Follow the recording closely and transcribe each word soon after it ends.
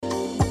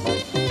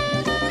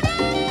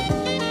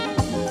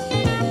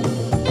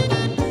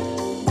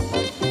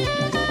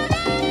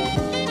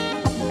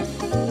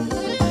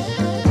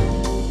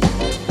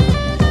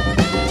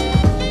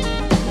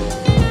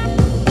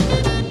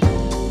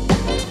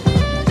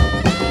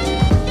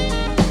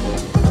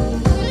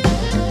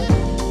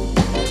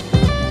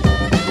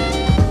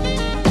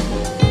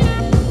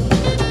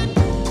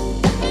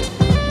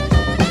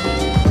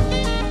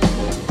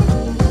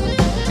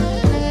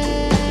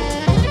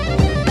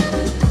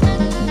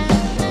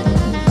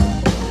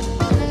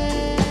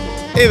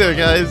Hey there,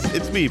 guys.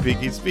 It's me,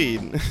 Pinky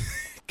Speed.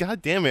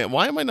 God damn it.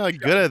 Why am I not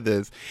good at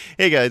this?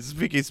 Hey, guys. It's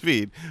Pinky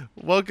Speed.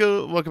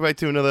 Welcome back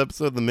to another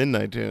episode of the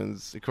Midnight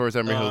Tunes. Of course,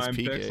 I'm your host, I'm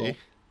PK.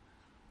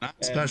 Pixel.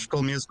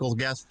 Special musical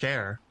guest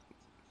chair.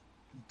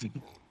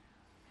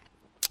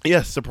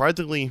 Yes,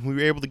 surprisingly, we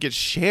were able to get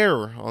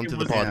Cher onto the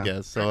was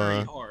podcast.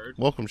 Very So, hard.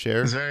 welcome,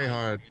 Cher. It's very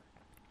hard.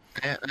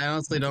 I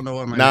honestly don't know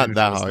what my Not manager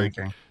that was hard.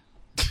 thinking.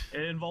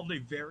 It involved a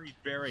very,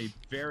 very,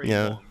 very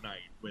Yeah. long night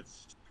with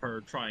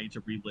her trying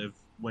to relive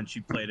when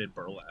she played at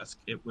Burlesque.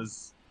 It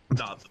was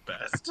not the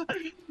best.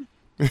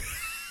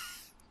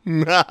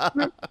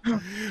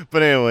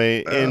 But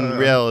anyway, in Uh,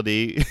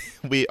 reality,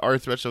 our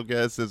special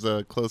guest is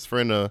a close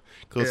friend of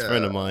mine,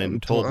 I'm the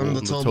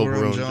Toblerone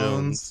Toblerone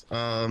Jones.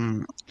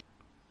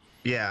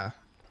 Yeah.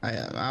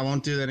 I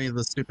won't do any of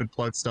the stupid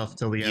plug stuff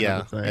till the end Yeah,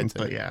 of the thing, that's it.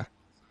 but yeah.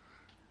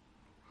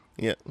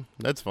 Yeah,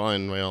 that's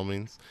fine by all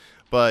means.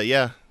 But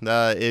yeah,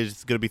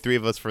 it's gonna be 3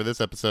 of us for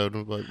this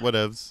episode. But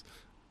whatevs.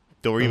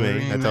 Don't worry,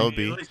 man. That's how it At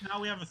be. least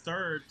now we have a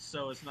third,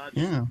 so it's not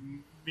just Yeah.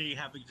 me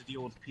having to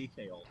deal with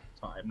PK all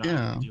the time. Not Yeah.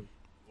 having to deal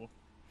with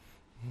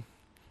people.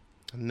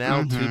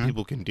 Now 2 Mhm.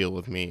 people can deal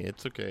with me.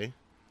 It's okay.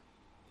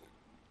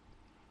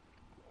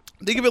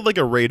 Think of it like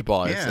a raid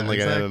boss Yeah, in like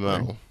exactly. an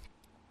MMO.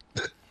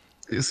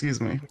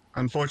 Excuse me.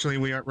 Unfortunately,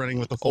 we aren't running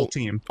with the full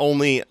team.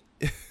 Only.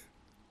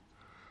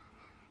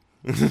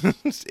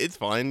 It's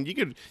fine. You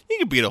could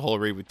beat a whole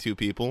raid with 2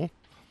 people.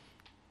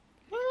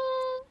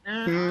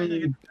 I think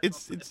it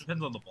It's-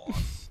 depends on the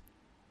boss.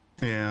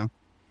 Yeah.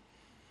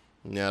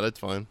 Yeah, that's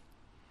fine.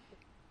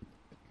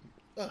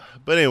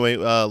 But anyway,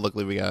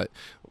 luckily we got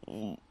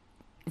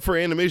for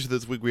animation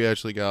this week. We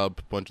actually got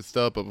a bunch of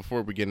stuff. But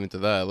before we get into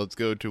that, let's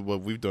go to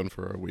what we've done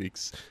for our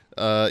weeks.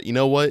 You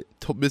know what,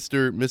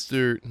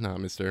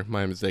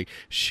 my mistake.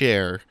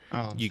 Cher.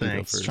 Oh, You can go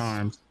thanks. first.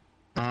 Charmed.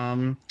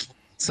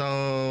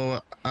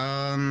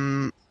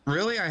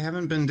 Really, I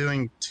haven't been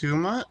doing too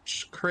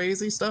much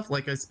crazy stuff.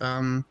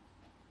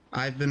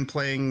 I've been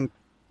playing.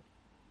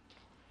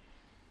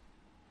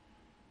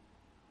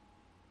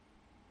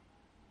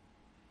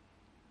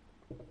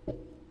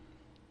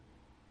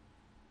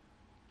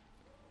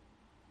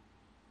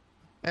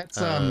 It's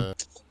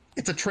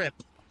it's a trip.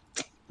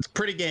 It's a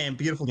pretty game,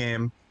 beautiful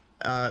game.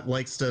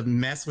 Likes to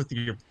mess with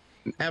your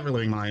ever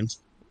living mind.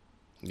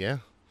 Yeah,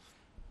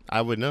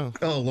 I would know.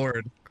 Oh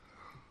Lord.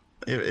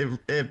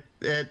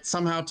 It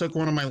somehow took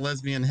one of my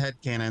lesbian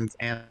headcanons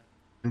and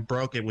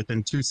broke it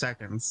within 2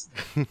 seconds.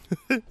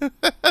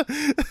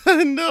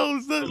 No,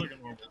 Feels like a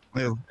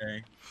normal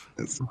day.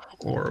 It's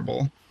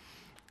horrible.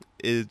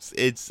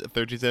 it's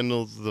 13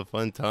 Sentinels is a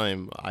fun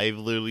time. I've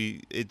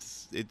literally I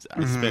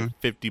Mm-hmm.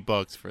 spent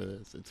 $50 for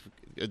this.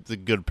 It's a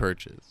good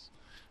purchase.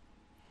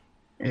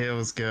 It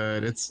was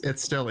good. It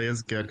still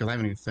is good because I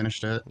haven't even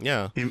finished it.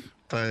 Yeah,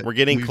 But we're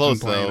getting we've been close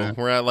playing though. it.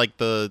 We're at like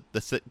the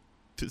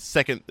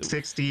second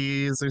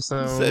 60s or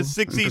so. 60,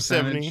 70.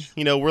 percentage.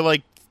 You know, we're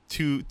like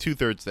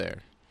two-thirds there.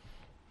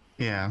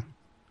 Yeah.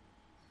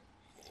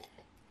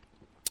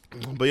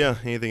 But yeah,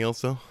 anything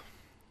else though?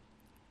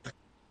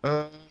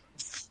 Uh,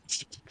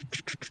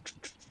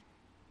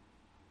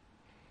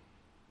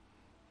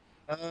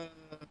 uh,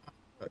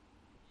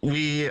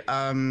 we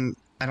I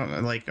don't know,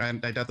 like I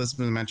doubt this has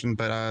been mentioned,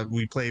 but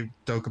we play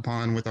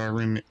Dokapon with our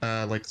room,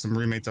 like some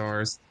roommates of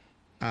ours.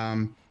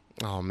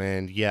 Oh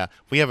man, yeah,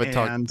 we haven't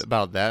talked And-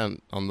 about that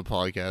on the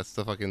podcast.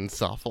 The fucking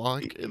soft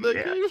lock in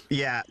that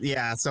game.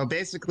 Yeah. So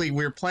basically,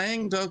 we're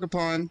playing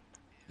Dokapon,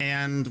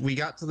 and we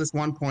got to this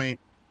one point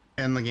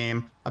in the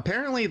game.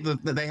 Apparently,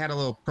 they had a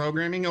little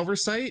programming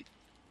oversight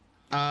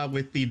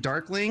with the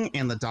Darkling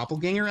and the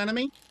Doppelganger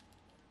enemy,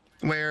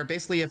 where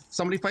basically, if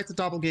somebody fights a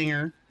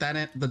Doppelganger,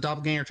 the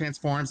Doppelganger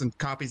transforms and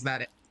copies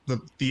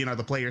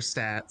the player's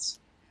stats,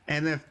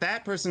 and if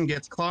that person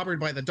gets clobbered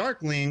by the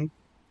Darkling,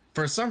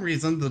 for some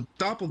reason, the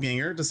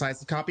Doppelganger decides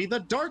to copy the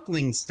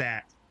Darkling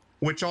stat,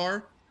 which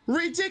are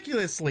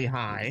ridiculously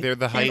high. They're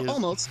the and highest-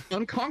 almost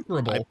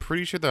unconquerable. I'm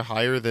pretty sure they're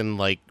higher than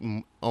like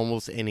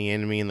almost any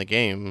enemy in the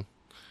game.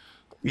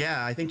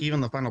 Yeah, I think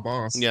even the final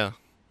boss. Yeah,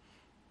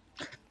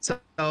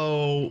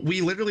 So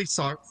we literally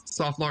soft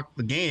locked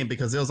the game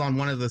because it was on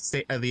one of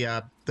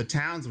the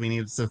towns we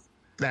needed to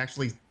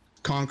actually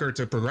conquer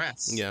to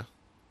progress. yeah.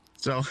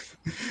 So,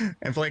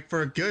 and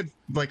for a good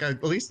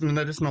at least an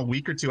additional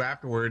week or two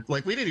afterward, we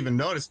didn't even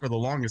notice for the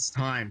longest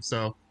time.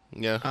 So,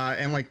 Yeah,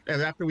 and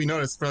after we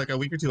noticed for a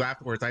week or two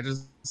afterwards, I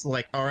just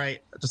all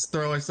right, just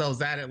throw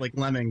ourselves at it like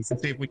lemmings and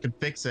see if we could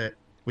fix it.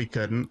 We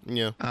couldn't.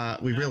 yeah,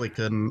 We really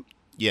couldn't.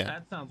 yeah.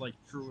 That sounds like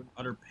true and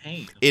utter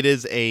pain. It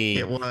is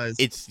It was.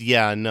 It's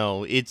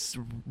it's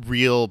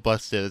real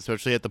busted,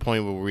 especially at the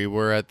point where we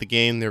were at the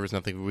game. There was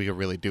nothing we could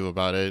really do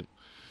about it.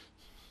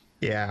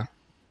 Yeah.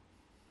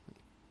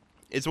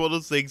 It's one of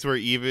those things where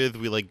even if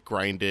we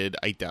grinded,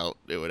 I doubt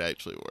it would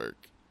actually work.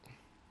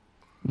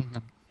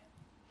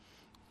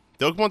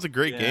 Dokemon's a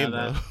great Yeah, game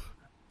that-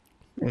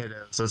 though. It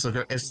is. So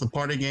it's the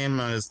party game.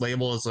 It's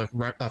labeled as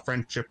a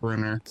friendship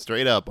ruiner.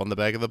 Straight up on the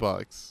back of the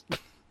box.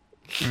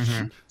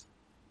 Mm-hmm.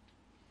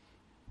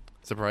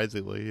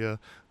 Surprisingly, yeah.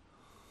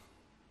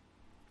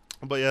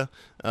 But yeah,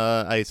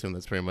 I assume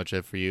that's pretty much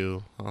it for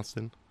you,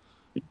 Austin.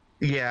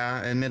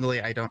 Yeah,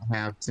 admittedly, I don't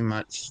have too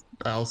much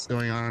else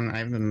going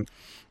on.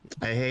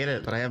 I hate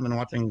it, but I haven't been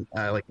watching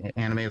like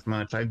anime as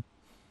much.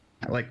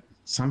 Like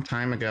some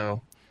time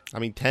ago, I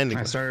mean, I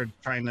technically, started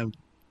trying to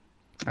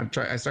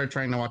I started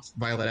trying to watch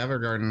Violet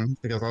Evergarden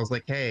because I was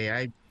like, hey,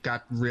 I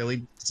got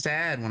really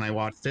sad when I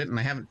watched it and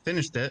I haven't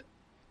finished it.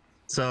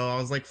 So I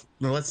was like,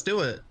 well, let's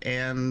do it.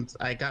 And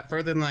I got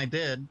further than I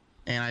did,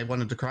 and I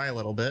wanted to cry a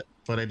little bit,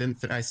 but I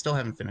didn't. I still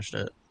haven't finished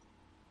it.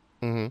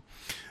 hmm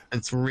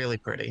It's really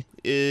pretty.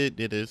 it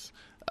is.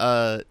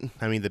 I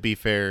mean, to be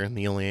fair,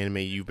 the only anime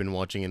you've been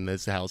watching in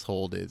this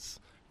household is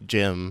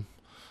Jim.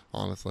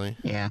 Honestly,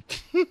 Yeah.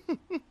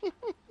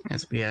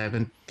 Yeah, I've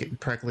been getting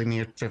practically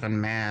near driven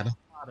mad.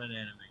 Not an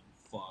anime.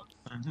 Fuck.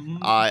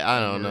 I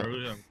don't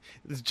know.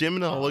 This Jim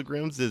and the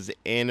Holograms is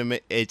anime.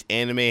 It's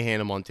anime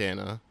Hannah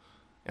Montana,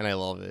 and I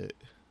love it.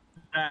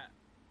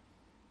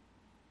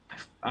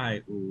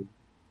 That ooh,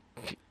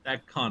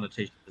 that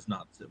connotation does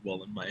not sit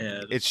well in my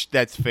head.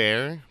 That's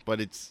fair,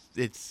 but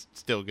it's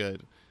still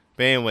good.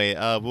 But anyway,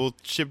 we'll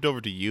shift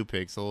over to you,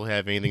 Pixel.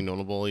 Have anything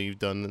notable you've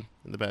done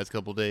in the past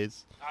couple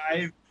days?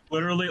 I've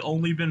literally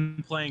only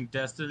been playing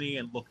Destiny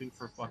and looking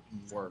for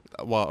fucking work.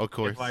 Well, of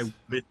course.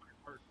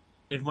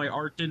 If my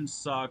art didn't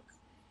suck,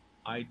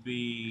 I'd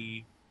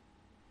be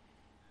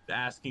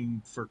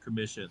asking for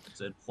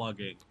commissions and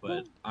plugging,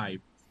 but I'm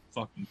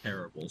fucking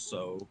terrible.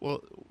 So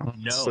Well,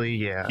 Honestly,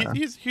 yeah.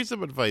 here's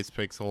some advice,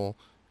 Pixel.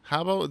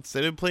 How about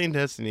instead of playing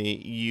Destiny,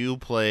 you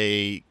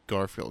play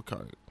Garfield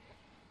Kart?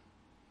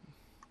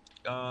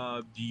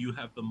 do you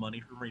have the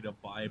money for me to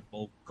buy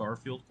bulk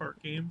Garfield Kart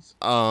games?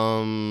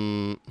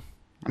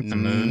 At the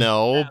moon.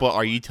 No, Yeah. but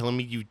are you telling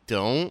me you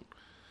don't?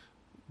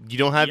 You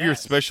don't have your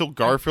Yes. special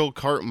Garfield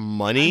Kart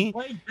money? I'm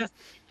playing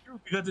Destiny 2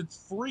 because it's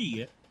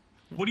free.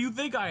 What do you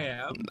think I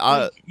am?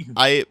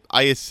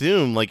 I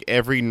assume like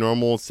every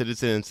normal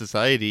citizen in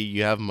society,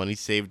 you have money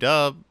saved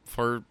up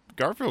for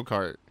Garfield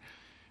Kart,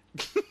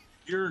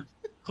 You're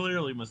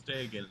clearly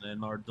mistaken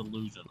and are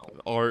delusional.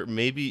 or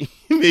maybe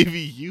maybe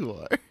you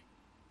are.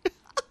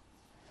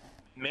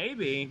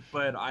 Maybe,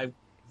 but I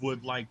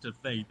would like to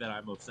think that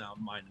I'm of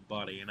sound mind and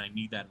body, and I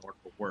need that in order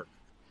to work.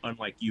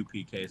 Unlike you,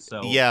 PK.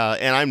 So Yeah,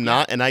 and I'm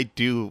not, and I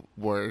do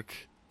work.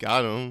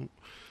 Got him.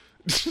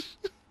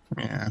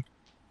 Yeah.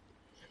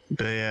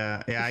 But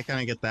yeah, I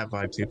kind of get that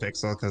vibe too,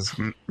 Pixel, because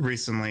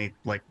recently,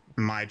 like,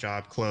 my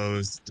job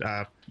closed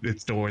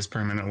its doors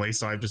permanently,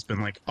 so I've just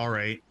been like, all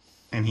right,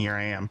 and here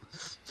I am.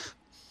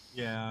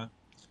 yeah,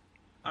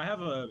 I have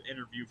an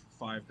interview for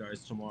Five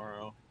Guys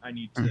tomorrow. I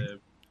need to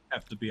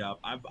have to be up.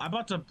 I'm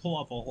about to pull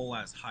off a whole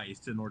ass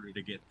heist in order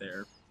to get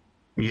there.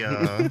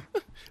 Yeah.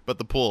 But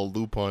to pull a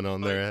Lupin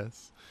on their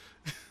ass.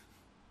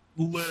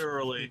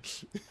 Literally,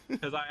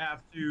 because I have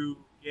to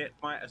get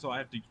I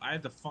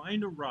have to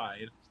find a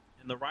ride,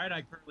 and the ride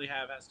I currently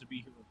have has to be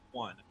here at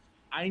 1.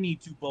 I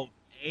need to both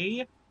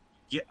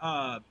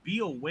be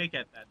awake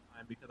at that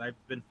time because I've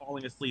been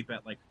falling asleep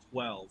at like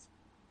 12,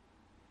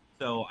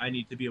 so I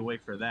need to be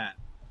awake for that,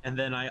 and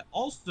then I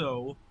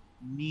also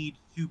need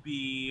to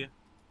be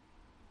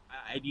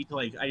I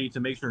need to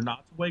make sure not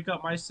to wake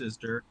up my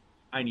sister.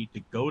 I need to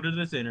go to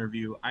this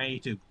interview. I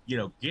need to,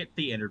 get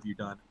the interview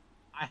done.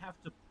 I have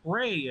to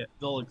pray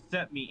they'll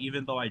accept me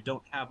even though I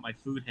don't have my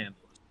food handlers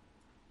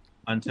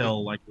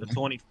until like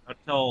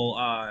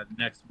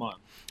next month.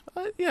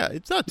 Yeah,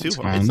 it's not too That's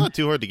hard. It's fine. not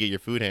too hard to get your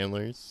food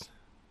handlers.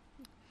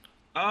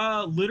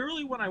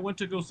 Literally when I went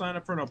to go sign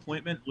up for an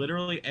appointment,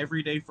 literally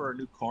every day for a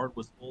new card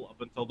was full up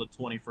until the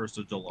 21st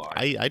of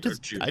July. I or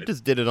just June.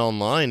 did it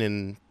online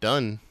and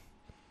done.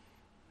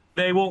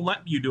 They won't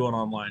let you do it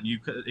online. You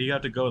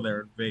have to go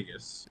there in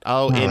Vegas.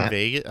 Oh, Oh, in that-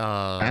 Vegas.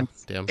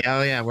 that's- Damn.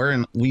 Yeah, yeah,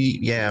 we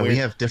We're-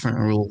 have different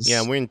rules.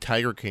 Yeah, we're in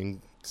Tiger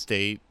King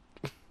State.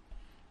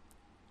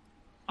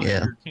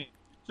 Yeah. You can't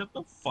shut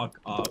the fuck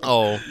up.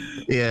 Oh,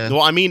 Yeah,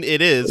 well, I mean,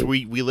 it is.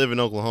 We live in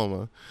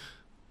Oklahoma.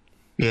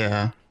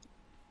 yeah.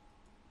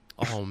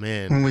 Oh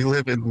man. We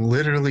live in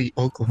literally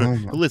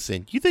Oklahoma.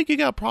 Listen, you think you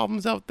got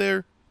problems out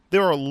there?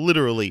 There are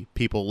literally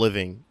people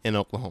living in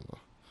Oklahoma.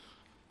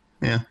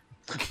 Yeah.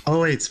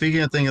 Oh wait, speaking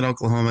of thing in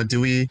Oklahoma,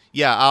 do we?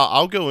 Yeah,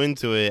 I'll go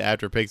into it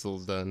after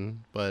Pixel's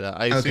done, but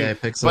I assume, Okay,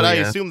 Pixel. but I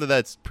yeah. assume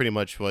that's pretty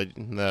much all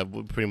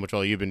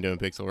you've been doing,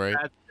 Pixel, right?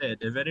 That's it.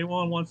 If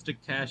anyone wants to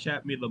cash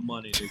at me the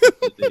money to get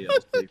the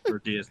DLC for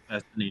DS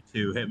Destiny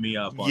 2, hit me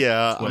up. On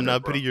Yeah, Twitter, I'm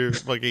not bro. putting your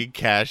fucking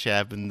Cash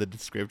App in the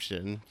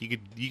description. You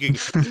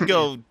can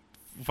go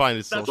find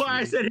a social That's why I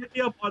media. said hit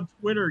me up on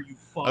Twitter. You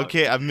fuck.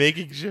 Okay, I'm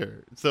making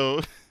sure.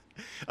 So,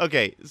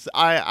 okay, so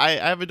I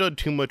haven't done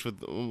too much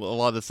with a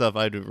lot of the stuff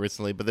I've done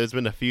recently, but there's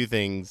been a few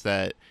things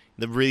the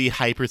really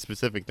hyper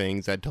specific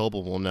things that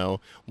Tobal will know.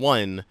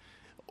 One,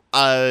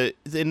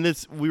 in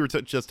this we were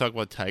just talking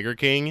about Tiger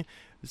King.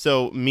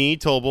 So me,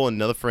 Tobal, and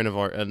another friend of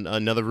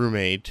another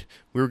roommate,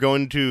 we were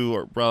going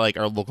to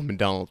our local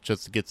McDonald's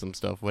just to get some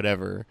stuff,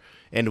 whatever.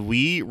 And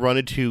we run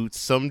into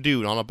some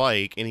dude on a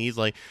bike, and he's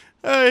like,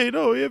 hey,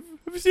 no, have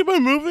you seen my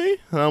movie?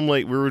 And I'm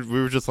like, we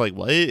were just like,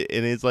 what?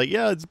 And he's like,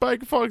 yeah, it's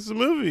Biker Fox's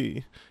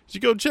movie. You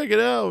should go check it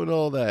out and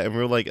all that. And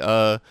we were like,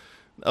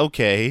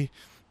 okay.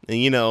 And,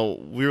 you know,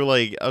 we were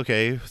like,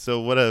 okay, so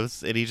what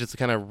else? And he just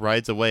kind of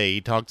rides away.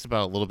 He talks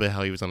about a little bit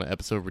how he was on an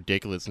episode of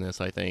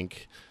Ridiculousness, I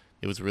think.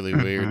 It was really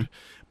weird.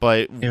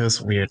 But It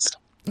was weird.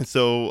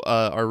 so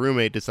our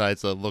roommate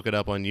decides to look it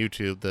up on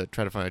YouTube to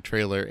try to find a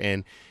trailer,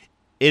 and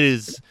it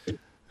is...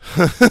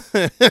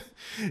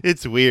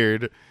 it's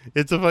weird.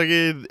 It's a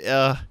fucking...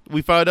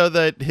 we found out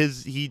that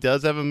he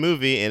does have a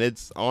movie, and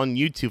it's on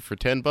YouTube for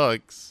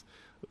 $10.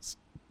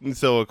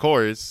 So, of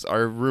course,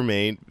 our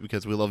roommate,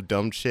 because we love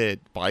dumb shit,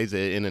 buys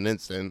it in an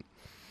instant.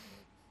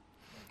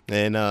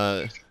 And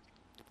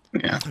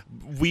Yeah.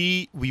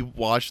 we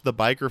watched the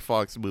Biker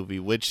Fox movie,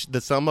 which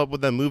the sum up with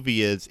that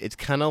movie is it's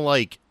kind of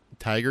like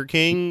Tiger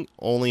King,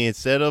 only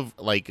instead of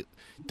like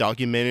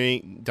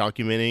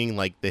documenting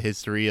like the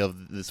history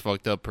of this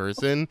fucked up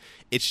person,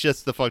 it's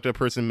just the fucked up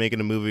person making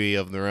a movie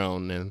of their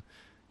own, and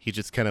he's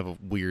just kind of a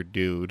weird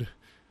dude.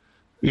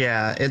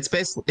 Yeah, it's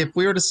basically, if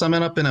we were to sum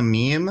it up in a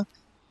meme,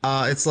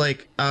 it's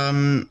like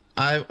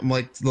I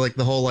like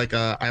the whole like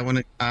I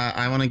want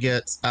to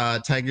get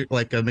Tiger,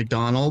 like a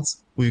McDonald's.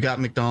 We've got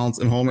McDonald's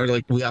and home, or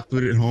like we got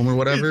food at home or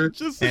whatever, It's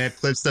just- and it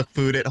flips the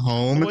food at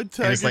home, What and it's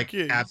Tiger like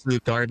King?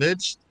 absolute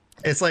garbage.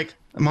 It's like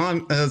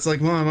Mom, I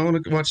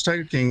want to watch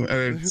Tiger King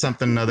or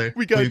something another.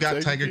 We've got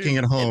Tiger Tiger King King.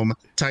 at home,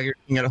 Tiger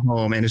King at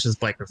home, and it's just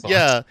Biker Fox.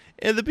 Yeah,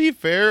 and to be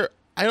fair,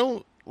 I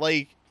don't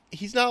like.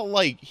 He's not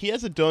like he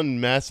hasn't done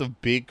massive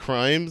big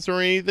crimes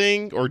or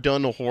anything, or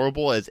done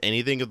horrible as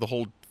anything of the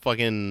whole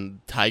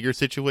fucking tiger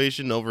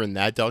situation over in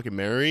that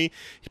documentary.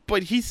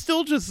 But he's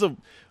still just a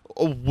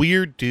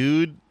weird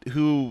dude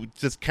who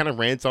just kind of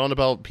rants on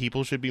about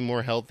people should be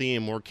more healthy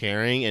and more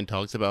caring, and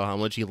talks about how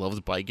much he loves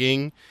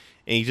biking.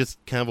 And he's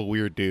just kind of a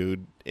weird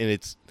dude, and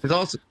it's He's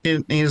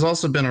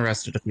also been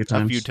arrested a few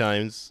times. a few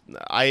times.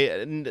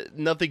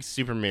 Nothing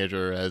super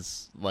major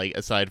as like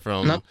aside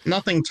from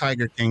Nothing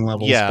Tiger King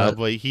levels. yeah, but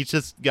but he's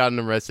just gotten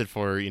arrested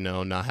for, you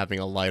know, not having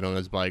a light on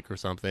his bike or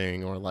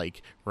something, or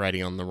like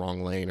riding on the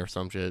wrong lane or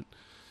some shit.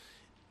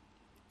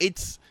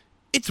 It's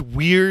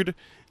weird.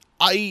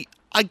 I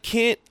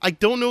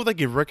don't know if I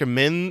could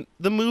recommend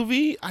the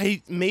movie.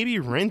 I maybe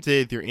rent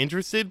it if you're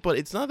interested, but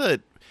it's not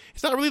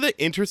really that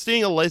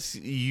interesting unless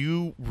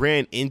you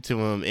ran into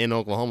him in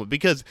Oklahoma,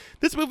 because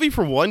this movie,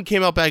 for one,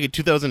 came out back in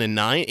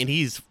 2009, and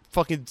he's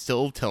fucking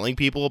still telling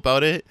people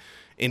about it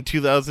in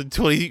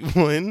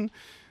 2021.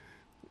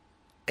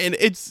 And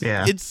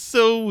it's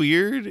so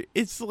weird.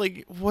 It's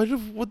like,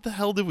 what the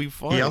hell did we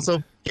find?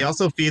 he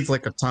also feeds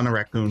like a ton of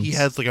raccoons. He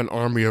has like an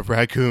army of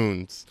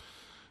raccoons.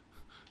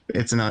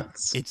 It's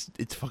nuts.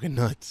 It's fucking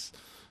nuts.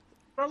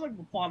 Sounds like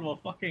the plot of a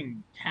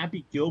fucking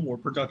Happy Gilmore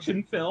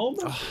production film.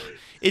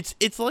 It's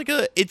like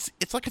a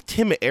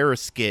Tim and Eric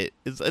skit.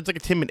 It's like a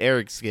Tim and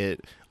Eric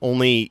skit.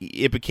 Only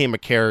it became a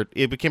character.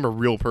 It became a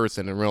real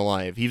person in real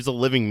life. He was a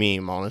living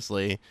meme,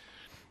 honestly.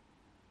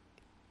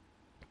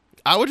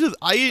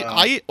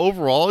 I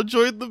overall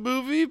enjoyed the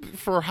movie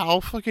for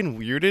how fucking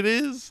weird it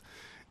is,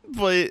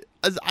 but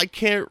I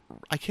can't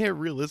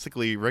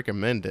realistically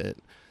recommend it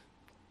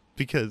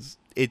because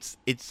it's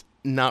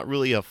not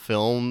really a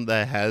film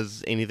that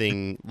has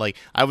anything like.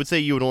 I would say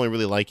you would only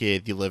really like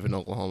it if you live in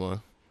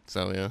Oklahoma.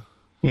 So yeah.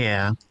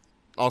 Yeah.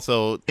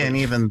 Also, And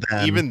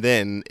even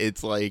then,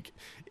 it's like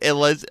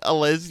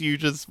unless you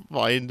just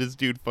find this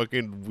dude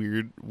fucking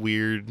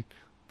weird,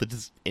 but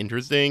just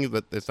interesting,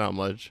 but there's not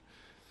much.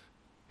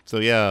 So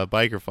yeah,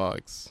 Biker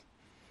Fox.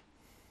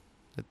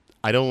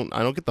 I don't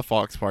get the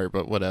fox part,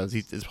 but what else?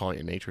 It's probably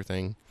a nature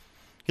thing.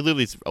 He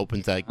literally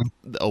opens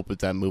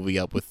that movie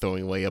up with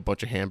throwing away a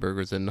bunch of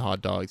hamburgers and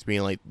hot dogs,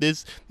 being like,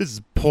 "This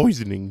is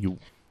poisoning you."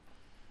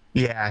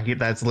 yeah,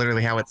 that's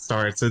literally how it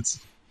starts. It's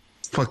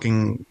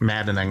fucking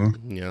maddening.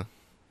 Yeah.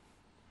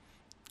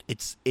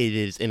 It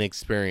is an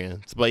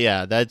experience. But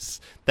yeah, that's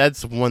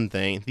one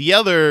thing. The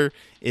other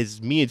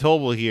is me and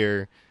Tobal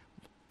here.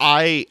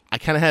 I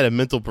kind of had a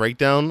mental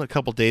breakdown a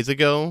couple days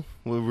ago.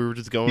 We were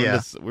just going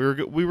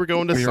we were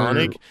going to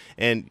Sonic,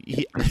 and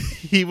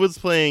he was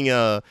playing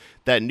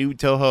that new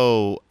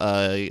Toho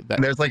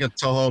There's like a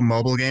Toho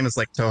mobile game. It's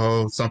like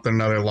Toho something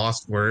another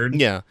lost word.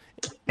 yeah.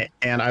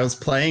 And I was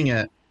playing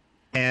it,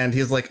 and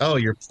he's like, "Oh,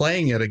 you're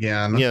playing it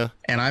again?" Yeah.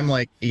 And I'm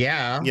like,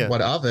 "Yeah,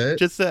 what of it?"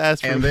 Just to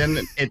ask and then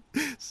it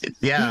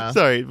yeah.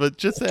 Sorry, but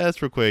just to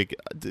ask real quick,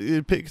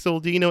 Pixel,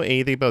 do you know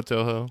anything about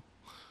Toho?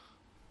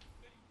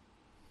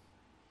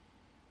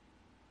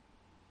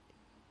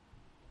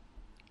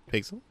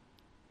 Pixel?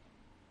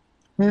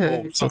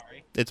 Oh,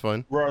 sorry. It's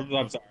fine.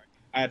 I'm sorry.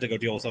 I had to go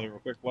deal with something real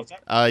quick. What's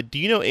that? Do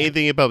you know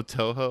anything about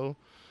Toho?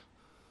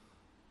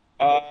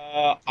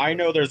 I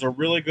know there's a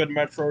really good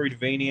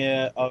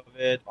Metroidvania of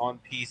it on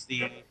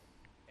PC,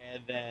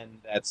 and then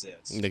that's it.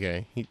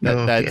 Okay,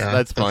 Yeah.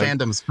 that's The fine.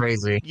 fandom's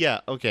crazy.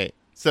 Yeah, okay.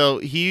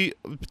 So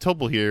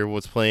Topol here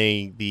was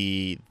playing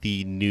the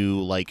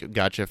new like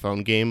gotcha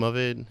phone game of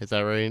it. Is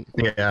that right?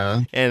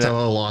 Yeah. And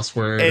Tell a lost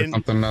word or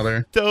something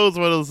another. that was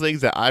one of those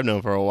things that I've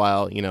known for a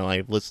while. You know,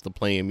 I've listened to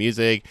playing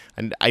music,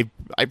 and I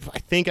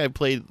think I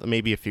played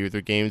maybe a few of their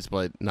games,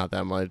 but not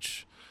that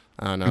much.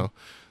 I don't know.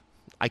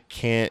 I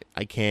can't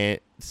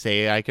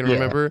say I can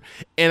remember.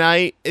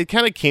 And it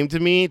kind of came to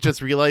me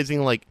just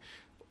realizing like,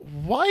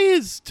 why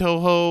is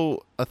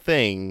Toho a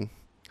thing?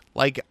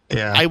 Like,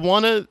 I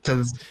want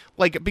to,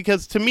 like,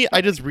 because to me,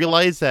 I just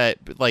realized that,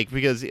 like,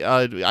 because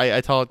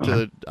I talked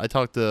to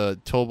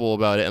Tobal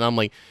about it, and I'm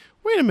like,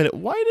 wait a minute,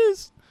 why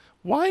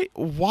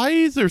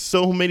is there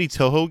so many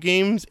Toho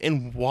games,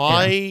 and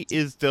why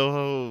is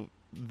Toho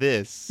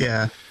this?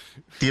 Yeah.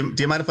 Do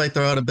you mind if I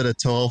throw out a bit of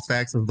Toho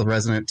facts as the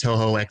resident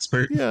Toho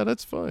expert? Yeah,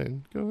 that's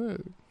fine. Go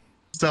ahead.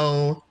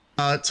 So,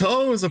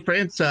 Toho is a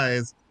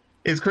franchise.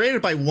 It's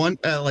created by one,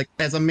 like,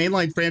 as a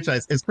mainline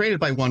franchise, it's created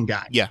by one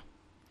guy. Yeah.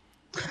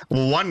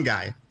 One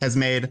guy has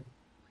made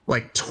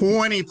like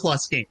 20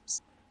 plus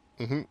games.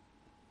 Mm-hmm.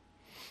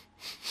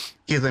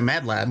 He's a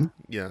mad lad.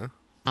 Yeah.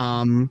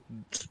 And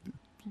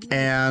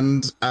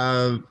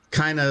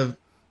kind of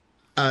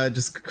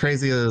just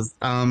crazy as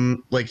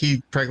like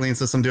he practically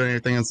insists on doing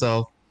everything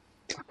himself.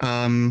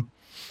 And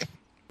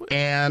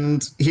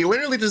he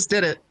literally just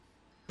did it.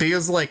 He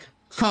was like,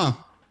 you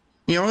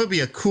know, it'd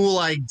be a cool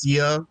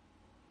idea.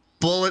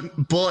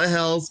 Bullet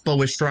hells, but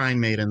with Shrine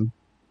Maiden.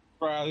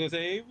 Right, I was gonna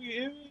say it'd be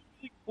really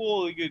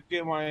cool to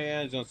get my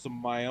hands on some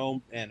of my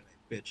own anime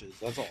bitches.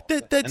 That's all.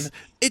 That's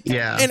it.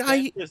 Yeah. And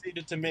I just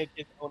needed to make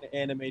his own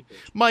anime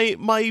bitch.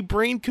 my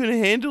brain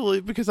couldn't handle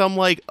it because I'm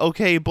like,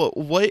 okay, but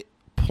what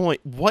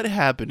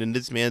happened in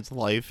this man's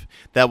life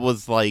that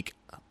was like,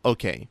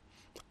 okay,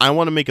 I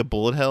want to make a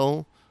bullet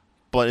hell,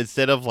 but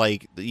instead of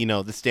like, you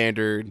know, the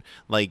standard,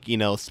 like, you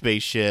know,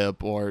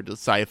 spaceship or the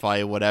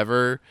sci-fi or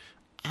whatever,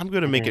 I'm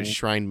going to make it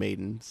Shrine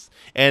Maidens.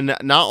 And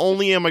not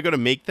only am I going to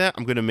make that,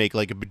 I'm going to make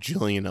like a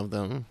bajillion of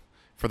them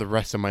for the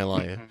rest of my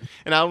life.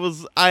 And I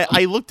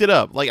looked it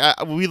up. Like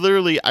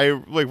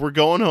we're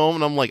going home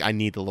and I'm like, I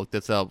need to look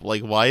this up.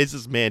 Like, why is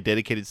this man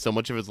dedicated so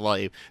much of his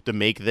life to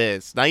make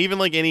this? Not even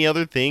like any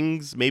other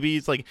things. Maybe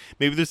it's like,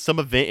 maybe there's some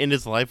event in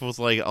his life that was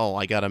like, oh,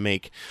 I gotta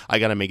make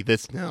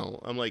this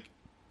now. I'm like,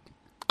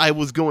 I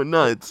was going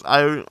nuts.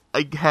 I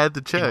had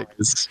to check,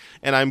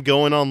 and I'm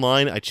going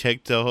online. I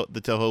checked the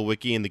Toho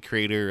wiki and the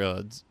creator.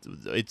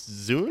 It's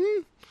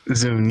Zune.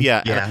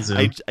 Yeah.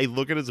 Zune. I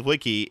look at his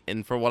wiki,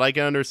 and for what I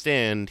can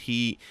understand,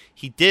 he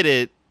did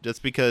it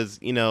just because,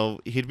 you know,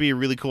 he'd be a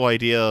really cool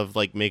idea of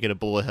like making a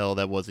bullet hell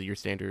that wasn't your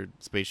standard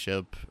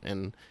spaceship,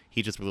 and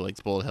he just really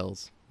likes bullet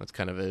hells. That's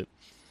kind of it.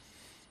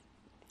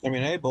 I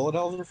mean, hey, bullet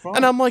hells are fun.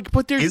 And I'm like,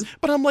 but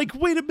I'm like,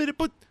 wait a minute,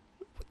 but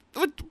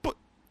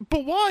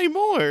why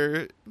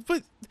more?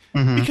 But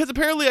because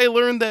apparently I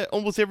learned that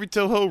almost every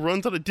Toho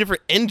runs on a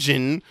different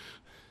engine.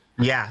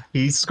 Yeah,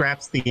 he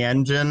scraps the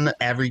engine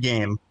every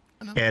game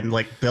and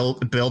like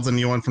builds a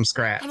new one from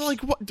scratch. I'm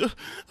like, what?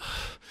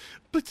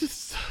 But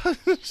just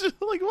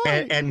like,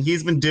 why? And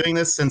he's been doing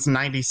this since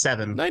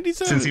 97.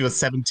 Since he was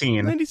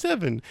 17.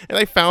 97. And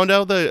I found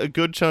out that a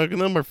good chunk of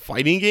them are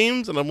fighting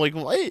games, and I'm like,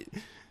 what?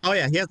 Oh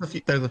yeah, he has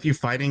there's a few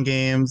fighting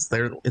games.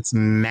 It's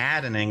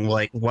maddening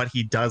like what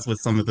he does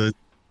with some of the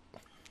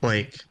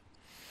like,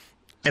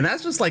 and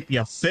that's just like the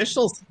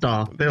official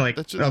stuff. They're like,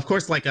 of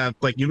course, like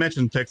you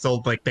mentioned,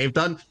 Pixel, like they've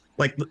done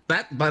like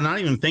that, but not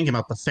even thinking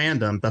about the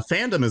fandom. The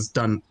fandom has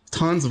done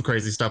tons of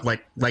crazy stuff.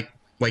 Like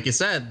you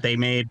said, they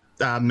made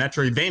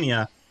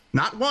Metroidvania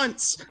not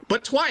once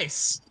but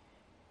twice.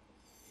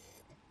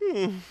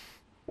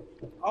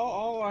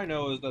 All I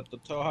know is that the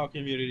Toho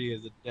community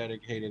is a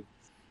dedicated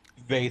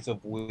base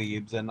of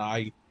weebs, and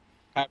I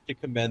have to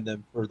commend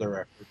them for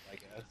their efforts, I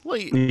guess.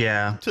 Like,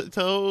 yeah,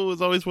 Toho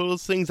was always one of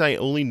those things I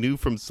only knew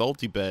from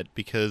Salty Bet,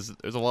 because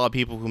there's a lot of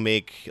people who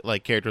make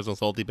like characters on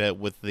Salty Bet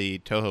with the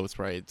Toho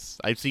sprites.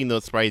 I've seen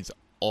those sprites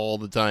all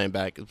the time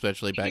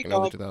especially back in the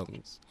early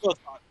 2000s.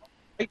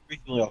 I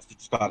recently also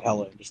just got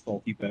hella into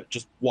Salty Bet,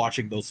 just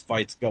watching those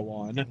fights go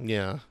on.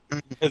 Yeah,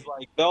 because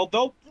like they'll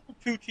put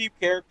two cheap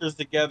characters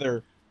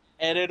together,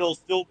 and it'll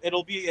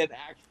be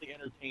actually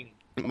entertaining.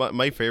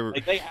 My favorite.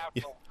 Like they have,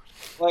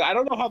 like I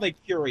don't know how they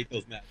curate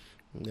those matches.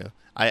 Yeah,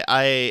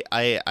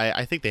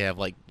 I think they have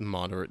like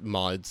moderate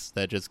mods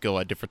that just go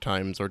at different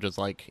times, or just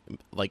like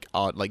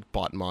odd like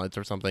bot mods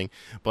or something.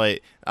 But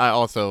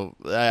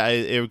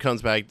it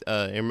comes back.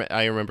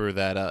 I remember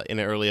that in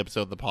an early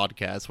episode of the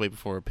podcast, way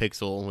before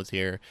Pixel was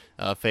here,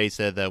 Faye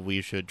said that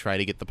we should try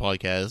to get the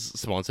podcast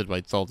sponsored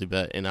by Salty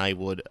Bet, and I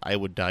would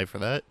die for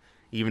that,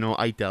 even though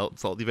I doubt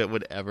Salty Bet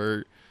would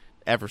ever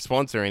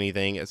sponsor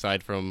anything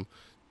aside from,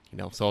 you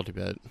know, Salty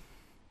Bet.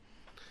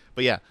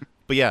 But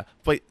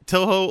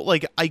Toho,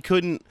 like,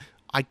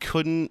 I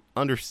couldn't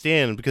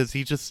understand because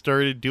he just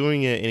started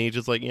doing it and he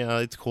just like, yeah,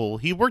 it's cool.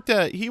 He worked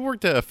at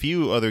a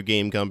few other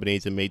game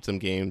companies and made some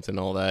games and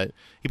all that.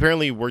 He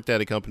apparently worked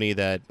at a company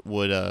that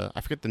would I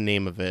forget the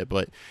name of it,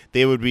 but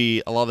they would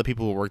be a lot of the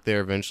people who worked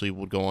there eventually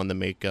would go on to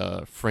make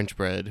French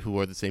Bread, who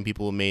are the same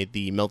people who made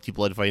the Melty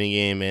Blood fighting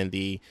game and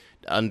the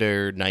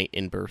Under Night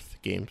in Birth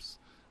games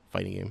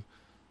fighting game.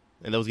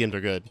 And those games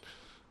are good.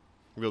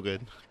 Real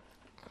good.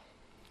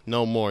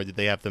 No more did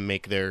they have to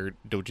make their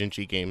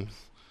doujinshi games.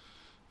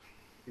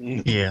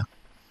 Yeah.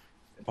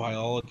 By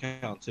all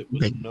accounts, it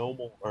was They- no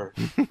more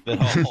than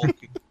all.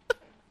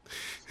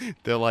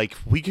 They're like,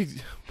 we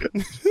could.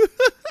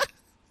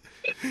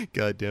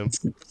 Goddamn.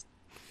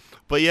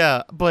 But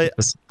yeah, but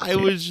I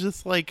was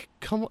just like,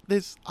 come on,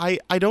 this. I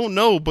don't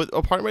know, but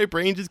a part of my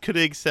brain just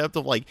couldn't accept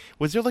of like,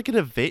 was there like an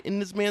event in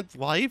this man's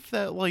life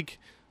that like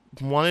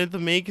wanted to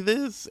make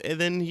this, and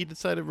then he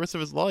decided the rest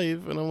of his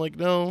life, and I'm like,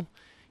 no,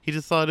 he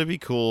just thought it'd be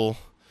cool.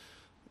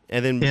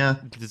 And then Yeah.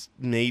 just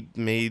made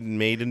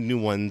new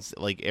ones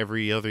like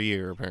every other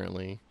year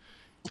apparently.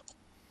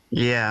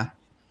 Yeah.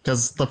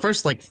 Because the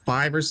first like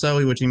 5 or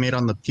so, which he made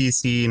on the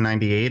PC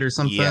 98 or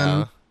something,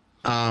 Yeah,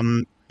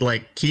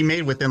 like he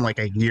made within like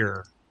a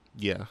year,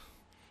 yeah.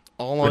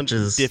 All on which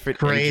is different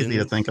crazy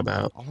engines. to think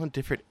about. All on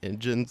different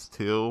engines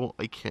too.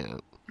 I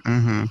can't.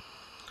 Mm-hmm.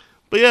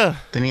 But yeah,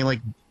 Then he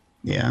like,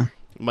 yeah.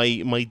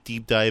 my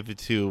deep dive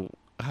into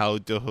how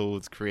Toho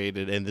was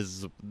created, and this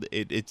is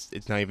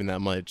it's not even that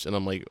much, and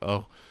I'm like,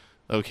 oh,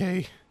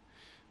 okay.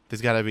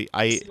 There's gotta be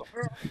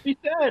He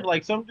said,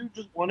 like, some dude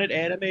just wanted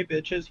anime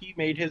bitches. He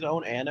made his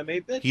own anime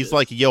bitches. He's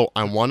like, yo,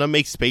 I want to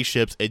make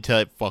spaceships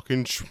into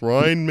fucking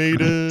shrine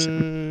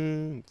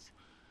maidens.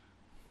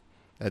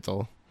 That's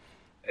all.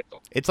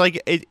 It's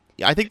like it.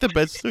 I think the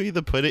best way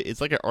to put it is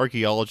like an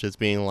archaeologist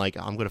being like,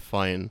 I'm gonna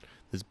find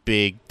this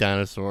big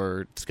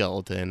dinosaur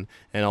skeleton,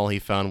 and all he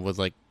found was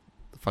like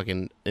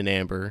fucking an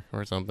amber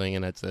or something,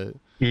 and that's it.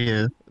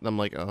 Yeah. And I'm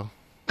like, oh,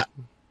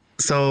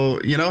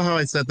 So you know how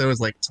I said there was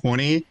like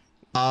 20?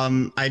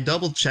 I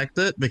double checked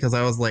it because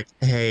I was like,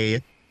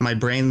 hey, my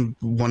brain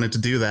wanted to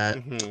do that.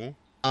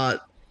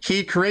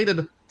 He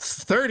created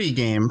 30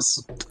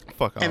 games,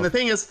 fuck off. and the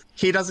thing is,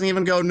 he doesn't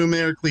even go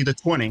numerically to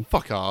 20.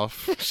 Fuck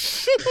off.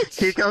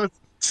 He goes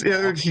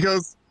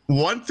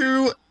 1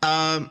 through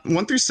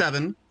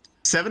 7,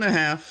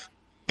 7.5,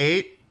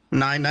 8,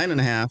 9,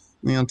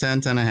 9.5,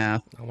 10,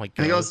 10.5. Oh my god.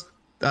 And he goes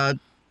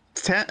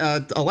 10,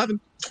 11,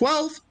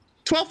 12,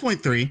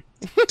 12.3,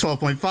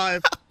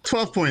 12.5,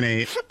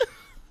 12.8,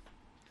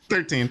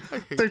 13,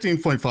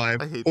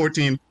 13.5,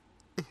 14,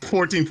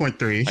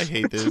 14.3, I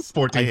hate this.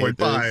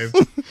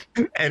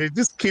 14.5. And it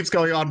just keeps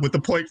going on with the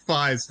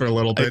 0.5s for a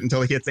little bit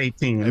until he hits I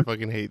 18.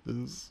 fucking hate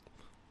this.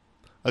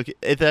 Okay,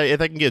 if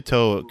I can give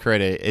Toe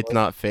credit, it's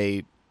not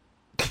Fate.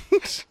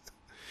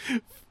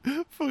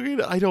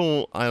 Fucking, I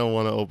don't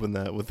want to open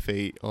that with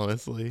Fate,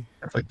 honestly.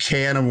 It's a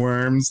can of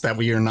worms that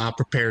we are not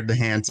prepared to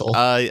handle.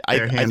 I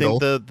Their think handle.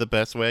 the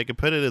best way I could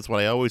put it is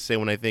what I always say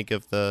when I think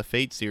of the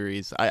Fate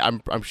series.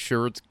 I'm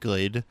sure it's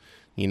good.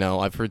 You know,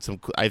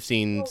 I've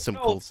seen some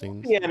cool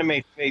scenes. The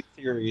anime Fate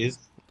series.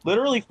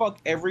 Literally, fuck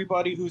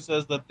everybody who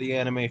says that the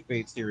anime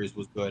Fate series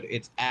was good.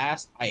 It's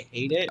ass. I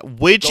hate it.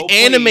 Which Go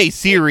play- anime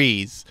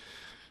series?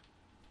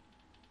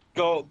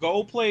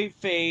 Go play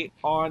Fate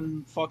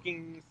on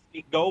fucking.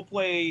 Go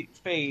play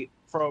Fate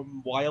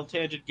from Wild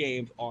Tangent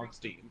Games on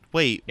Steam.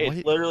 Wait, It's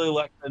what? literally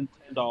less than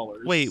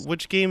 $10. Wait,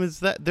 which game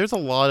is that? There's a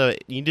lot of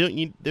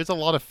there's a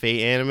lot of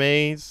Fate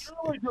animes.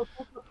 Literally just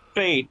look up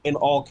Fate in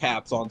all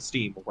caps on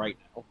Steam right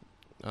now.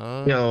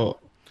 Uh, Yo,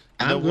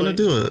 You know I'm gonna what?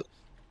 do it.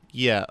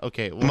 yeah.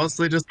 Okay. Well,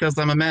 Mostly just because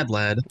I'm a mad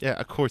lad. yeah.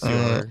 Of course you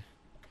Uh, are.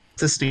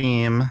 To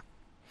Steam.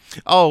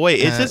 Oh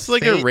wait, is this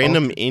like a Fate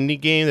random Ultimate- indie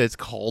game that's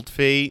called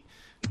Fate?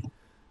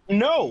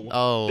 No,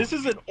 Oh. this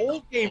is an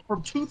old game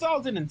from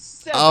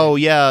 2007. Oh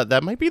yeah,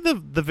 that might be the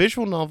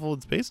visual novel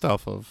it's based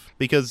off of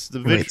because the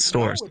Wait,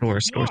 visual store.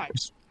 not.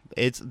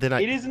 it's then It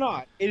I is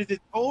not. It is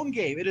its own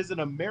game. It is an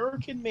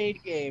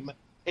American-made game.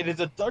 It is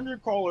a dungeon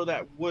crawler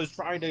that was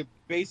trying to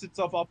base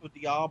itself off of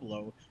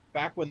Diablo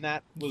back when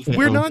that was.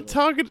 we're Oh. not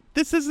talking.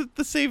 This isn't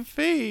the same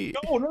Fate.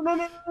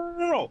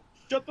 No.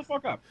 Shut the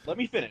fuck up. Let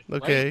me finish.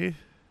 right? Okay.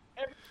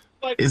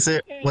 Like, Was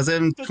it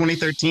in the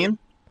 2013?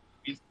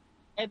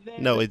 And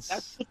then No, it's-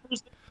 that's the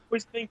first thing I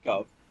always think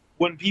of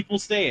when people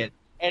say it.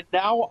 And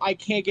now I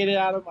can't get it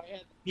out of my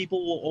head.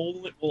 People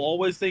will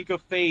always think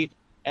of Fate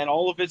and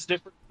all of its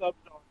different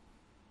subgenres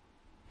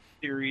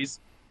series,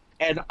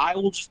 and I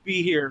will just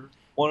be here,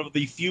 one of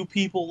the few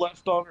people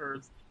left on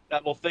Earth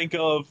that will think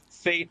of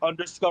Fate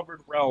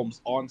Undiscovered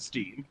Realms on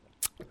Steam.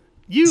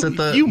 Is it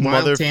the You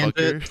Wild Tangent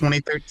motherfucker.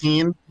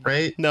 2013,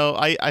 right? No,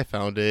 I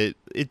found it.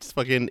 It's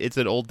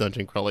an old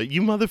dungeon crawler.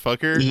 You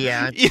motherfucker.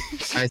 Yeah,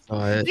 I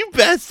saw it. You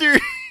bastard!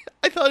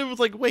 I thought it was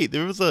like, wait,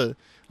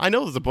 I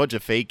know there's a bunch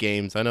of Fate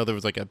games. I know there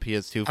was like a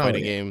PS2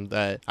 fighting yeah. game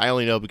that I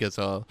only know because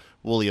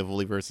Wooly of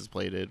Woolyverse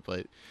played it,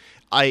 but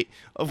I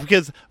don't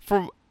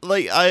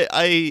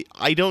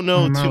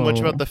know too much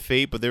No. about the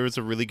Fate, but there was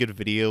a really good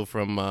video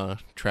from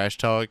Trash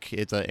Talk.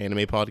 It's an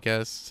anime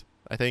podcast.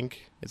 I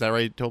think. Is that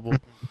right, Topol?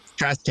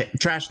 Trash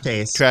taste.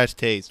 Trash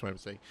Taste, what I'm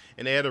saying.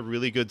 And they had a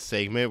really good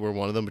segment where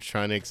one of them was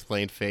trying to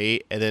explain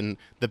Fate, and then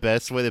the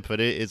best way to put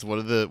it is one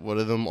of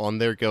them on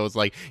there goes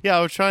like, "Yeah,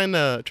 I was trying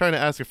to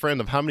ask a friend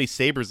of how many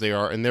sabers they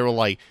are," and they were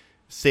like,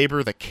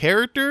 "Saber the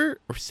character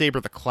or Saber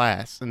the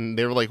class?" And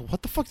they were like,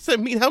 "What the fuck does that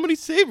mean? How many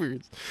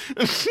sabers?"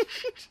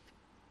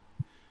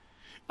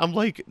 I'm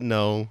like,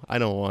 "No, I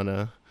don't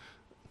wanna."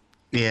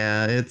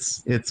 Yeah,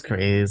 it's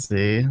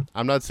crazy.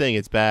 I'm not saying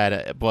it's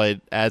bad,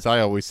 but as I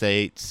always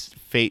say, it's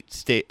fate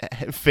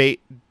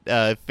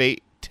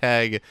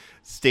tag,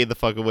 stay the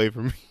fuck away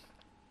from me.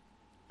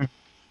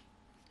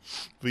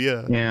 But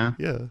yeah.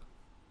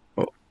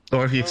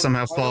 Or if you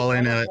somehow fall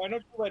in it. Why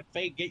don't you let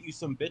Fate get you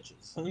some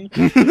bitches?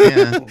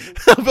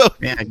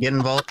 Yeah, get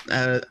involved.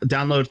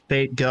 Download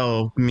Fate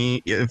Go.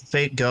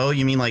 Fate Go.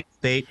 You mean like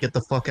Fate? Get the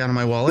fuck out of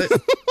my wallet.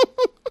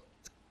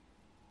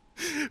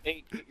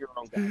 Fate, get your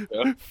own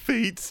guy.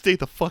 Fate, stay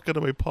the fuck out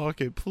of my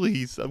pocket,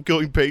 please. I'm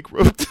going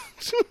bankrupt.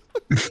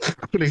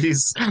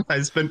 Please,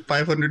 I spent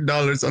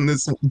 $500 on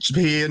this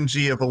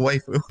PNG of a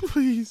waifu.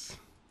 Please.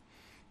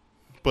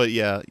 But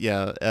yeah.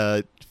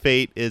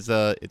 Fate is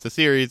it's a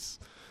series.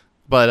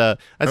 But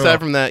aside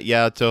from that,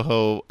 yeah,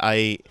 Toho,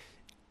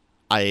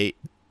 I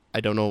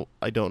don't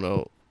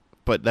know,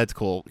 but that's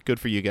cool.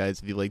 Good for you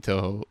guys if you like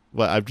Toho.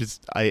 But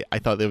I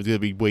thought there was gonna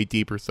be way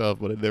deeper stuff,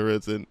 but there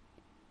isn't.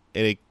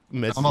 And it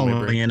messes I'm with my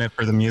only brain. in it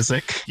for the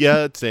music.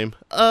 Yeah, same.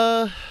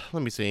 Let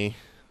me see.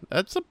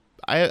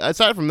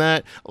 Aside from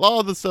that, a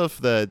lot of the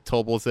stuff that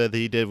Topol said that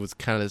he did was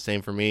kind of the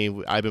same for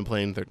me. I've been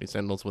playing 13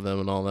 Sentinels with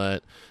him and all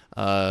that.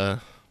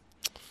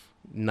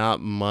 Not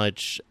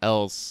much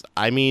else.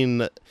 I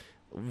mean,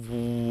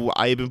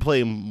 I've been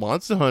playing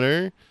Monster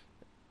Hunter.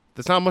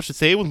 There's not much to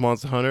say with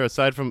Monster Hunter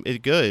aside from it's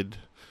good.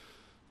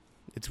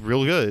 It's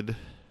real good.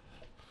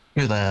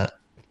 Hear that.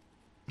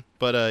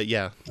 But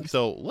yeah.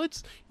 So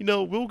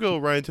we'll go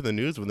right into the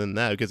news within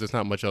that because there's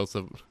not much else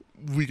that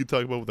we could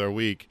talk about with our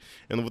week.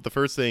 And with the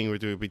first thing we're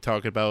going to be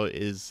talking about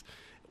is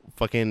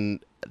fucking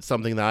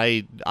something that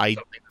I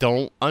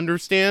don't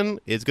understand.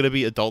 It's going to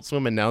be Adult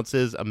Swim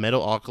announces a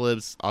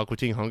Metalocalypse, Aqua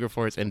Teen Hunger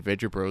Force, and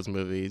Venture Bros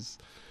movies.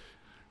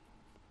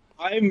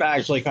 I'm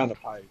actually kind of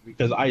hyped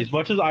because as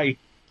much as I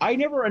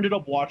never ended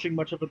up watching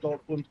much of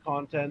Adult Swim's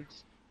content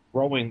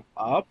growing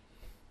up,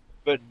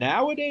 but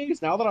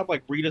nowadays, now that I'm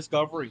like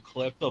rediscovering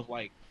clips of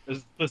like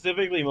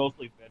specifically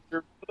mostly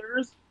Venture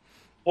Brothers,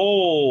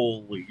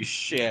 holy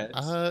shit!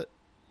 Yeah.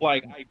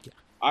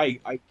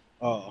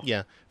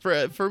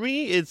 For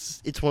me,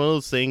 it's one of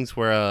those things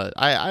where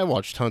I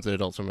watched tons of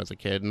Adult Swim as a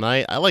kid, and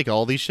I like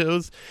all these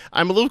shows.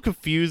 I'm a little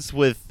confused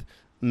with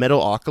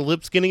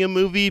Metalocalypse getting a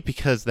movie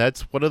because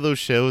that's one of those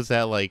shows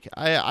that like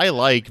I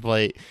like,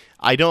 but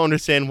I don't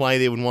understand why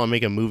they would want to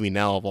make a movie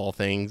now of all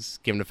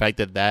things, given the fact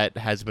that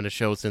has been a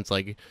show since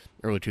like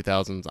early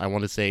 2000s. I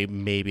want to say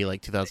maybe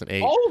like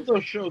 2008. All of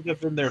those shows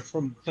have been there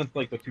since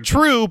like the 2000s.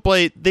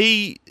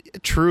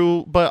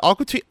 True, but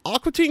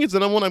Aqua Teen is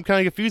another one I'm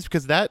kind of confused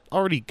because that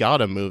already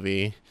got a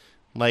movie.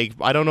 Like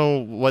I don't know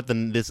what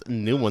this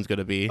new one's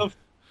gonna be.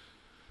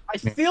 I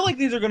feel like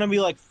these are gonna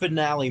be like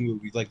finale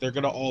movies. Like they're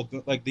gonna all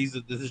like these.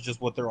 This is just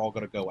what they're all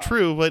gonna go at.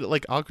 True, but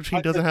like Aqua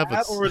Teen doesn't have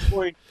that, or it's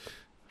going.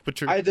 But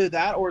true. Either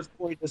that, or it's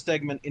going to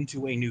segment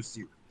into a new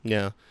series.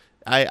 Yeah,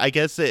 I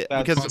guess it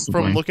because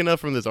possibly. from looking up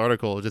from this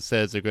article, it just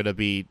says they're gonna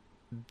be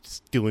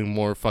doing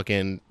more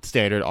fucking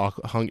standard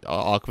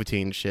Aqua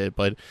Teen shit.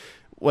 But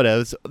what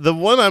else? The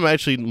one I'm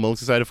actually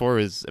most excited for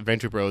is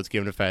Adventure Bros,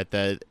 given the fact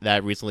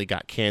that recently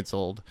got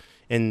canceled,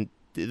 and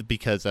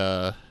because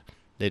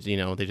they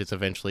just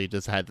eventually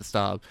just had to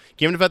stop.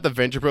 Given the fact that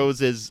Venture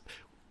Bros is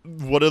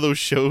one of those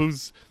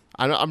shows.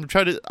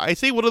 I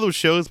say one of those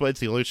shows, but it's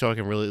the only show I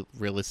can really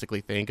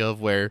realistically think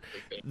of where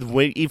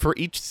for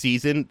each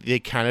season they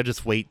kind of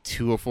just wait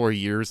 2 or 4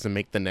 years to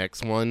make the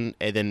next one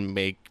and then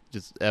make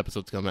just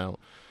episodes come out.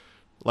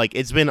 Like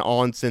it's been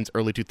on since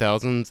early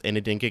 2000s and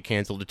it didn't get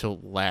canceled until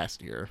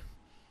last year,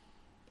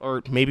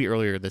 or maybe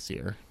earlier this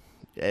year,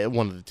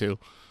 one of the two.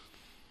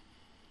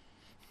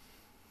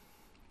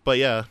 But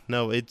yeah,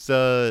 no, it's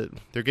they're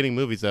getting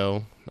movies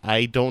though.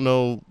 I don't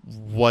know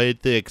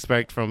what to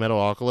expect from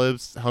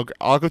Metalocalypse.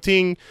 Aqua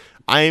Teen,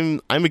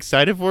 I'm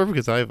excited for it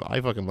because I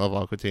fucking love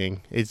Aqua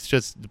Teen. It's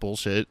just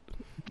bullshit.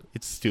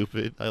 It's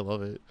stupid. I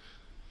love it.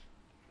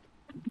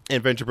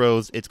 And Venture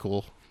Bros, it's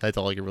cool. That's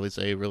all I can really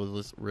say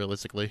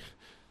realistically.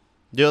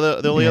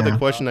 The only other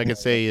question I can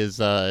say is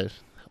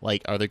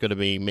like, are they going to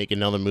be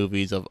making other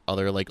movies of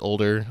other like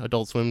older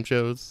Adult Swim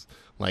shows?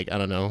 Like I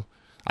don't know.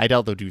 I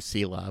doubt they'll do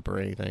C-Lab or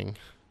anything.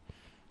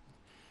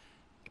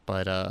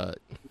 But I'm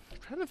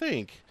trying to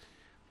think.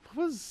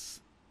 What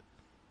was?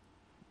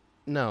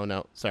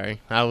 No, sorry.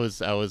 I was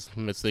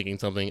misthinking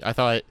something. I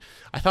thought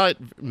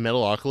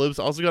Metalocalypse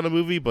also got a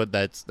movie, but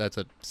that's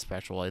a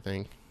special, I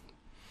think.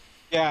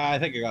 Yeah, I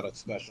think I got a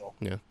special.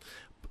 Yeah.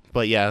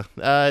 But yeah,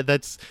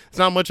 it's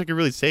not much I can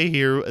really say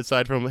here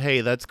aside from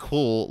hey, that's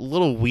cool. A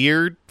little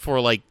weird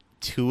for like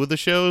 2 of the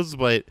shows,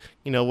 but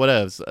what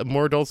else?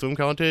 More Adult Swim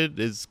content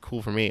is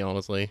cool for me,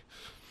 honestly.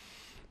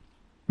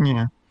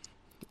 Yeah.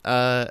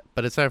 but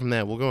aside from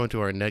that, we'll go into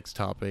our next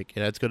topic,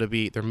 and that's going to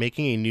be they're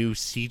making a new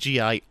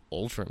CGI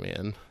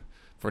Ultraman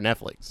for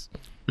Netflix.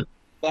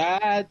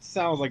 That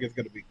sounds like it's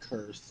gonna be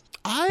cursed.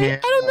 I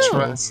don't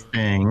know.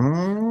 Interesting.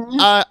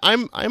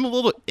 I'm a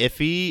little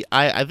iffy.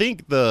 I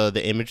think the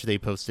image they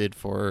posted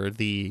for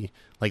the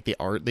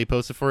art they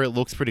posted for it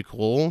looks pretty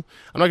cool.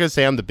 I'm not gonna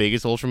say I'm the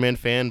biggest Ultraman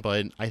fan,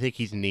 but I think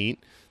he's neat,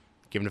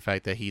 given the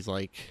fact that he's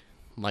like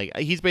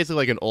he's basically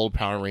like an old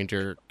Power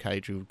Ranger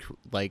kaiju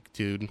like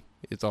dude.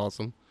 It's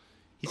awesome.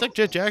 He's like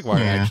Jet Jaguar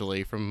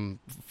actually from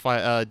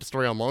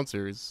Destroy All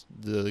Monsters,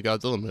 the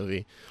Godzilla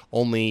movie.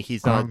 Only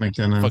he's not my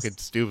goodness. fucking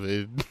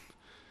stupid.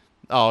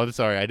 Oh, I'm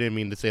sorry. I didn't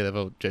mean to say that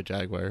about Jet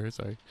Jaguar.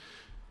 Sorry.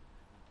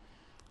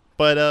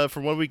 But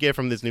from what we get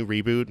from this new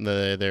reboot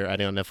they're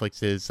adding on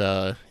Netflix is it's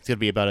going to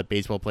be about a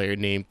baseball player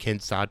named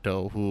Ken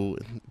Sato who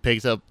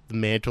picks up the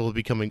mantle of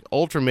becoming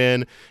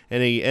Ultraman,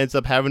 and he ends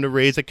up having to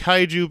raise a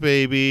kaiju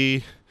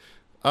baby.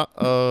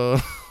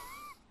 Uh-oh.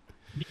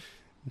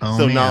 Oh,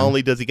 So man. not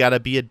only does he gotta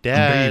be a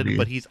dad, baby.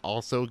 but he's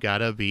also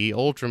gotta be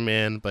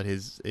Ultraman, but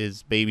his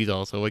baby's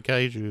also a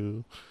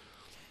kaiju.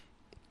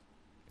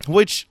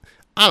 Which,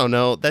 I don't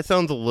know, that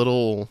sounds a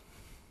little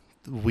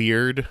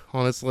weird,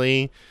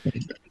 honestly.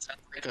 It's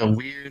like a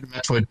weird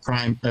Metroid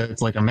Prime.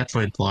 It's like a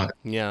Metroid plot.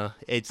 Yeah,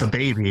 it's The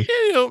baby.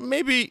 yeah,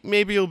 maybe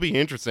it'll be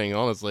interesting,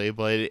 honestly,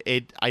 but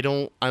I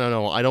don't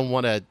know. I don't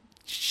want a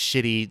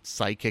shitty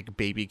psychic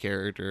baby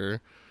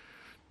character.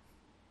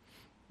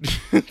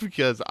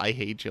 Because I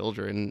hate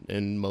children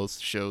in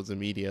most shows and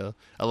media,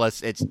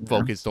 unless it's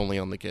focused only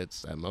on the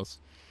kids at most.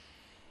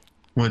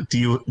 What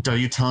are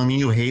you telling me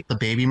you hate the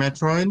baby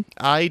Metroid?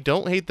 I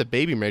don't hate the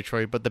baby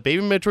Metroid, but the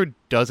baby Metroid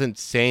doesn't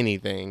say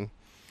anything.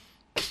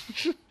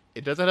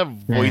 It doesn't have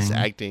voice Dang.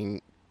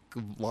 acting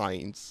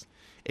lines.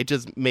 It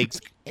just makes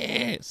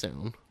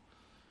sound.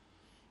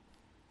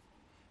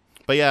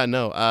 But yeah,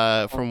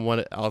 no. From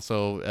what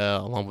also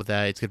along with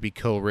that, it's gonna be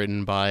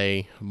co-written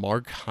by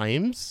Mark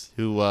Himes,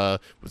 who was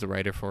a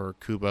writer for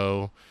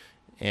Kubo,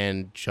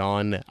 and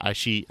John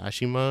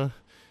Ashima,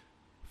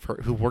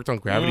 who worked on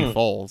Gravity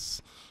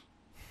Falls.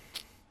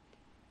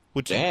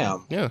 Which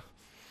Damn. yeah,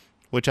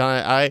 which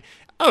I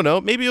don't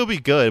know. Maybe it'll be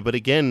good, but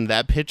again,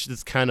 that pitch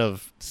is kind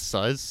of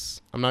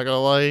sus. I'm not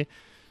gonna lie,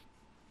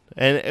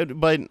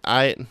 but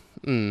I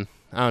don't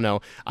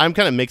know. I'm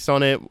kind of mixed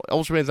on it.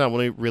 Ultraman's not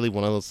really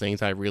one of those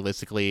things I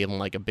realistically am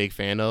like a big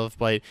fan of,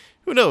 but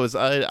who knows?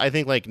 I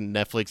think like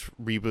Netflix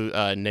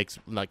reboot, next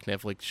like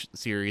Netflix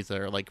series that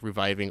are like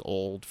reviving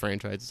old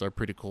franchises are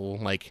pretty cool.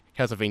 Like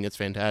Castlevania's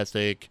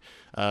fantastic.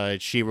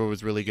 She-Ra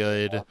was really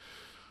good.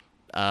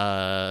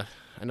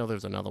 I know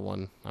there's another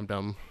one. I'm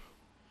dumb.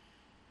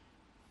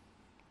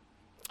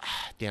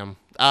 Damn.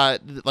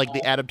 Like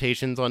the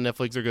adaptations on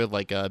Netflix are good,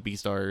 like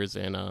Beastars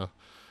and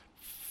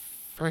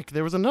frick,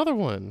 there was another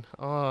one.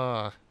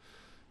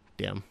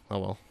 Damn. Oh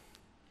well.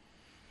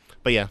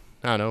 But yeah,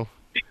 I don't know.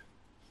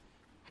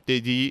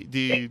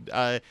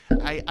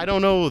 I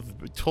don't know if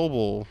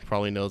Tobal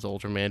probably knows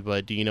Ultraman,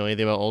 but do you know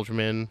anything about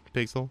Ultraman,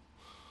 Pixel?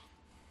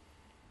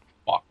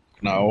 Fuck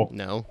no.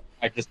 No.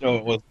 I just know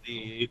it was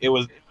the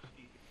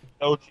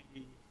Nochi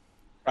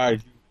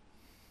kaiju,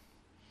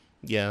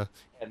 Yeah.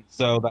 and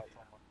so that's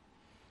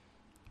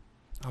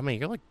Oh man,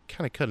 you're like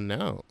kind of cutting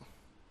out.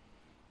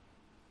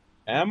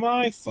 am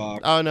I?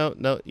 Fuck. Oh no,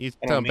 you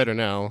I sound mean- better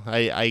now.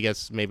 I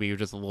guess maybe you're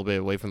just a little bit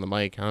away from the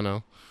mic. I don't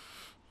know.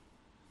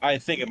 I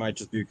think it might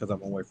just be because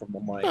I'm away from the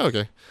mic. Oh,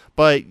 okay,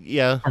 but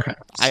yeah, Okay.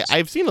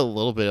 I've seen a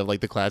little bit of like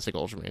the classic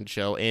Ultraman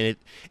show, and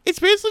it's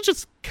basically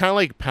just kind of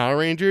like Power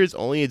Rangers,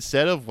 only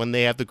instead of when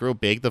they have to grow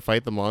big to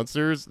fight the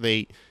monsters,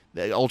 the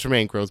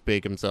Ultraman grows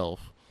big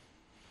himself.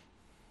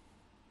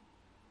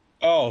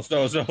 Oh,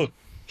 so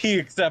he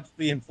accepts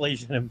the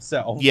inflation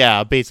himself.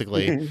 Yeah,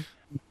 basically.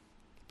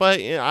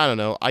 But yeah, I don't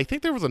know. I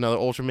think there was another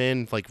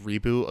Ultraman like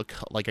reboot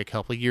like a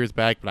couple of years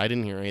back, but I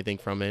didn't hear anything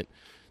from it.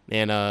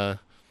 And I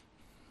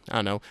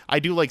don't know. I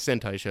do like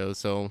Sentai shows,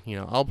 so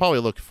I'll probably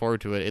look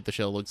forward to it if the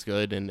show looks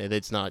good and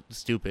it's not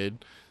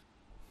stupid.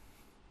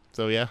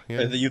 So yeah.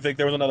 You think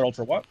there was another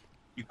Ultra what?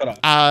 You cut off.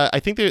 I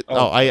think there.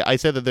 Oh. I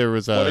said that there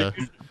was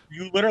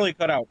You literally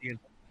cut out.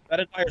 That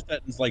entire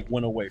sentence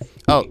went away.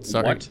 Oh,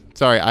 sorry. What?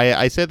 Sorry.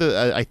 I said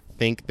that I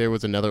think there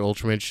was another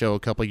Ultraman show a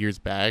couple years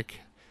back.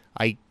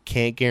 I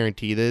can't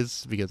guarantee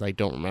this because I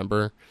don't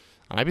remember.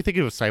 I'd be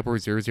thinking of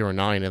Cyborg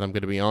 009, and I'm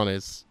going to be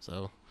honest.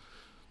 So,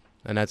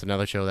 and that's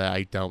another show that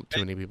I doubt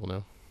too many people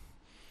know.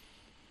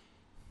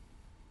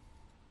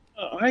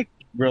 I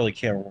really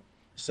can't remember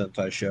the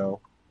Sentai show.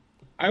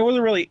 I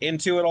wasn't really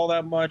into it all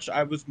that much.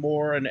 I was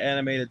more an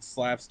animated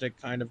slapstick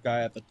kind of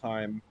guy at the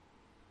time.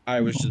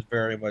 I was just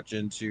very much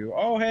into,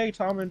 oh, hey,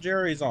 Tom and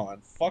Jerry's on.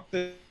 Fuck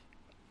this.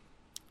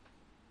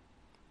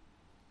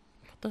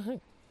 What the heck?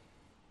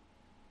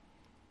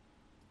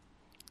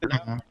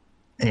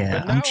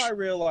 Yeah. But now I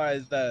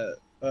realize that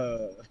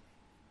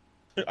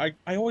I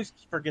always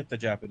forget the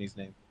Japanese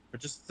name,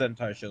 but just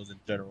Sentai shows in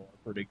general are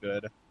pretty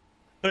good.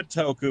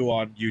 Toku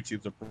on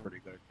YouTube's a pretty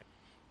good.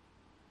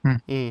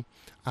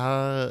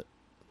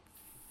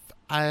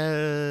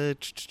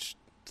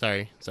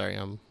 Sorry.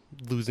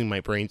 losing my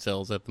brain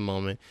cells at the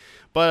moment.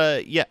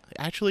 But yeah,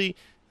 actually,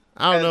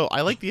 I don't know.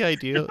 I like the You're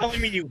idea.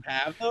 telling me you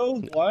have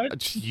those?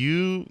 What?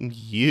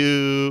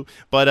 You.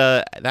 But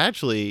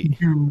actually,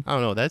 I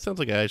don't know. That sounds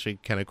like a actually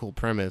kind of cool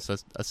premise. A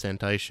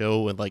Sentai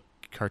show with like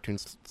cartoon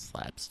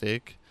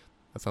slapstick.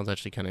 That sounds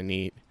actually kind of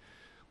neat.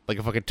 Like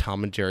a fucking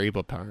Tom and Jerry,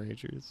 but Power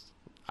Rangers.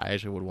 I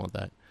actually would want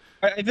that.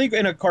 I think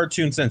in a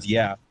cartoon sense,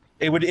 yeah,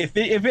 it would. If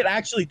it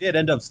actually did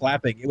end up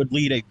slapping, it would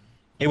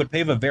it would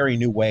pave a very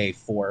new way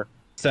for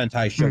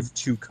Sentai shows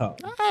to come.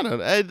 I don't know.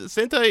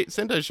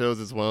 Sentai shows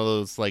is one of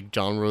those like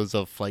genres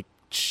of like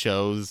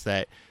shows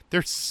that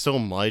there's so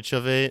much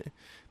of it.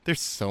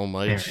 There's so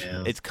much. There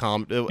is. It's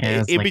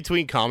it's in like-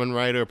 between Kamen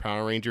Rider,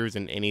 Power Rangers,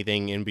 and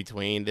anything in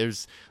between.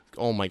 There's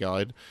oh my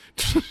god,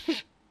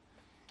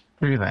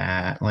 Through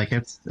that, like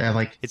it's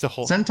like it's a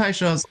whole. Sentai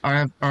shows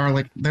are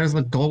like there's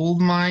a gold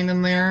mine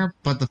in there,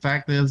 but the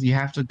fact is you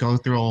have to go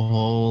through a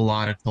whole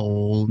lot of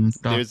coal and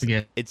stuff There's to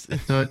get it's to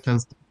it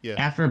because Yeah.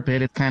 after a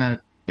bit it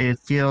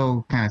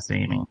feels kind of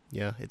samey.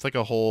 yeah. It's like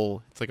a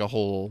whole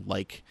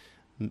like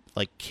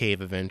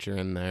cave adventure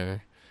in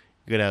there.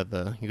 You gotta have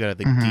the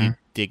Mhm.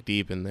 dig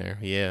deep in there.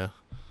 Yeah.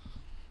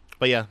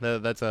 But yeah,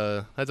 that's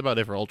about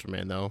it for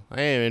Ultraman though.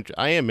 I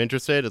am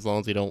interested as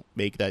long as they don't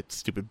make that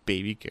stupid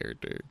baby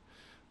character.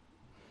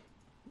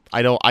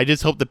 I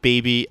just hope the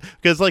baby,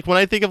 because like when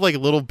I think of like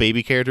little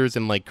baby characters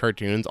in like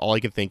cartoons, all I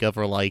can think of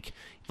are like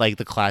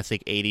the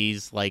classic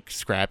 80s like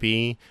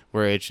Scrappy,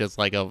 where it's just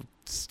like a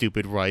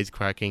stupid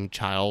wisecracking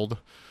child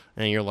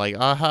and you're like,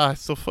 aha,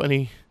 it's so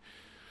funny.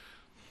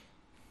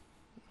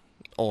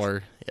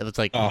 Or it's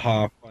like,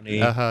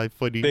 Funny. aha,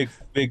 funny.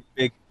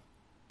 Big.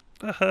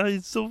 Aha,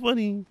 it's so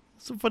funny.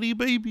 So funny,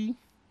 baby.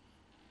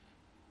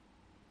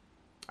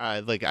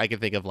 Like I can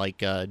think of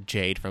like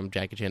Jade from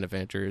Jackie Chan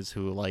Adventures,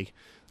 who like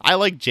I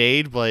like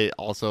Jade, but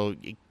also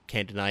you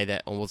can't deny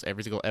that almost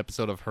every single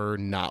episode of her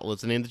not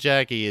listening to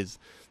Jackie is,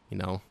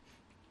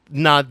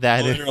 not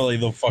that. Literally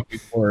the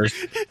fucking worst.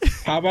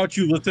 How about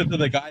you listen to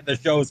the guy the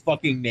show is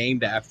fucking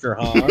named after,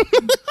 huh?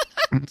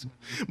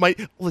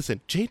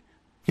 Listen, Jade.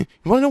 You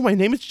want to know my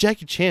name is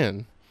Jackie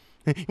Chan?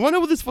 You want to know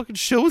what this fucking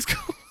show is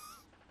called?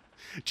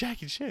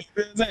 Jackie Chan.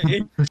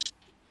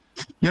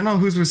 You know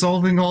who's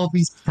resolving all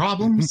these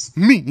problems?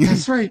 Me.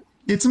 That's right,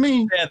 it's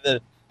me.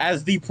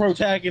 As the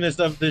protagonist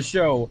of this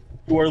show,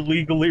 you are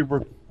legally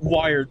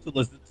required to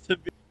listen to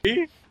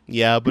me.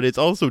 Yeah, but it's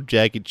also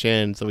Jackie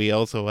Chan, so he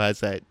also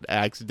has that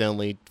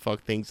accidentally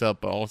fuck things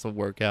up, but also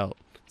work out.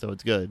 So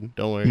it's good.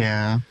 Don't worry.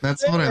 Yeah,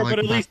 that's what I Yeah, like. but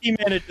at About, least he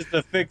manages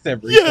to fix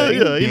everything. Yeah,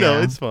 you know,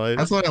 Yeah. it's fine.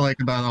 that's what I like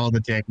about all the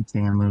Jackie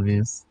Chan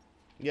movies.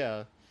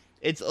 Yeah.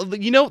 It's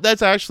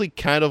that's actually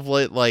kind of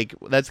like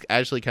that's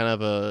actually kind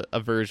of a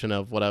version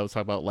of what I was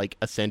talking about, like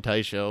a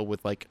Sentai show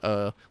with like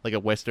a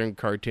Western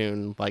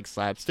cartoon like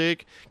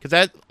slapstick, because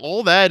that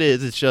all that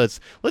is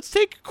just let's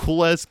take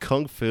cool ass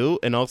kung fu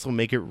and also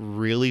make it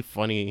really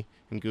funny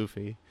and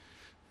goofy.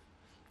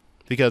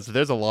 Because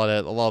there's a lot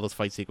of those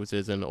fight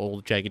sequences in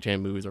old Jackie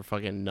Chan movies are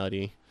fucking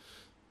nutty.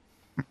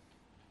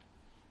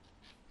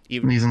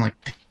 Even Using like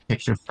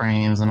picture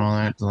frames and all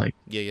that to like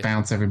yeah.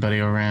 bounce everybody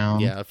around.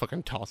 Yeah,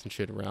 fucking tossing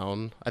shit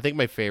around. I think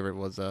my favorite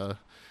was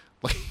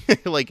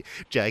like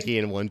Jackie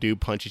and one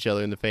dude punch each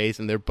other in the face,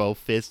 and they're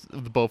both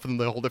of them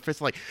they hold their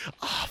fists like,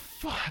 oh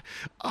fuck,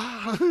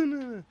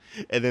 and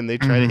then they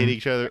try to hit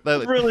each other. I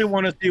really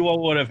want to see what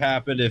would have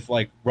happened if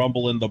like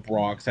Rumble in the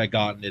Bronx had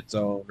gotten its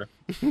own.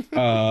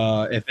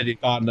 If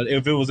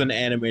it was an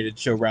animated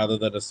show rather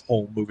than a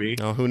whole movie.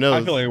 Oh, who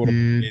knows? I feel like it would have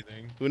been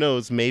amazing. Who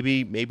knows?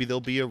 Maybe there'll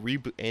be a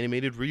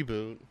animated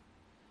reboot.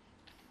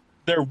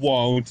 There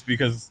won't,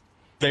 because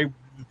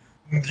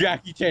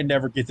Jackie Chan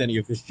never gets any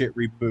of his shit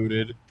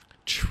rebooted.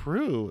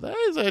 True. That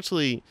is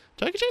actually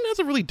Jackie Chan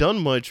hasn't really done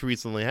much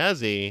recently,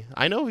 has he?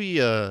 I know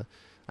he's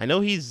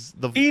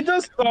He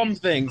does some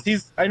things.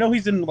 He's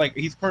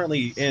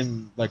currently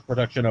in like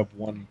production of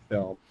one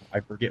film.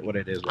 I forget what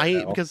it is right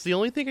now. because the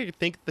only thing I could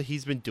think that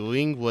he's been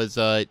doing was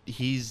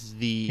he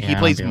Yeah,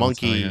 plays I'll be able to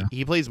tell Monkey. you.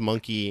 He plays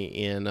Monkey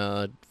in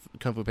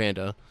Kung Fu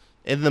Panda.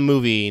 In the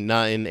movie,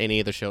 not in any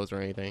of the shows or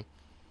anything.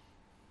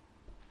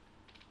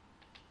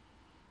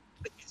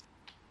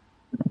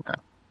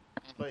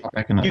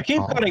 Back in the You keep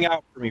fall. cutting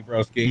out for me,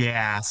 broski.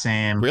 Yeah,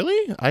 same.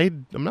 Really?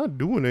 I'm not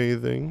doing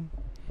anything.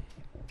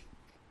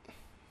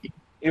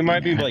 You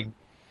might be like,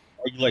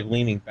 are you like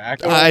leaning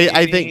back?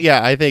 I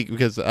think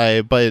because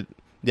I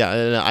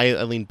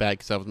leaned back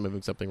because I was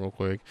moving something real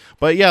quick.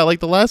 But yeah, like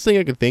the last thing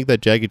I could think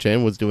that Jackie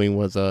Chan was doing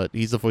was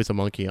he's the voice of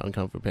Monkey on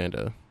Kung Fu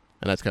Panda,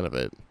 and that's kind of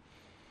it.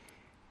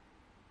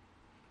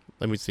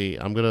 Let me see.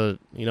 I want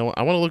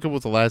to look up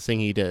what's the last thing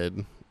he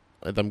did.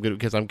 I'm good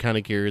because I'm kind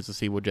of curious to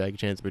see what Jackie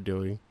Chan's been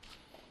doing.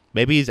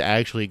 Maybe he's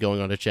actually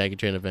going on to Jackie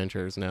Chan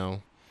Adventures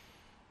now,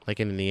 like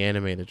in the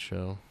animated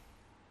show.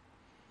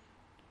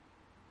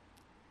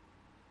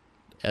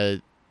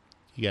 You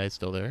guys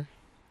still there?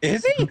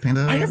 Is he?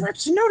 Panda. I never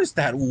actually noticed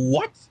that.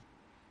 What?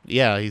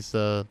 Yeah, he's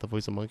the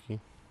voice of Monkey.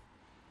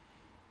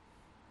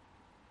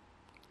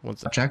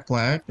 What's that? Jack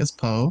Black is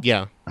Poe.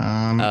 Yeah.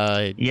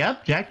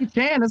 Yep, Jackie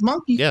Chan is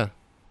Monkey. Yeah.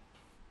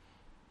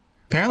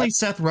 Apparently,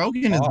 Seth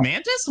Rogen is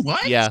Mantis.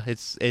 What? Yeah,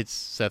 it's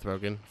Seth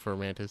Rogen for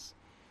Mantis.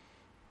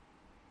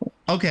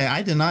 Okay,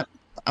 I did not.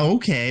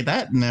 Okay,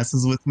 that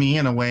messes with me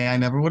in a way I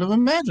never would have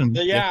imagined.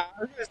 Yeah,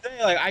 I was gonna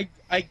say like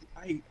I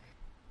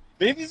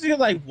maybe it's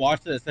because I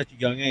watched it at such a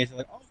young age. I'm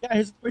like, oh yeah,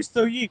 his voice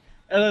so unique,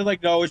 and then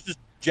like, no, it's just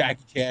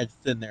Jackie Chan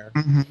sitting there.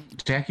 Mhm.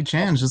 Jackie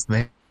Chan's just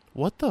there.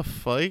 What the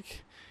fuck?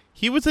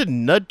 He was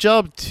in Nut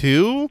Job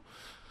too?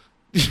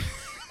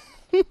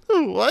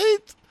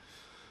 What?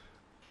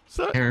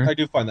 So, I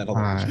do find that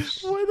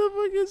hilarious. why the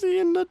fuck is he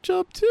in Nut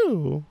Job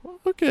too?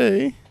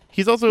 Okay.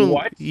 He's also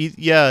What?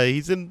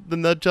 he's in the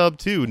Nut Job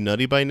too,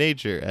 Nutty by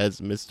Nature as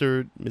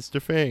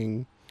Mr.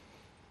 Fang.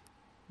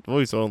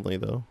 Voice only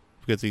though,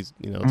 because he's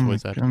it's Oh my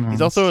voice actor. He's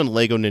goodness. also in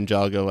Lego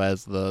Ninjago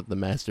as the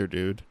master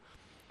dude.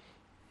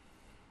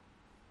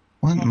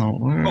 What in the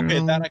world? Okay,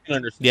 that I can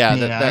understand. Yeah,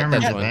 yeah, I that's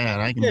remember fine. that.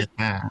 I can get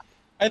that.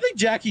 I think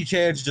Jackie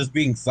Chan's just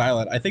being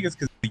silent. I think it's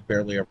because he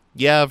barely ever.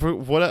 Yeah, for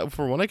what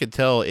I could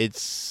tell,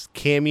 it's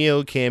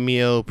cameo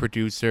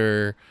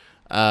producer.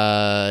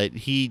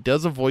 He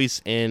does a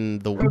voice in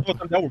the.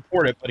 They'll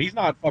report it, but he's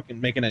not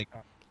fucking making any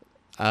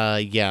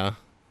comments. Yeah.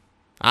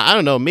 I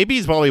don't know. Maybe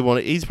he's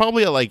probably he's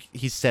probably like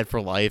he's set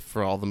for life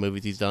for all the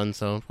movies he's done.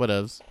 So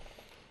whatevs.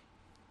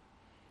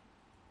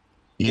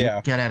 Yeah.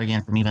 Get out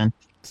again from me then.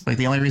 Like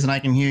the only reason I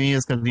can hear you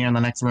is because you're in the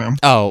next room.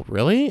 Oh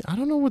really? I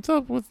don't know what's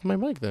up with my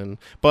mic then.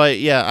 But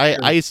yeah,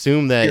 I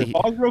assume that. Here,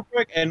 pause real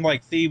quick and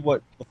like see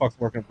what the fuck's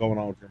going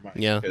on with your mic.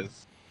 Yeah.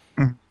 Because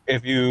Mhm.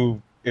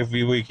 if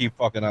we keep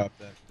fucking up,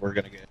 then we're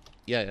gonna get.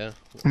 Yeah.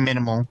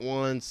 Minimal.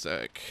 1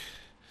 sec.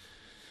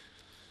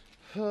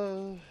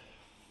 40.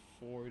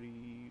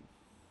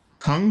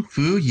 Kung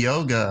Fu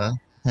Yoga.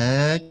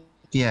 Heck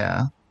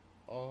yeah.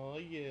 Oh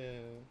yeah.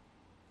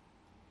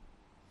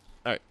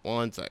 All right,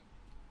 1 sec.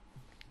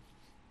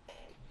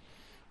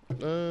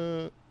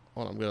 Hold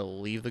on, I'm gonna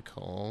leave the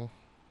call.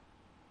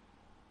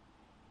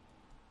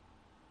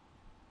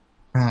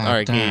 Oh, All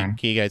right, darn.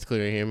 can you guys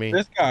clearly hear me?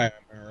 This guy, am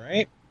I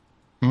right?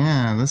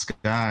 Yeah, this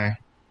guy.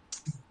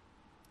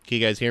 Can you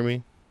guys hear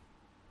me?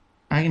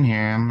 I can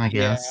hear him, I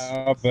guess.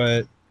 Yeah,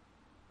 but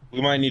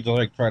we might need to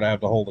like try to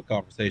have to hold a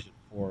conversation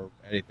before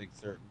anything's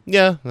certain.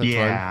 Yeah, that's fine.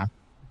 Yeah.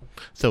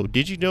 So,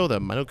 did you know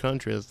that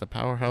mitochondria is the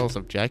powerhouse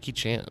of Jackie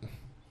Chan?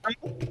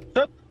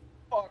 Fuck.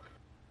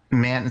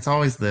 Man, it's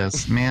always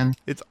this. Man,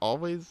 It's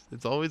always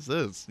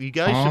this. You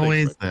guys should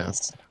always expect that,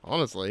 this.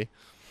 honestly.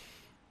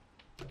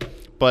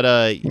 But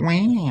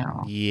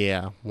Wow.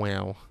 yeah,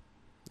 wow.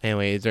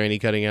 Anyway, is there any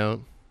cutting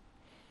out?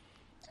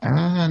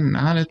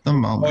 Not at the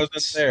moment.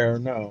 Wasn't there?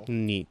 No.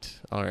 Neat.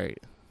 All right.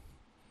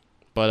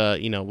 But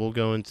we'll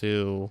go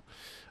into.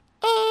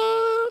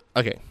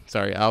 Okay.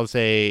 Sorry. I'll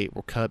say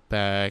we'll cut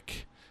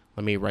back.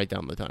 Let me write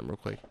down the time real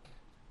quick.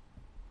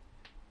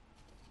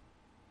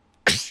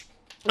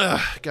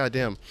 God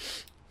damn.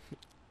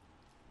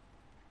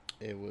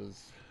 It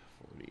was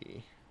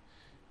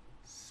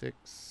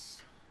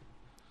 46,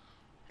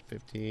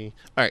 50.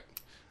 All right.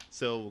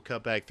 So we'll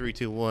cut back 3,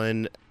 2,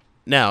 1.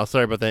 Now,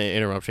 sorry about the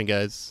interruption,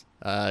 guys.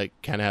 Kind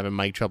of having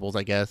mic troubles,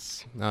 I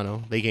guess. I don't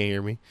know. They can't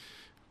hear me.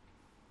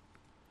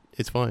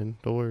 It's fine.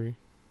 Don't worry.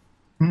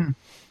 Hmm.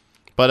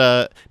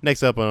 But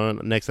next up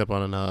on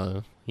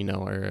our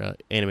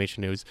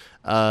animation news.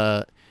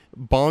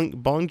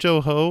 Bong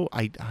Joon-ho.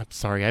 I'm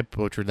sorry, I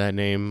butchered that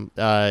name.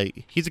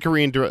 He's a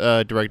Korean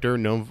director,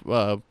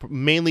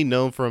 mainly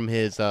known from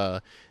his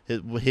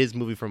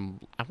movie from,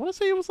 I want to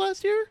say it was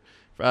last year.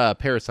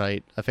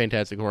 Parasite, a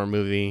fantastic horror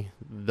movie,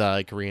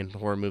 the Korean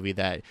horror movie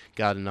that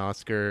got an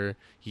Oscar.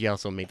 He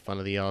also made fun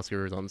of the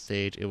Oscars on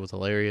stage. It was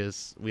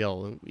hilarious.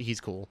 He's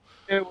cool.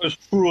 It was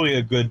truly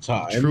a good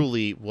time.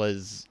 Truly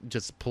was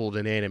just pulled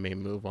an anime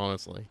move,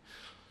 honestly.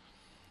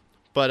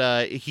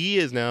 But he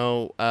is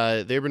now.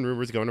 There have been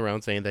rumors going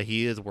around saying that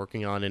he is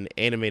working on an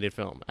animated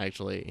film.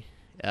 Actually,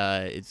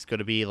 it's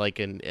gonna be like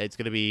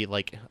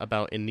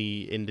about in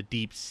the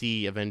deep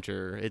sea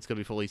adventure. It's gonna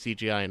be fully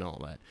CGI and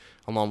all that.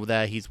 Along with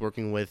that, he's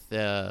working with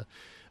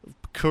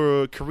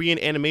Korean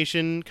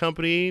animation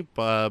company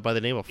by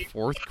the name of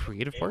Fourth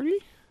Creative Party.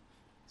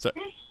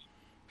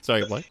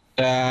 Sorry, what?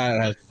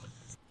 That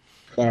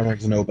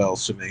rings no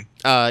bells to me.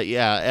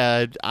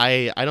 I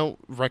don't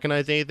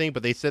recognize anything,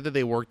 but they said that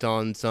they worked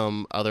on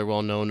some other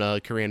well-known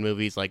Korean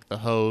movies like The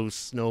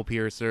Host,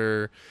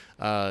 Snowpiercer,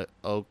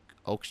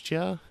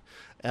 Okja,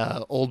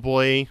 Old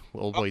Boy.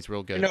 Old Boy's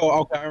real good. No,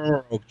 okay, I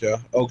remember Okja.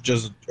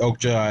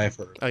 Okja, I've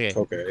heard. Okay, It's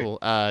okay. cool.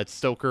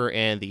 Stoker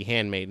and The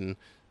Handmaiden.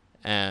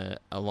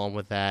 Along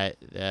with that,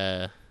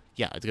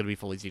 it's gonna be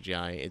fully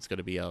CGI. It's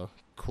gonna be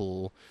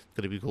cool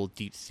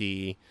deep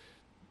sea.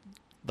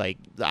 Like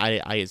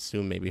I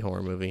assume maybe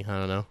horror movie. I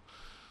don't know.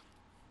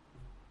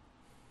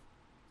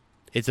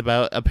 It's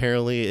about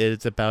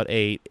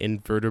a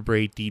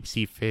invertebrate deep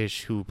sea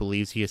fish who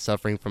believes he is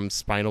suffering from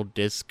spinal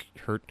disc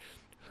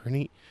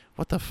hernia.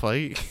 What the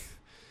fuck?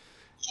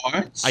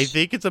 What? I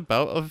think it's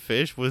about a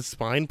fish with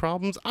spine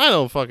problems. I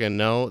don't fucking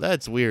know.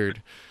 That's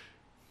weird.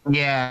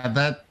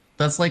 Yeah,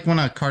 that's like when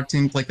a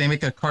cartoon, like they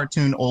make a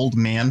cartoon old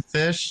man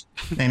fish,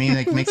 and he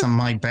like makes a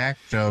my back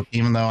joke,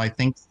 even though I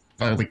think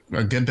like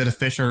a good bit of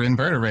fish are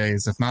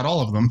invertebrates, if not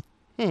all of them.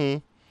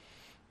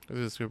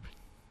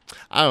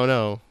 I don't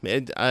know.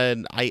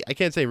 I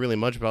can't say really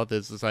much about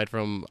this aside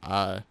from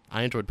I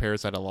enjoyed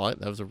Parasite a lot.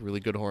 That was a really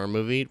good horror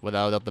movie,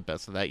 without a doubt the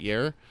best of that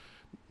year.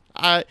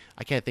 I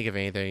can't think of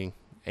any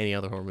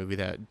other horror movie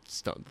that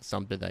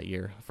stumped it that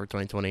year for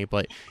 2020,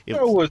 but It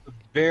was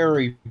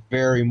very,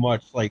 very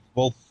much like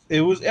both.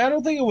 It was. I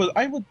don't think it was.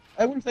 I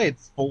wouldn't say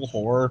it's full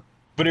horror,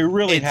 but it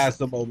really It's has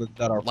some moments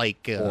that are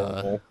like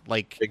horrible.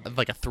 like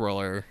a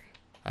thriller,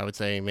 I would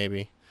say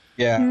maybe.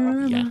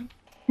 Yeah. Yeah.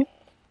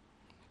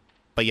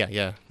 But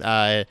yeah.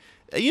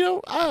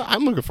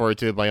 I'm looking forward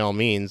to it by all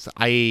means.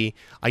 I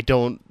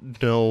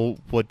don't know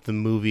what the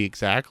movie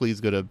exactly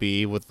is gonna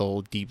be with the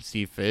whole deep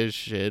sea fish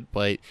shit,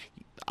 but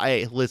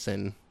I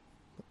listen.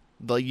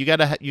 Like you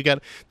gotta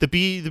to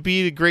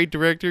be a great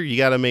director. You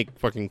gotta make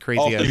fucking crazy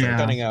Also, ass. you're Yeah.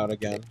 cutting out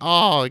again.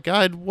 Oh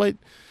God, what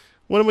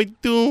am I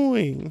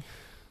doing?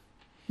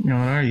 What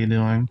are you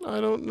doing? I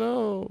don't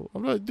know.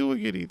 I'm not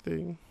doing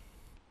anything.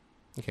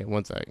 Okay,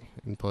 one sec.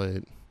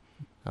 Input,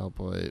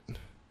 output.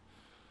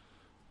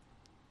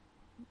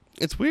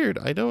 It's weird.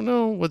 I don't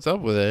know what's up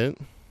with it.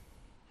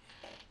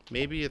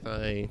 Maybe if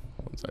one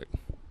sec.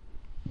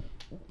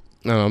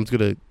 No, I'm just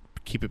gonna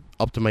keep it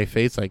up to my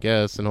face, I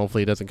guess, and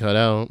hopefully it doesn't cut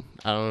out.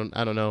 I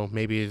don't know.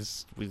 Maybe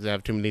we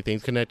have too many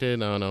things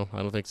connected. I don't know.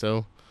 I don't think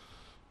so.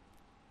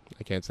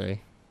 I can't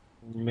say.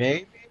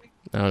 Maybe.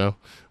 I don't know.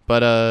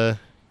 But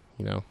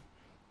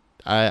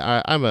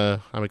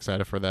I'm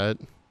excited for that.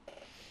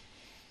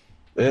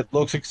 It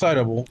looks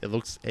excitable. It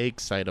looks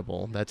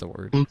excitable. That's a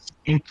word. Looks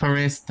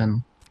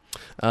interesting.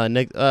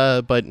 Next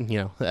up on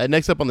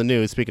the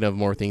news, speaking of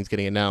more things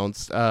getting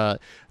announced,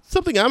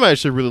 something I'm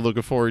actually really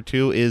looking forward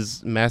to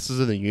is Masters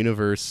of the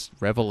Universe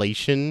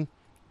Revelation.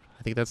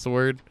 I think that's the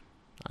word.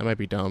 I might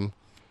be dumb.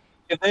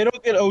 If they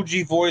don't get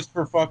OG voice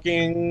for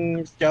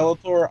fucking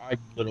Skeletor, I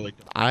literally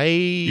don't.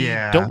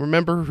 I don't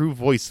remember who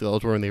voiced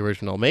Skeletor in the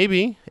original.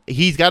 Maybe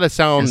he's got to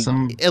sound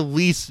at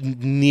least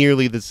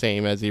nearly the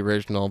same as the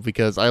original,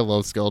 because I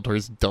love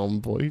Skeletor's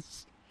dumb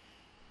voice.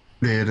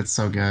 Dude, it's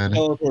so good.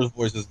 Skeletor's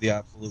voice is the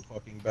absolute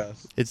fucking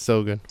best. It's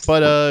so good.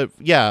 But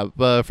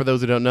but for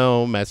those who don't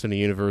know, Master of the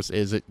Universe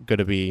is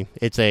gonna be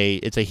it's a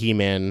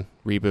He-Man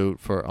reboot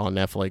on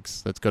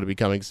Netflix that's gonna be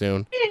coming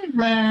soon.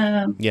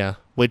 Man. Yeah,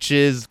 which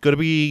is gonna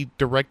be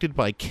directed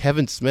by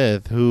Kevin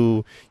Smith,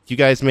 who you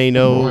guys may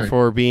know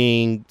for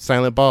being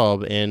Silent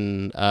Bob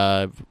in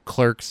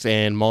Clerks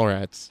and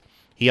Mallrats.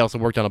 He also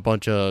worked on a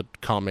bunch of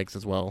comics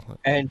as well.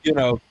 And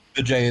the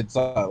Jay and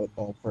Silent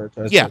Bob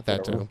franchise. Yeah,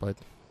 that too. But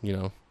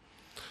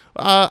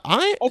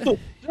Also,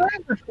 did I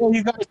ever tell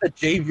you guys that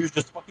Jay Views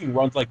just fucking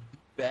runs like the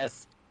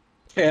best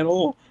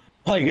channel?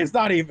 Like, it's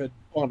not even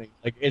funny.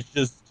 Like, it's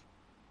just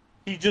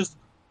he just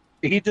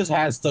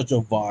has such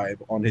a vibe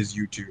on his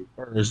YouTube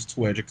or his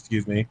Twitch,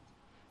 excuse me.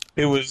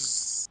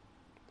 It's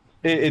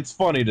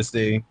funny to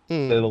see,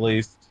 to say the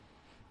least.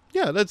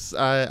 Yeah, that's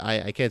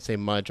I can't say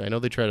much. I know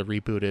they tried to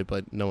reboot it,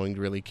 but no one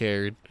really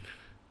cared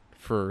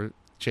for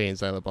Jay and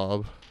Silent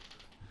Bob.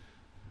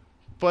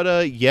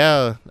 But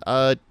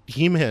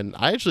He-Man.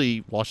 I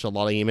actually watched a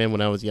lot of He-Man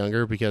when I was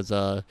younger because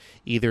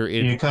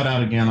You cut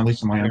out again, at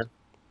least on my end.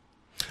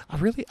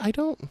 I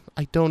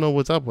don't know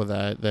what's up with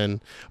that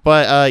then.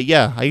 But I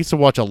used to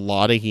watch a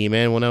lot of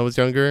He-Man when I was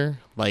younger,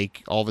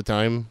 like all the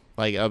time.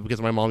 Like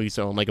because my mom used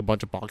to own like a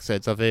bunch of box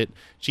sets of it.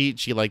 She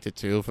liked it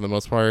too for the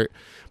most part.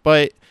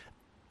 But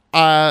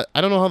I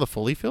don't know how to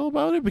fully feel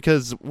about it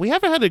because we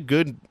haven't had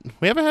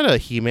a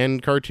He-Man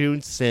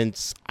cartoon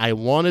since I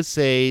want to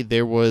say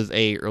there was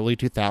a early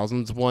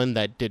 2000s one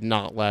that did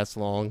not last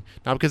long.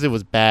 Not because it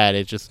was bad,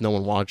 it's just no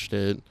one watched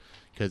it.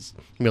 Because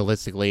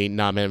realistically,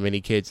 not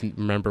many kids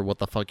remember what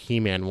the fuck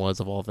He-Man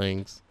was of all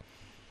things.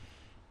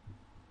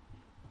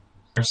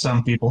 There's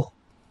some people.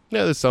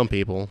 Yeah, there's some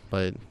people,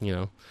 but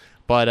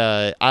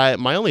But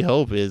my only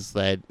hope is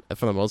that,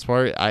 for the most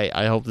part,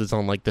 I hope it's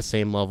on like the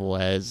same level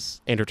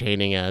as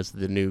entertaining as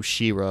the new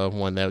She-Ra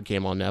one that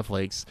came on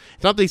Netflix.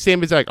 It's not the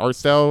same exact art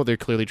style. They're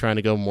clearly trying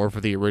to go more for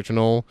the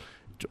original,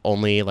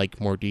 only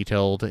like more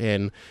detailed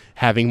and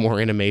having more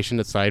animation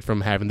aside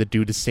from having to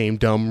do the same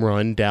dumb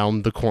run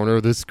down the corner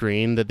of the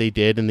screen that they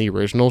did in the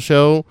original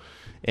show.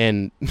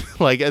 And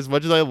like as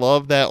much as I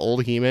love that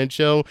old He-Man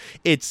show,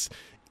 it's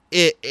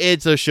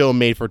a show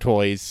made for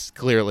toys,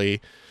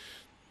 clearly.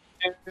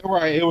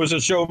 Right, it was a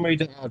show made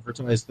to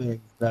advertise things.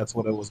 That's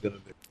what it was gonna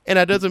do. And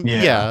that doesn't,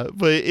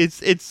 but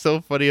it's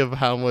so funny of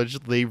how much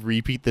they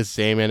repeat the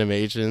same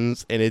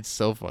animations, and it's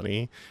so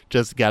funny.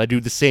 Just gotta do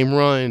the same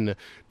run,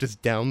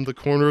 just down the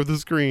corner of the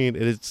screen.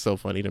 It is so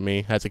funny to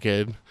me as a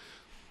kid.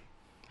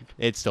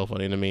 It's still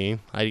funny to me.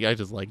 I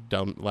just like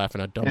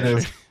laughing at dumb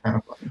shit.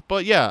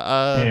 But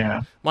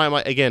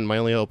my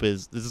only hope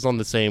is this is on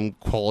the same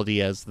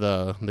quality as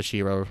the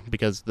She-Ra,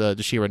 because the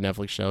She-Ra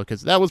Netflix show,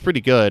 because that was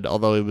pretty good,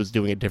 although it was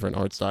doing a different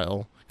art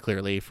style,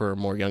 clearly for a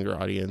more younger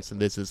audience.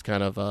 And this is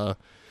kind of I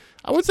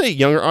wouldn't say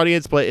younger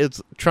audience, but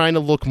it's trying to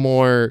look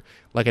more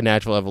like a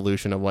natural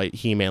evolution of what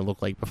He-Man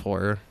looked like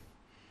before.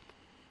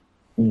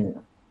 Yeah.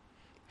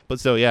 But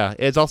so yeah,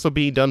 it's also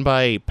being done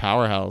by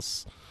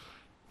Powerhouse.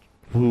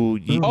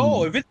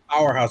 Oh, if it's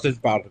Powerhouse, it's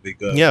about to be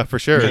good. Yeah, for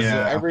sure. Because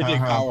Yeah, everything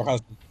Powerhouse.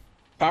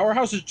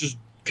 Powerhouse has just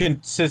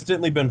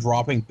consistently been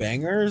dropping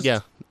bangers. Yeah.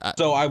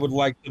 So I would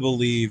like to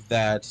believe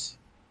that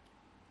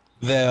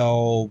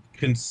they'll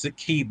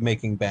keep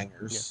making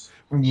bangers.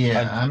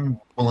 Yeah, I'm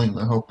willing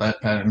to hope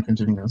that pattern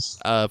continues.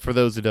 For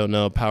those who don't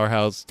know,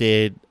 Powerhouse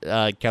did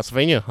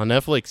Castlevania on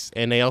Netflix,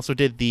 and they also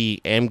did the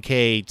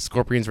MK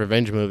Scorpion's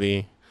Revenge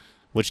movie,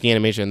 which the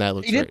animation in that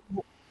looks great.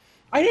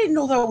 I didn't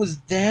know that was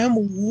them.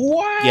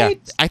 What? Yeah,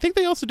 I think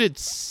they also did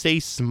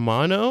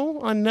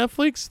Seismano on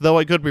Netflix, though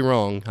I could be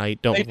wrong. I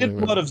don't. They did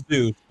remember. Blood of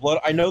Zeus.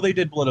 I know they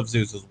did Blood of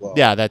Zeus as well.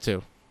 Yeah, that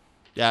too.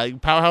 Yeah,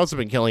 Powerhouse have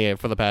been killing it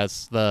for the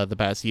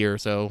past year or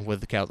so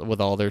with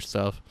all their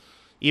stuff,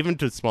 even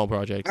to small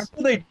projects.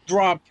 After they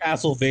dropped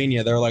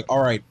Castlevania, they're like,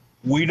 "All right,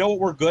 we know what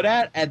we're good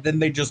at," and then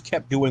they just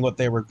kept doing what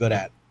they were good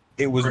at.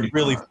 It was Pretty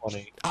really much.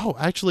 funny. Oh,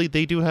 actually,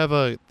 they have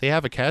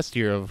a cast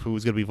here of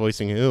who's going to be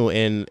voicing who,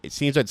 and it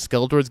seems that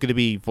Skeletor's going to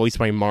be voiced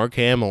by Mark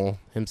Hamill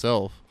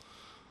himself.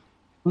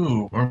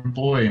 Ooh, our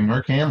boy,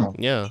 Mark Hamill.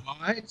 Yeah,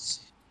 What?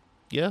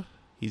 yeah,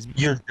 he's.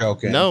 You're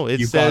joking. No, it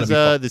You've gotta says be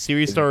fucking the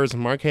series kidding. stars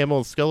Mark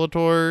Hamill as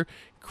Skeletor,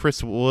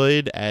 Chris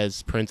Wood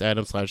as Prince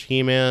Adam /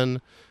 He-Man,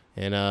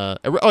 and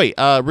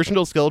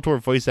original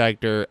Skeletor voice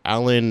actor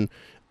Alan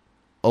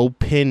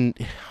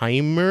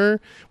Oppenheimer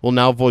will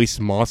now voice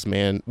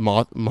Mossman.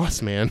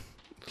 Mossman.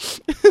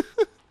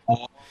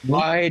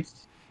 What?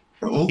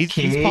 Okay.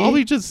 He's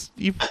probably just.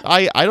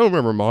 I don't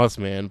remember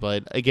Mossman,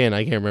 but again,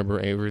 I can't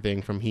remember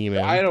everything from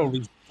He-Man. I don't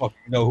even fucking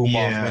know who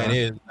Yeah. Mothman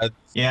is.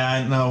 Yeah,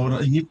 I know.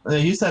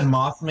 You said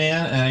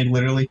Mothman, and I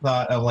literally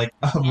thought of like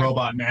a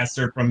Robot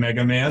Master from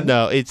Mega Man.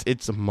 No, it's I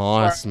was gonna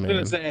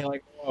Mossman. say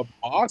like,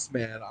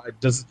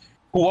 Mothman.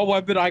 What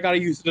weapon I gotta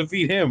use to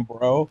defeat him,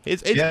 bro?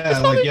 It's Yeah,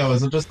 probably, like, yo,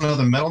 is it just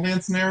another Metal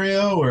Man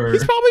scenario, or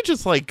he's probably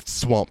just like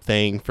Swamp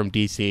Thing from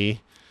DC.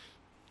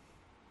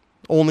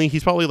 Only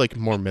he's probably like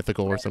more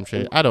mythical or some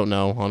shit. I don't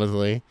know,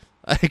 honestly.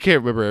 I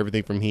can't remember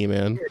everything from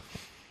He-Man.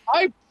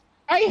 I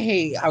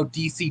hate how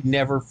DC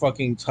never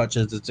fucking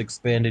touches its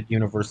expanded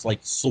universe, like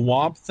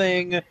Swamp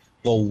Thing,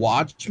 The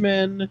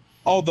Watchmen.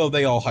 Although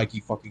they all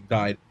hikey fucking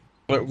died,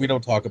 but we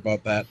don't talk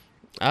about that.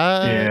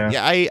 I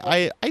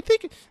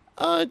think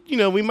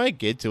we might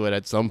get to it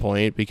at some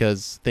point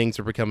because things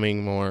are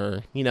becoming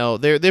more,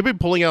 they've been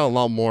pulling out a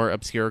lot more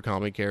obscure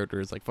comic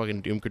characters like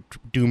fucking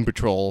Doom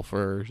Patrol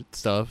for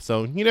stuff.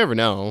 So you never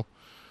know.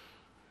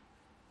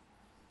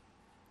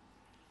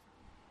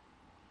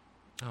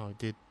 Oh,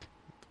 dude,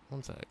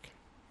 one sec.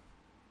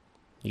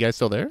 You guys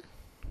still there?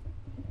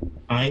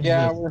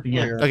 We're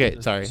here. Okay,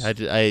 sorry.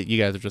 You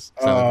guys are just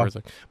silent for a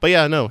sec. But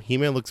yeah, no,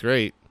 He-Man looks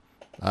great.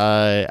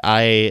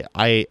 I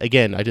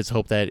just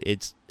hope that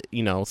it's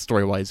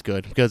story wise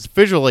good because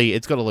visually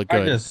it's gonna look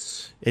good.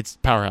 It's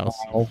Powerhouse.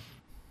 Wow.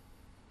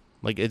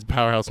 Like it's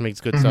Powerhouse makes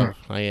good Mhm. stuff.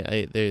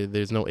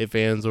 There's no ifs,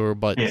 ands, or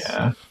buts.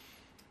 yeah,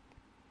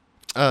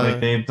 like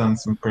they've done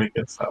some pretty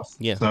good stuff.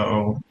 Yeah.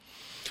 So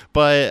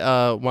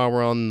But while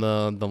we're on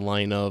the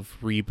line of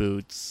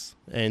reboots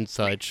and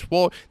such,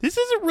 well, this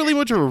isn't really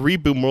much of a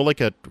reboot, more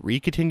like a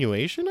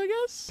recontinuation, I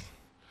guess.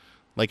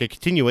 Like a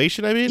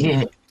continuation, I mean.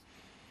 yeah,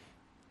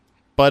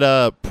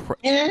 But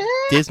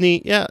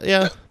Disney,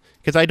 yeah,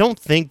 because I don't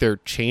think they're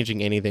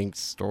changing anything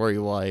story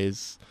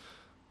wise.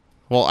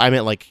 Well, I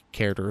meant like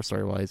character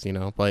story wise,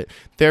 but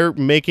they're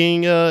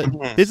making.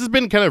 This has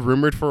been kind of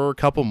rumored for a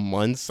couple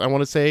months, I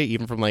want to say,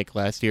 even from like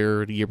last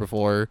year or the year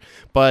before.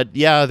 But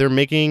yeah, they're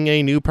making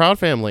a new Proud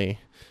Family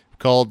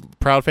called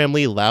Proud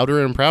Family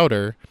Louder and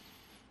Prouder,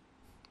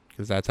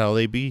 because that's how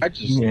they be.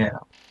 yeah.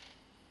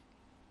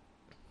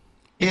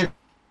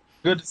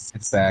 Good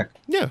Zach.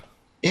 Yeah.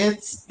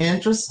 It's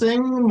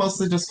interesting,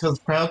 mostly just because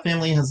Proud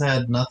Family has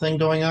had nothing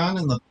going on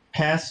in the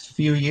past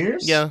few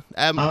years. Yeah.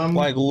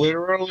 Like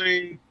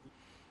literally,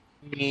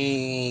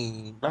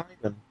 not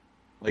even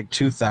like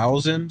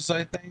 2000s,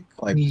 I think.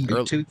 Like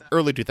Early- 2000s.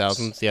 Early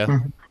 2000s, yeah.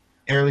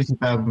 early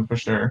 2000 for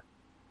sure.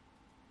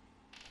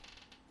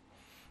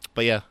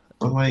 But yeah.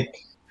 But like,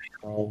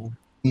 Oh.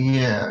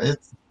 yeah,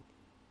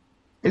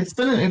 it's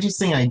been an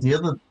interesting idea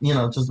that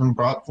just been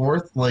brought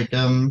forth. Like,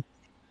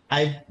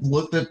 I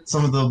looked at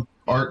some of the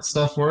art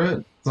stuff for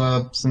it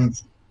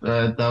since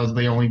that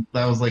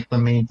was like the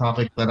main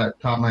topic that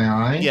caught my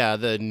eye. Yeah,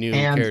 the new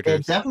and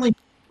characters. it definitely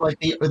like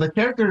the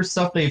character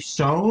stuff they've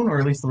shown, or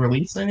at least the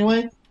release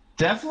anyway,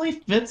 definitely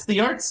fits the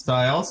art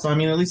style. So I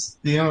mean, at least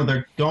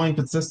they're going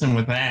consistent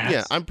with that.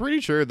 Yeah, I'm pretty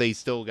sure they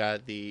still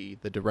got the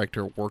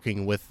director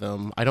working with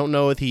them. I don't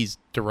know if he's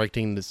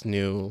directing this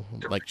new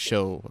like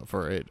show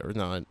for it or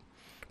not.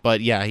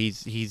 But yeah,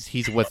 he's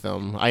with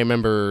them. I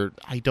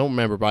don't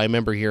remember, but I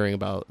remember hearing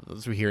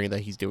that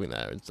he's doing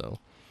that, and so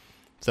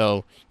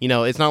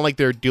it's not like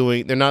they're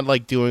not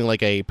like doing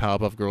like a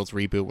Powerpuff Girls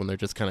reboot when they're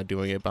just kind of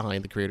doing it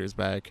behind the creator's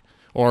back,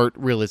 or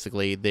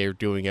realistically, they're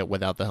doing it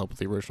without the help of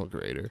the original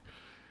creator.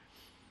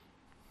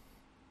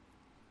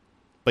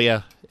 But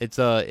yeah, it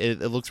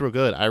looks real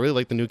good. I really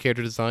like the new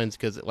character designs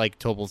because, like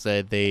Topol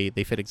said, they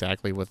fit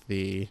exactly with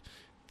the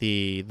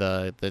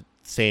the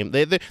same.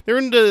 They're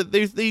into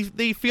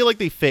they feel like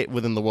they fit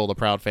within the world of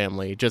Proud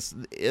Family.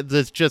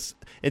 It's just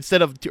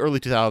instead of early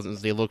 2000s,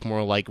 they look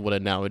more like what a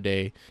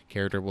nowadays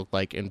character looked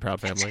like in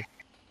Proud Family.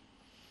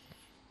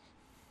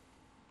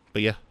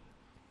 But yeah.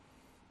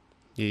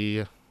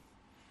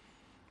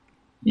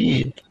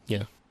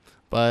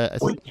 But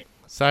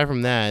aside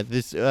from that,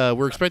 this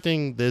we're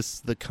expecting this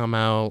to come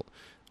out.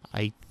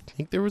 I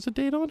think there was a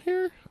date on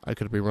here. I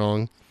could be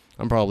wrong.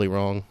 I'm probably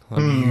wrong.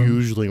 I'm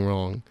usually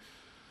wrong.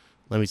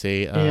 Let me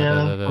see.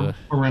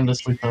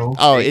 Horrendously though.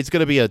 Oh, it's going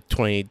to be a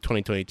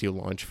 2022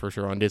 launch for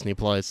sure on Disney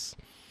Plus.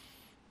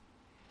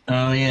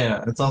 Oh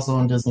yeah, it's also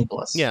on Disney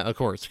Plus. Yeah, of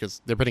course,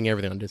 because they're putting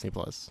everything on Disney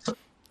Plus. I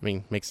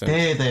mean, makes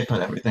sense. They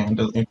put everything on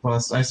Disney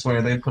Plus. I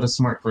swear they put a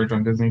smart fridge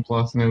on Disney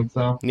Plus and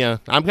stuff. Yeah,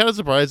 I'm kind of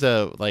surprised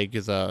that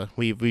because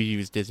we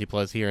use Disney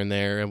Plus here and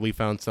there, and we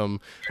found some.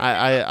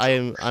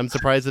 I'm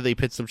surprised that they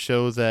picked some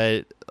shows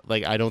that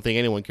like I don't think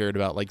anyone cared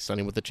about, like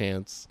Sunny with a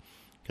Chance,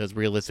 because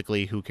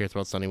realistically, who cares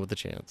about Sunny with a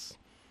Chance?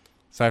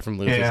 Aside from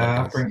losers,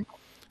 Yeah. I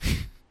guess.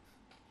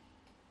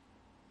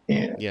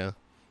 Yeah. Yeah.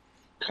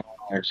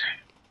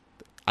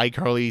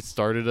 iCarly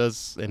started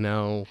us, and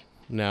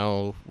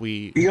now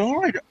we. You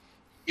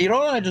know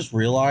what I just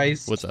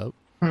realized? What's up?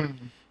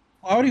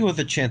 Cloudy with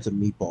a Chance of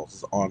Meatballs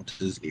is on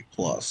Disney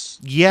Plus.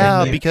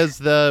 Yeah, They-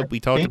 because we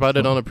talked about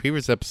it on a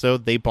previous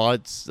episode. They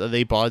bought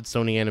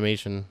Sony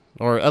Animation,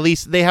 or at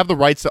least they have the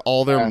rights to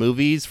all their Yeah.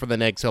 movies for the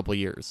next couple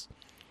years.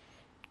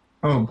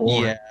 Oh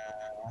boy.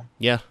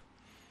 Yeah,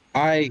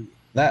 Yeah,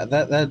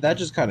 that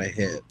just kind of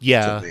hit.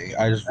 Yeah. to me.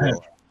 I just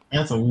realized.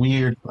 That's a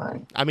weird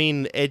thing. I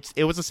mean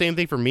it was the same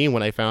thing for me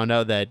when I found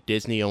out that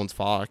Disney owns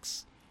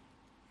Fox.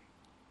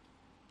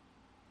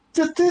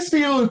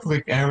 Disney owns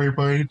like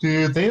everybody,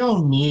 dude. They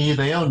own me.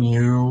 They own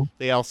you.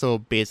 They also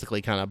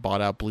basically kind of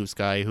bought out Blue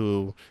Sky,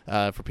 who,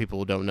 for people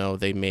who don't know,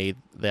 they made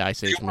the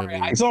Ice Age movie.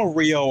 I saw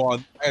Rio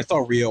on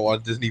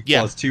Disney Yeah.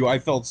 Plus too. I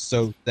felt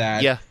so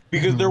sad. Yeah,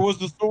 Because there was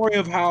the story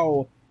of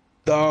how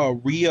the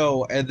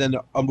Rio and then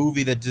a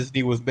movie that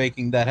Disney was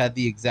making that had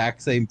the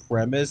exact same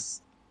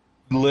premise.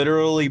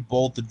 Literally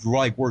both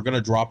were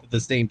gonna drop at the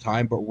same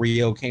time, but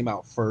Rio came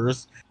out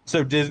first.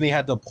 So Disney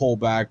had to pull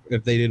back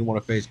if they didn't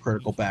want to face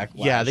critical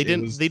backlash. yeah, they It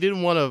didn't. was- They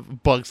didn't want a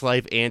Bugs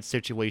Life Ant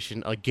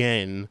situation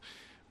again.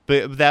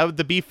 But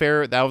to be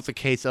fair, that was a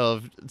case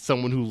of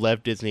someone who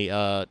left Disney.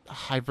 Jeffrey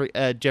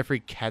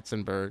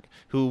Katzenberg,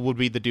 who would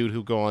be the dude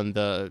who go on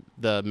the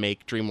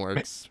make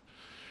DreamWorks.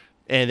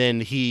 And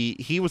then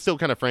he was still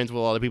kind of friends with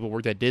a lot of people who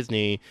worked at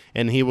Disney,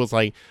 and he was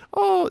like,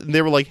 "Oh," and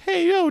they were like,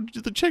 "Hey, yo,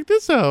 check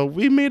this out.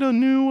 We're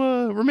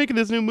making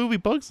this new movie,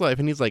 Bugs Life,"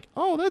 and he's like,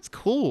 "Oh, that's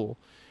cool."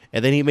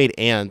 And then he made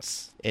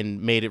Ants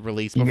and made it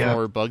release before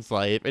Yeah. Bugs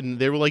Life, and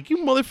they were like, "You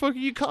motherfucker,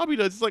 you copied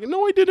us." It's like,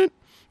 "No, I didn't.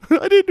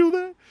 I didn't do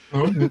that.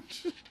 Oh,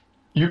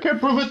 you can't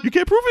prove it. You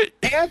can't prove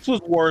it." Ants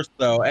was worse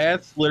though.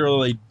 Ants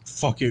literally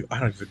fucking. I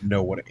don't even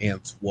know what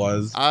Ants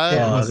was. It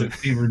I was a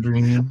fever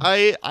dream.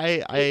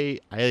 I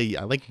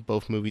like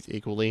both movies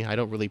equally. I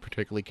don't really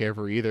particularly care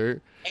for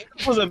either.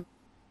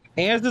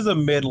 Ants is a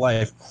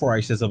midlife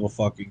crisis of a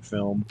fucking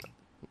film.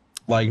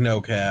 Like no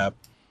cap.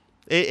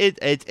 It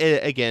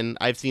again.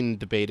 I've seen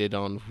debated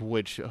on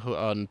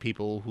on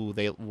people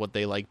what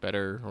they like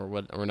better or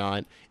what or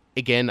not.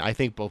 Again, I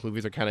think both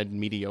movies are kind of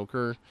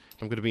mediocre.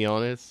 If I'm going to be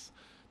honest.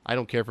 I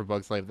don't care for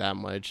Bugs Life that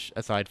much.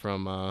 Aside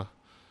from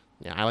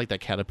yeah, I like that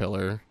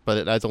caterpillar,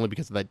 but that's only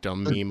because of that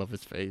dumb meme of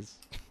his face.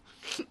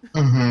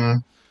 Mm-hmm.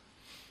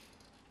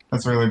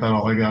 That's really about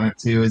all I got it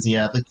too. Is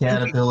yeah, the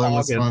caterpillar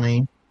was Poggin.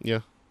 funny.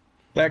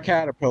 That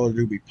caterpillar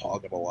do be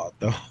pogging a lot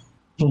though.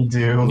 He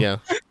do.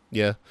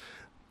 Yeah.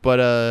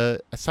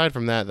 But aside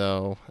from that,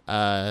 though,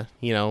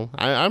 you know,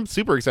 I'm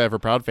super excited for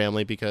Proud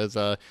Family because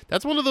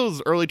that's one of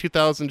those early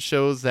 2000s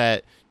shows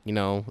that, you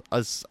know,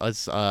 us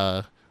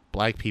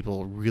black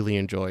people really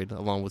enjoyed,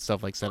 along with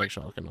stuff like Static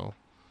Shock and all.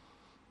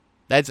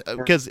 That's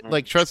because,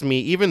 like, trust me,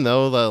 even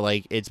though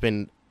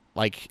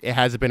it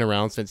hasn't been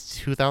around since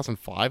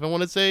 2005, I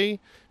want to say,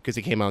 because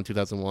it came out in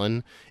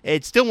 2001.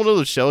 It's still one of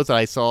those shows that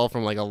I saw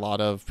from like a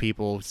lot of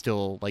people who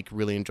still like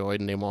really enjoyed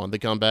and they wanted to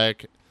come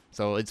back.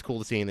 So it's cool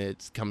to see that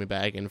it's coming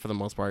back, and for the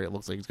most part, it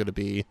looks like it's going to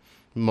be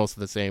most of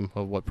the same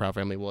of what Proud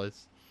Family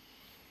was.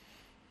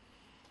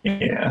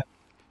 Yeah.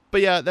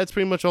 But yeah, that's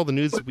pretty much all the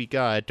news we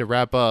got. To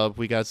wrap up,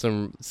 we got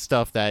some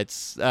stuff that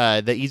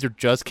either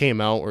just came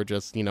out or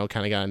just, you know,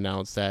 kind of got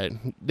announced that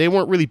they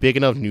weren't really big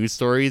enough news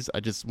stories. I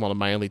just want to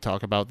mildly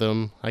talk about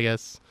them, I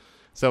guess.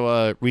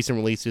 So recent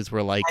releases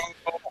were like...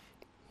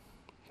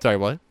 Sorry,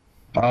 what?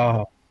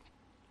 Oh.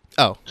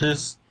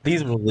 Just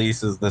these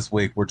releases this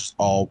week were just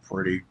all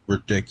pretty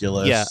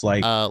ridiculous. Yeah,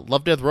 like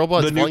Love, Death,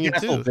 Robots the new Volume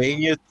 2.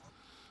 Castlevania.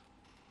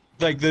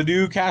 Like the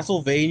new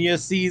Castlevania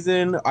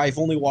season, I've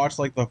only watched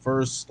like the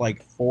first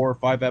like 4 or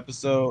 5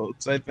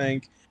 episodes. I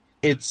think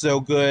it's so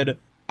good.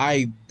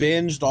 I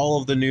binged all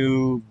of the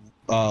new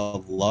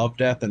Love,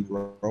 Death, and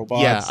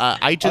Robots. Yeah,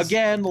 I just...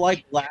 Again,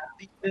 like last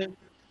season,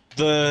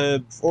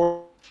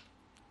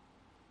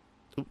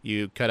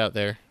 You cut out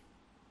there.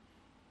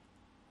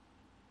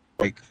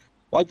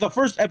 Like the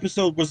first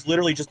episode was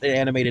literally just an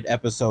animated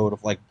episode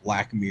of like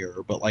Black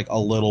Mirror, but like a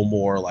little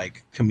more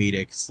like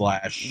comedic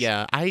slash.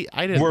 Yeah, I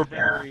didn't. We're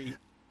very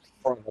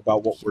upfront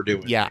about what we're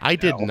doing. Yeah, right I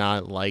did now.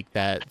 not like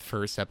that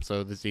first episode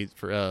of the season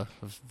for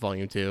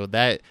volume 2.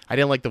 That I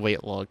didn't like the way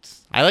it looked.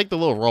 I like the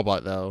little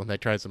robot though that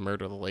tries to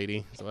murder the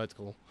lady, so that's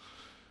cool.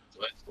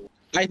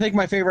 I think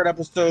my favorite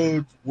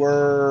episodes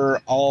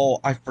were all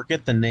I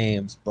forget the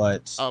names,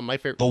 but My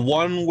favorite. the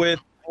one with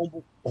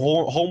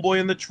Homeboy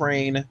in the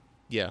train.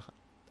 Yeah.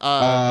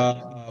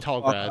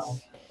 Tall fuck.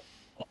 grass.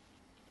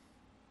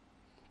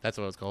 That's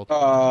what it's called.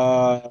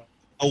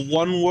 A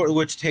one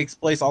which takes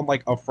place on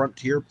like a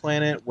frontier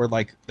planet where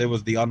like there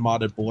was the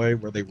unmodded boy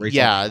where they race.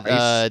 Yeah, on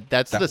ice.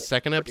 that's That the was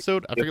second pretty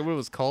episode. I good. forget what it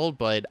was called,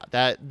 but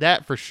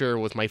that for sure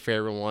was my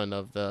favorite one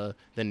of the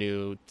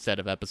new set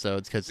of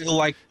episodes because I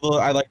like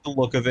the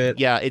look of it.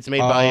 yeah, it's made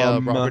by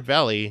Um, Robert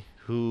Valley,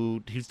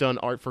 who's done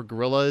art for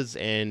Gorillaz,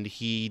 and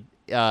he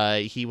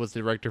was the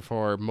director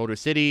for Motor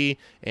City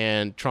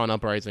and Tron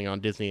Uprising on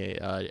Disney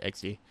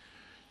XD.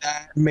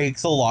 That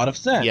makes a lot of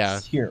sense. Yeah.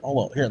 Here,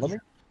 hold on.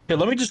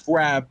 Let me just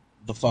grab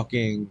the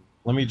fucking.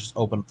 Let me just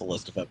open up the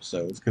list of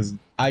episodes because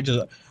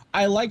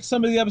I like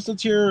some of the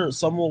episodes here.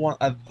 Some of the ones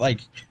I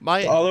like.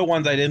 My The other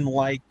ones I didn't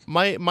like.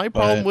 My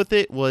problem But- with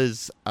it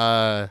was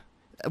one,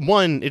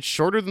 it's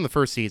shorter than the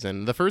first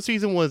season. The first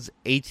season was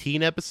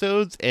 18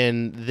 episodes,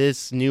 and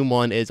this new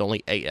one is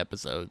only 8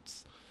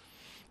 episodes.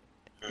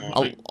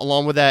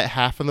 Along with that,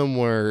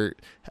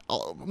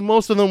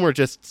 most of them were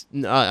just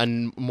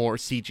more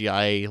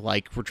CGI,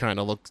 like we're trying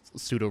to look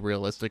pseudo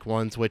realistic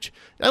ones, which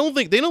I don't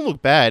think they don't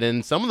look bad,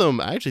 and some of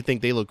them I actually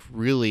think they look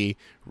really,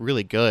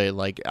 really good.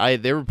 Like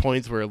there were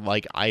points where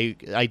like I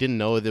didn't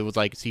know if it was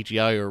like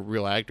CGI or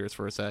real actors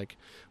for a sec,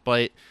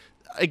 but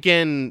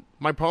again,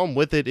 my problem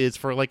with it is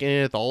for like an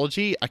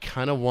anthology, I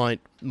kind of want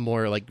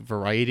more like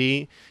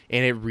variety,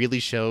 and it really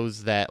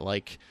shows that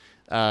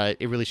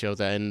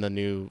in the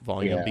new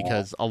volume Yeah.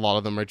 because a lot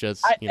of them are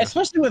just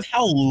Especially with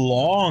how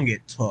long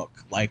it took.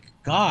 Like,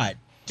 god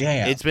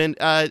damn. it's been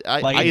like,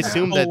 I it took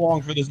assume so that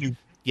long for this new.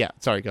 yeah,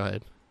 sorry, go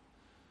ahead.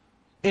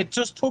 It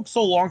just took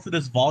so long for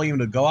this volume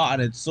to go out,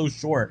 and it's so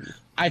short.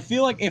 I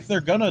feel like if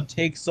they're gonna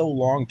take so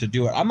long to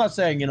do it, I'm not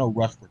saying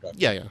rush production.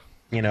 Yeah.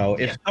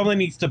 If something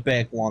needs to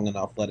bake long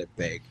enough, let it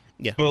bake.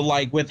 Yeah. But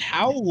like with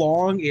how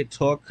long it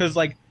took, because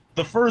like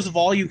the first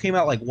volume came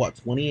out like what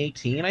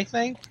 2018, I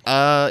think.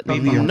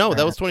 Maybe No,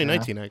 that was yeah.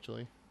 2019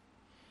 actually.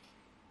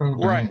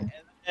 Right.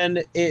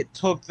 And it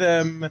took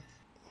them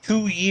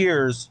 2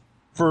 years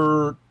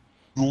for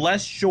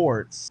less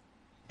shorts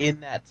in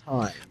that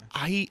time.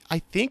 I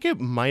think it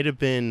might have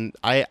been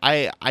I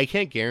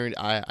can't guarantee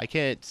I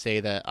can't say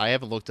that I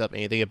haven't looked up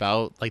anything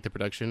about like the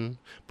production,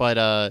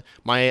 but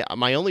my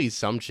only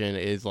assumption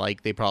is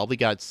like they probably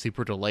got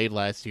super delayed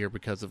last year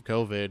because of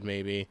COVID,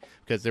 maybe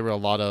because there were a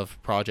lot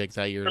of projects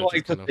that year. I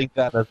like to think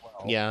that as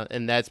well. Yeah,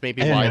 and that's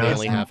maybe And why they that's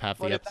only have half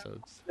the but if that's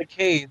episodes. the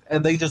case,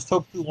 and they just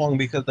took too long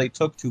because they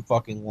took too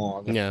fucking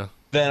long. Yeah,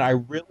 Then I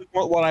really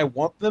what I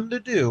want them to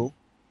do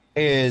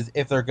is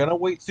if they're gonna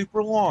wait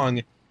super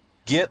long,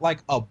 get like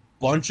a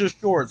bunch of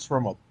shorts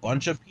from a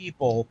bunch of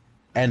people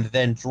and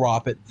then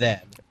drop it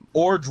then.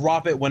 Or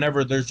drop it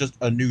whenever there's just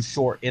a new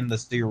short in the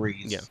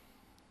series. Yeah.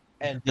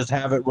 And just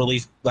have them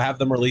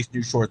release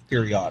new shorts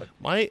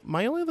periodically.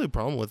 my only other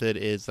problem with it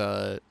is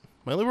my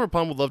only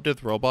problem with Love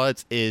Death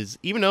Robots is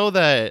even though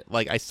that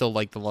like I still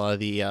liked a lot of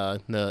the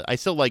I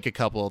still like a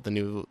couple of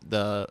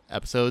the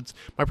episodes.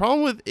 My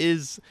problem with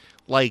is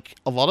like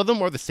a lot of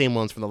them are the same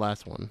ones from the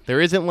last one.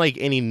 There isn't like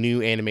any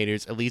new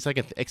animators, at least I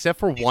can except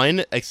for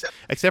one,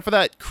 except for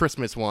that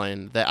Christmas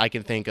one that I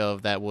can think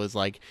of that was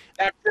like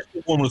That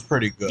Christmas one was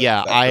pretty good.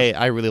 yeah, That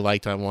I really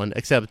liked that one.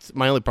 Except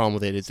my only problem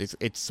with it is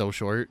it's so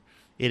short.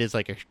 It is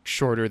like a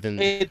shorter than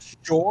it's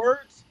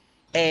short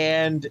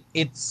and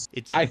it's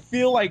I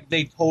feel like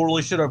they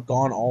totally should have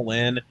gone all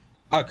in.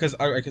 Because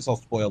I guess I'll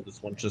spoil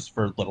this one just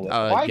for a little bit.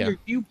 Why yeah. are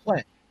you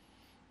playing?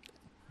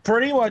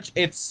 Pretty much,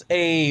 it's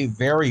a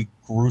very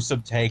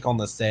gruesome take on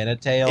the Santa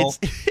tale,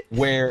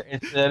 where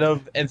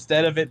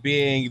instead of it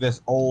being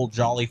this old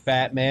jolly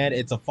fat man,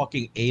 it's a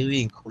fucking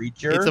alien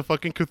creature. it's a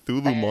fucking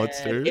Cthulhu And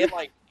monster. That's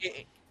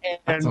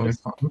and always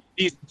fun.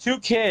 these two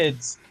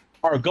kids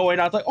are going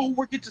out like, oh,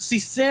 we're getting to see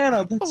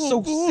Santa. That's Oh,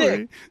 so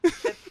boy.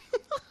 sick.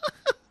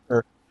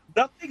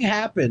 Nothing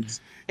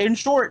happens. In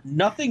short,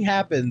 nothing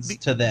happens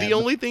to them. The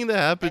only thing that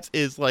happens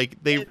is like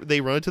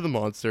they run into the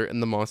monster and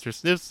the monster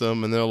sniffs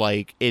them and they're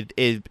like it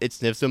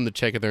sniffs them to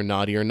check if they're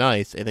naughty or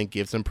nice and then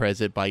gives them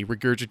present by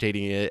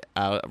regurgitating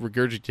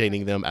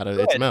them out of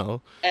its Good.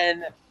 mouth.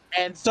 and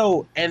it's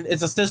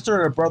a sister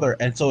and a brother,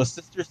 and so a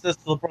sister says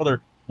to the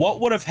brother, what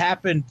would have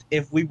happened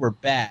if we were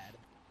bad?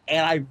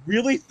 And I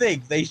really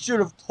think they should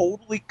have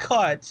totally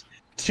cut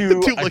to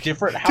To, a like-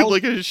 different To house.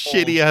 like a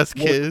shitty ass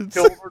kids.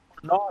 Children were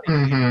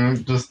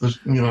naughty. Just the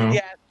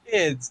Yeah,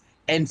 kids,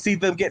 and see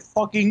them get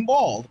fucking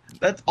mauled.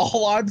 That's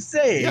all I'm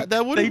saying. Yeah,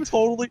 that would They have.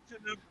 totally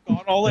should have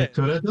gone all in. They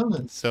could have done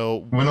it.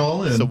 So Went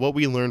all in. so what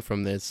we learned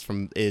from this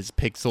is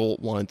Pixel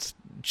wants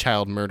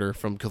child murder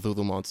from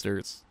Cthulhu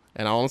monsters.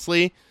 And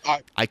honestly,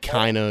 I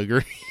kind of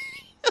agree.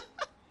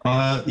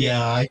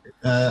 Yeah,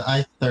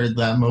 I third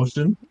that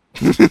motion.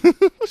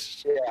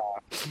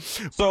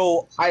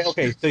 So back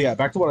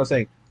to what I was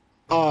saying.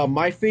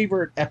 My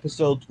favorite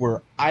episodes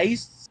were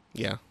Ice,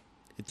 Yeah.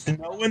 It's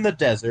Snow in the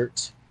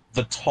Desert,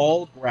 The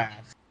Tall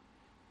Grass,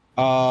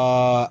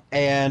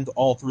 and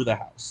All Through the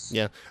House.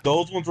 Yeah.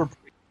 Those ones were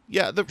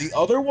yeah, the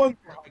other ones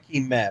were high-key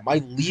meh. My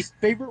least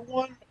favorite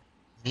one,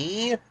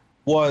 me,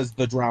 was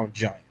The Drowned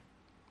Giant.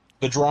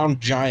 The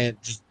Drowned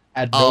Giant just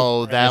had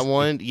no that premise.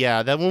 one.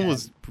 Yeah, that one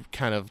was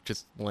kind of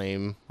just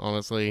lame,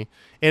 honestly.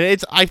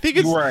 And I think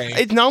it's Right.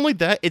 it's not only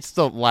that, it's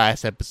the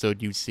last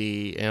episode you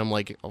see, and I'm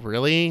like, oh,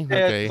 really?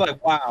 Okay. It's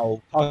like,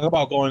 wow, talk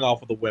about going off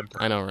with a whimper.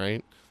 I know,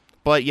 right?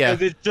 But yeah,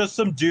 It's just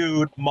some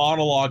dude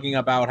monologuing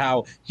about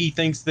how he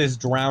thinks this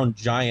drowned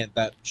giant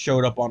that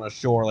showed up on a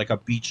shore like a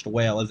beached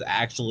whale is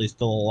actually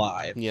still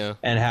alive, yeah.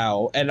 and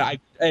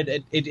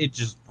it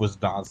just was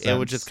nonsense. It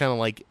was just kind of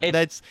like It-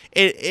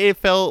 it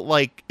felt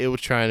like it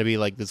was trying to be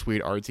like this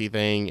weird artsy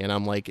thing, and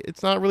I'm like,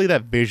 it's not really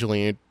that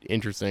visually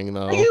interesting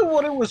though. I get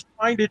what it was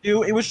trying to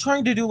do. It was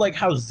trying to do like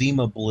how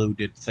Zima Blue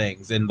did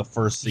things in the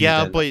first season.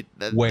 Yeah, but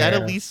that where-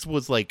 at least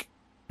was like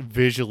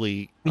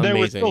visually there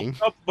amazing.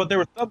 there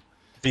were substances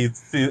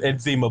in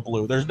Zima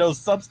Blue. There's no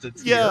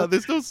substance. Yeah, here.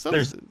 there's no There's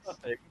substance.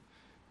 nothing.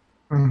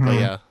 But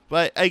yeah,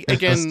 but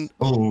again,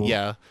 Oh,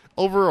 yeah.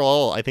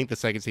 Overall, I think the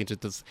second season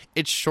does.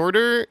 It's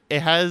shorter. It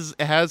has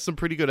some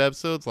pretty good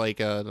episodes. Like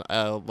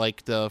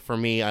for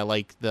me, I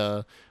like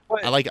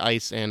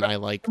Ice, and I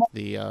like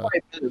the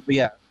But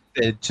yeah,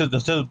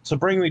 to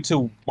bring me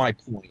to my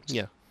point.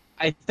 Yeah.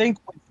 I think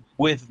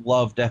with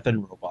Love, Death,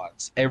 and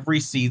Robots, every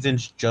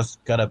season's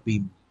just gotta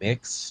be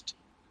mixed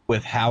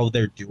with how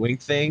they're doing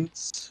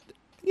things.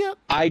 yeah.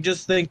 I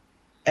just think,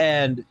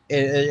 and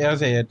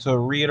as I say, to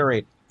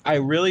reiterate, I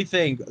really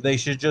think they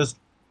should just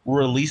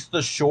release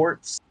the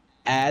shorts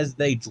as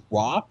they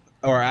drop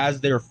or as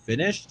they're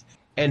finished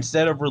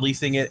instead of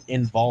releasing it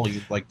in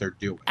volume like they're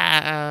doing.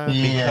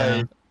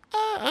 yeah,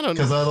 I don't know.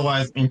 because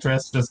otherwise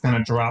interest just kind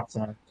of drops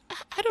on.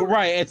 I don't.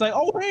 Right, it's like,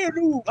 oh hey, a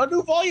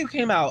new volume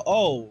came out.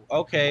 Oh,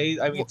 okay.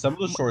 I mean, some of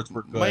the shorts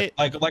were good.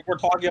 Like we're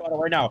talking about it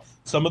right now.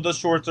 Some of the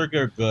shorts are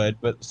good,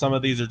 but some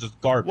of these are just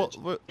garbage.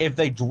 Well, If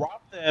they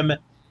drop them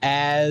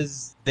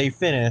as they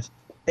finish,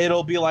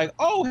 it'll be like,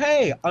 oh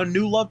hey, a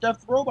new Love,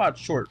 Death, Robot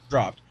short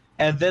dropped,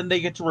 and then they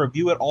get to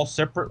review it all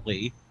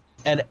separately,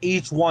 and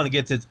each one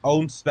gets its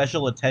own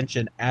special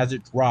attention as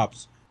it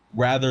drops,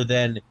 rather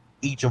than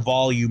each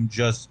volume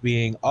just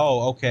being,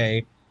 oh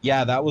okay,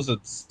 yeah, that was a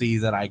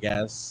season, I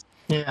guess.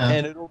 Yeah,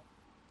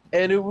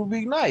 And it would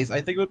be nice.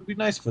 I think it would be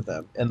nice for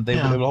them, and they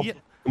Yeah. would help them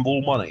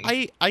more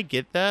money. I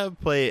get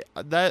that, but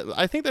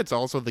I think that's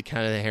also the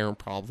kind of inherent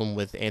problem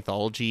with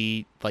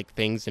anthology like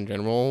things in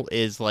general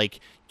is like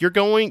you're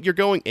going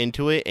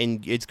into it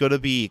and it's going to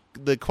be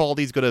the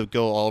quality's going to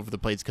go all over the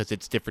place because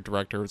it's different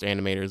directors,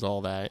 animators,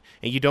 all that,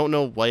 and you don't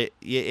know what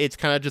it's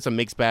kind of just a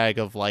mixed bag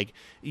of like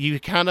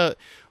you kind of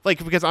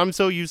like because I'm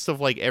so used to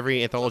like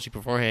every anthology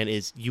beforehand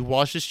is you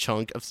watch this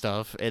chunk of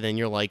stuff and then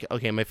you're like,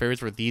 okay, my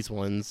favorites were these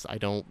ones.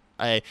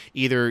 I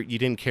either you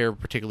didn't care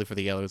particularly for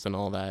the others and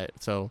all that.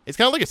 So it's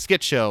kind of like a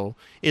skit show.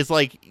 It's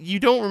like you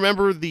don't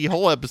remember the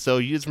whole episode,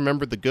 you just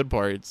remember the good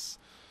parts.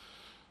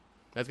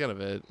 That's kind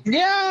of it.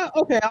 Yeah,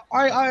 okay.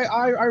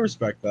 I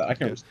respect that. I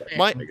can respect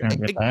My I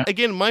get that.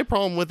 again, my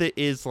problem with it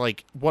is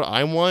like what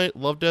I want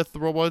Love, Death,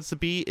 Robots to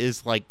be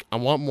is like I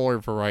want more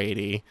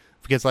variety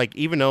because like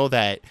even though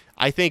that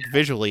I think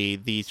visually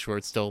these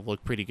shorts still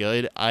look pretty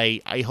good, I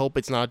hope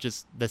it's not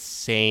just the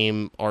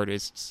same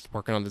artists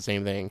working on the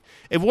same thing.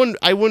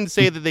 I wouldn't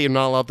say that they are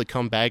not allowed to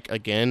come back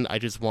again. I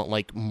just want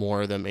like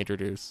more of them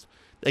introduced.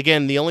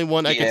 Again, the only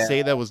one I could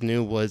say that was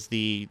new was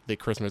the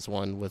Christmas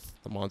one with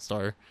the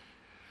Monstar.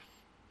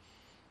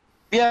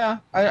 Yeah,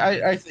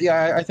 I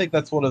think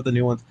that's one of the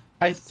new ones.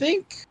 I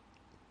think.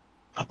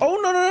 Oh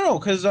no,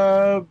 because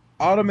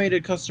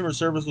automated customer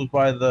service was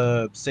by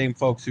the same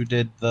folks who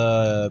did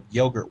the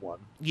yogurt one.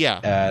 Yeah.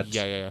 At-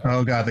 Yeah.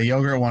 Oh god, the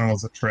yogurt one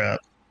was a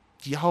trip.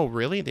 Oh,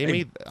 really? They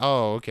made.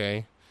 Oh,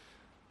 okay.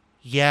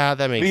 Yeah,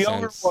 that makes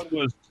sense.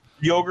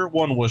 Yogurt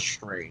one was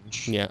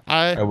strange. Yeah,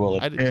 I will.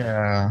 I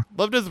Yeah.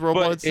 Love, Death, But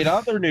Robots. in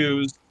other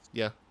news,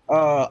 Yeah.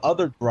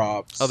 Other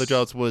drops. Other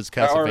jobs was Or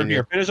Castlevania.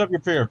 here, finish up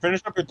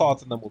your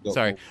thoughts, and then we'll go.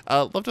 Sorry,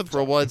 Love, Death,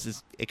 Robots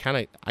is I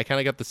kind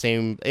of got the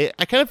same.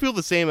 I kind of feel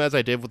the same as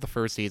I did with the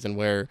first season,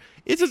 where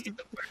it's just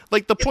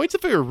like the points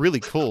of it are really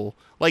cool.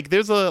 Like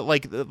there's a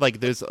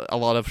there's a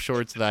lot of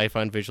shorts that I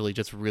find visually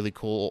just really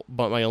cool.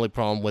 But my only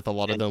problem with a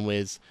lot of them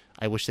is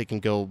I wish they can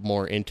go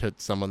more into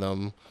some of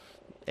them.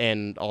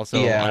 And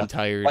also, Yeah, I'm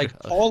tired. Like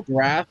Tall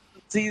Grass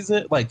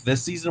season, like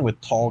this season with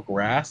Tall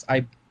Grass,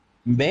 I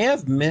may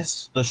have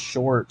missed the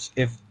short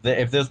if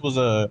this was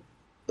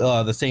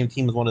the same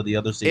team as one of the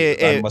other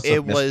seasons. I must have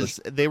it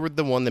missed was they were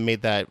the one that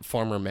made that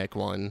Farmer Mech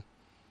one.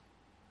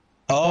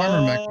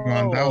 Farmer Mech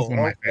one, that was one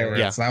of my okay. favorites.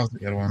 Yeah. That was a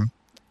good one.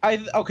 I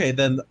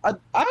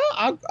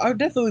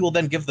definitely will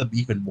then give them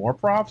even more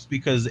props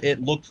because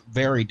it looked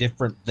very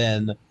different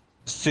than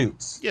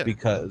Suits. Yeah.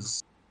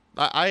 Because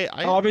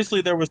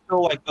Obviously, there was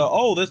still like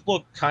this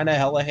looked kind of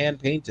hella hand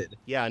painted.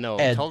 yeah, no,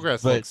 And-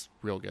 Tallgrass but- looks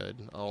real good.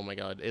 Oh my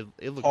god, it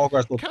looked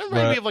Tallgrass looked kind of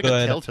reminded me of like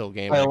good. a Telltale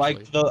game. I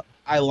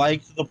Actually.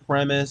 liked the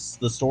premise,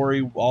 the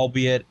story,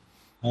 albeit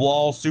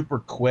all super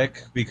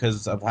quick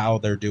because of how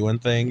they're doing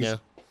things. Yeah.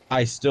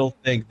 I still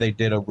think they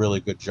did a really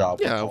good job.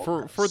 with Yeah,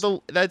 Tallgrass. for the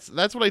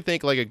that's what I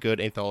think like a good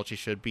anthology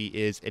should be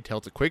is it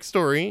tells a quick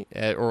story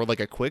or like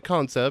a quick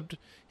concept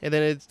and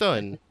then it's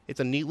done. It's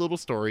a neat little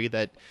story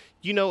that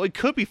it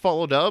could be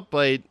followed up,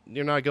 but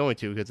you're not going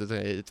to because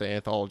it's an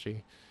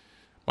anthology.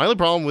 My only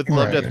problem with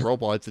Love, Right. Death,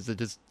 Robots is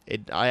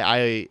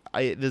I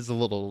this is a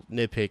little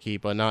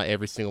nitpicky, but not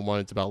every single one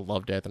is about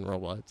love, death, and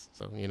robots.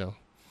 So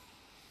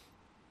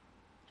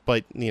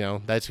but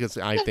that's because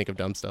I think of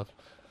dumb stuff.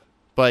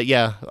 But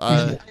yeah,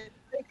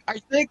 I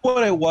think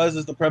what it was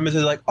is the premise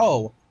is like,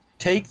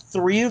 take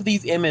 3 of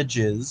these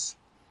images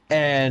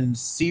and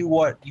see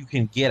what you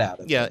can get out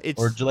of yeah, it.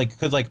 it's Or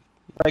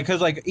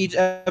because each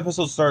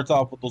episode starts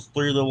off with those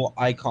 3 little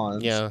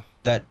icons yeah,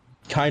 that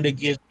kind of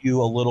give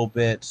you a little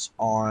bit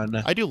on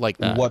I do like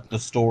that. what the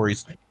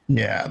story's.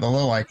 Yeah, the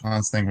little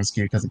icons thing was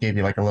cute because it gave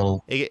you like a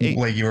little, It-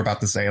 like you were about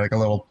to say, like a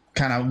little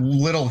kind of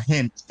little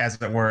hint, as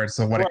it were,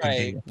 so what it could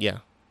Right. be. yeah.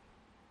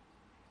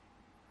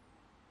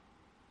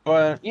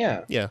 But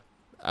yeah,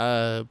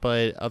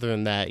 But other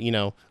than that,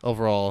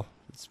 overall,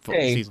 it's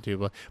Hey. season 2.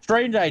 But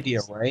strange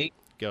idea, right?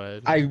 go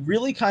ahead. I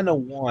really kind of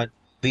want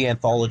the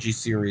anthology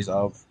series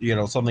of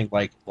something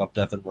like Love,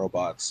 Death, and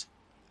Robots,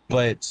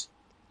 but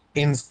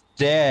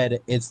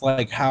instead it's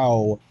like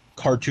how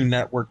Cartoon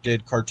Network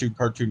did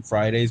Cartoon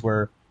Fridays,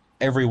 where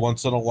every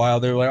once in a while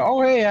they're like,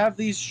 oh hey, have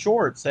these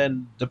shorts,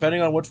 and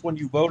depending on which one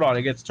you vote on,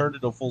 it gets turned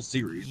into a full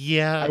series.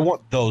 Yeah, I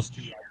want those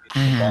 2 ideas.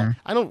 Mhm.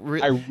 I don't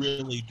I really.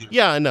 really do.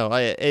 Yeah, no,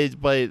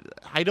 but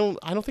I don't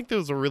think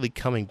those are really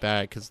coming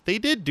back because they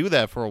did do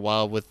that for a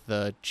while with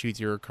the Choose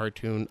Your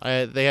Cartoon.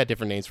 They had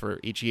different names for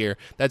each year.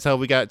 That's how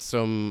we got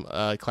some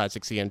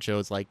classic CN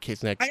shows like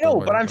Kids Next I know,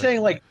 Door. but I'm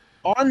saying like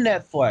on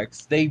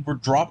Netflix, they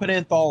would drop an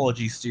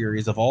anthology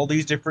series of all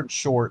these different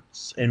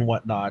shorts and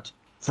whatnot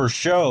for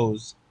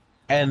shows,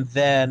 and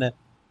then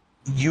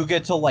you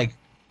get to like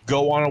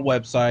go on a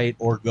website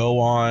or go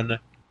on,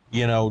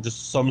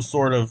 just some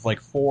sort of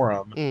like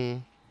forum,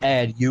 Mm,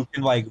 and you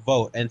can like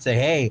vote and say,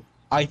 hey,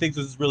 I think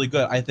this is really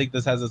good. I think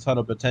this has a ton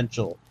of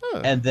potential. huh.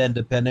 And then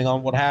depending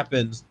on what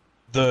happens,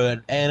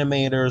 the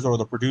animators or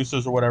the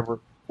producers or whatever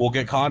will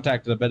get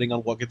contacted depending on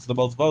what gets the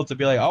most votes and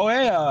be like, oh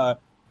hey,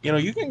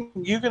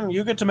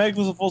 you get to make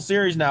this a full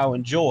series now.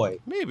 Enjoy,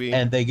 Maybe.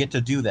 and they get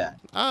to do that.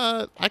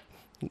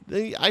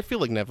 I feel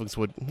like Netflix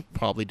would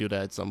probably do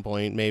that at some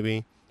point.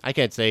 Maybe I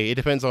can't say. It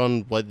depends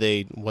on what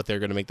they're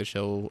gonna make the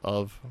show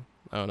of.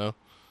 I don't know.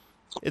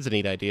 It's a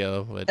neat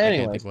idea, but I can't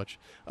Anyways. think much.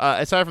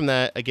 Aside from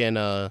that, again,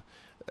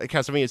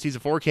 Castlevania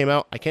season 4 came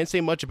out. I can't say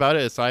much about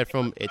it aside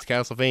from it's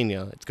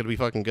Castlevania. It's gonna be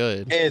fucking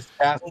good. It's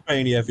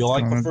Castlevania. If you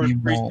like the Gonna first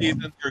be 3 wild.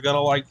 seasons, you're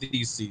gonna like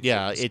these seasons.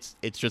 Yeah, it's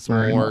just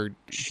Very more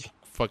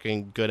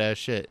fucking good ass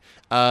shit.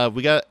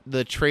 We got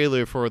the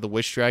trailer for The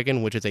Wish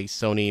Dragon, which is a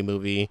Sony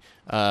movie.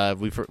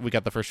 We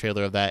got the first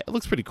trailer of that. It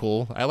looks pretty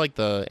cool. I like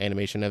the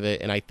animation of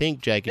it, and I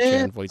think Jackie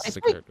Chan voices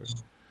the character.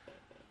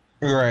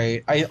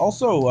 right. I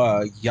also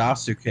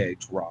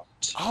Yasuke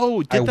dropped.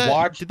 Oh, I did that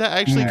watched- did that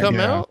actually come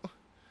Yeah. out?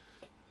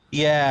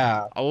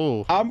 Yeah.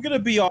 Oh, I'm gonna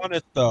be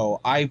honest though,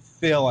 I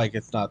feel like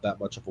it's not that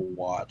much of a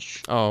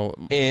watch. oh,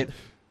 It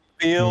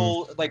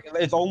feels like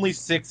it's only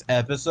 6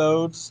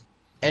 episodes,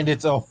 and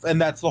that's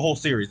the whole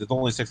series. It's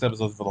only 6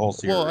 episodes for the whole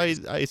series.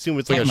 well, I assume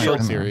it's like Oh a my short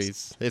goodness.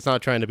 series. It's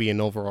not trying to be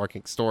an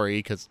overarching story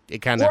because it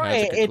kind of has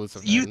right. a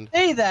conclusive You end.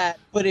 say that,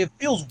 but it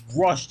feels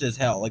rushed as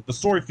hell. Like the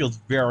story feels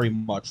very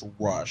much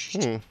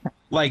rushed. Hmm.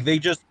 Like they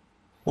just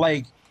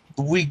like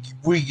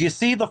you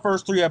see the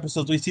first 3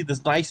 episodes, we see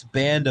this nice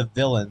band of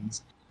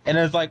villains, and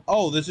it's like,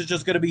 oh, this is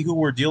just gonna be who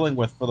we're dealing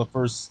with for the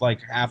first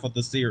like half of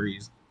the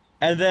series,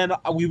 and then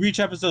we reach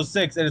episode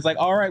 6, and it's like,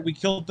 all right, we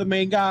killed the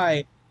main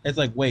guy. It's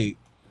like, wait,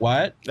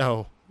 what?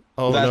 Oh,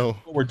 oh That's no.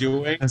 what we're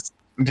doing.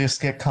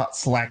 Just get caught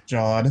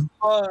slack-jawed.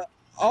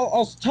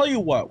 I'll tell you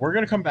what, we're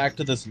gonna come back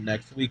to this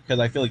next week because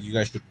I feel like you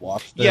guys should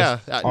watch this. Yeah,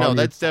 no, on your-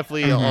 that's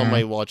definitely on Mhm.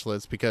 my watch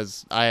list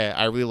because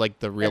I really like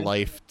the real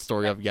life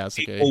story of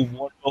Yasuke.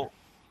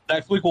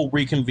 Next week we'll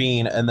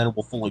reconvene and then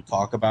we'll fully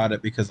talk about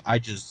it because I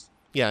just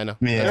Yeah, I know.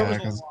 there Yeah, was a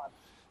 'cause- lot.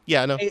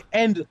 Yeah, I know.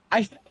 And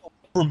I think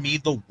for me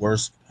the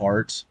worst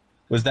part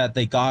was that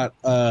they got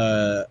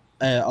a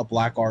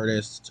black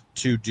artist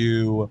to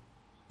do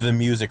the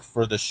music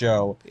for the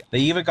show. They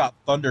even got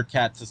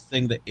Thundercat to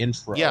sing the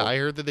intro. Yeah, I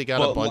heard that they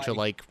got a But, bunch of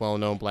like- like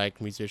well-known black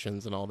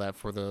musicians and all that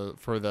for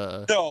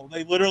the. No,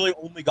 they literally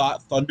only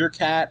got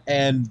Thundercat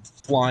and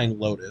Flying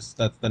Lotus.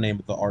 That's the name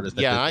of the artist.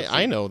 that Yeah, did the I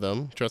singing. know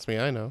them. Trust me,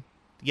 I know.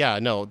 Yeah,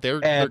 no, they're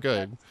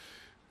good.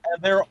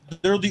 And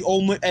they're the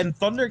only, and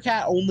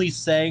Thundercat only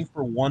sang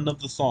for one of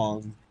the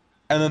songs,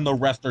 and then the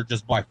rest are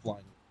just by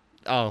Flying.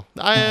 Oh,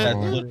 That's Oh.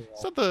 literally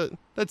it's not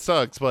that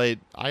sucks, but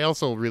I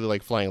also really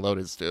like Flying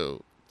Lotus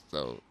too.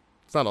 So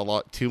It's not a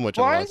lot, too much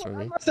of a Flying, loss for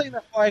me. I'm not saying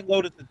that Flying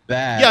Lotus is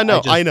bad. Yeah, no,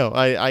 just I know.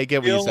 I get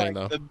what you're feel saying,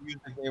 like though. the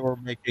music they were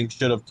making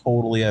should have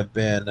totally have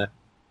been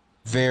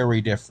very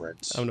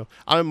different. I don't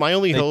know. My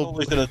only They hope,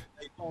 totally should have.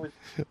 They totally,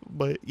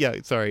 but yeah,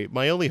 sorry.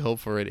 My only hope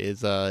for it is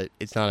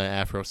it's not an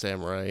Afro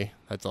Samurai.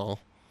 That's all.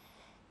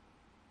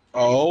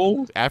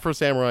 oh, Afro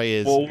Samurai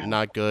is Well-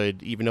 not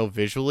good, even though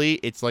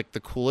visually it's like the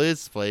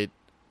coolest, but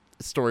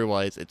story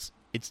wise, it's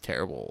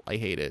terrible. I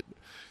hate it.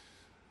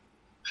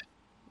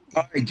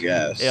 I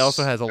guess It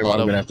also has a Maybe lot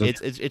I'm of gonna have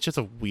to- it's just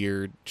a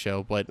weird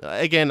show. But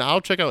again, I'll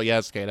check out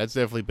Yasuke. That's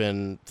definitely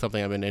been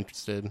something I've been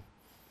interested.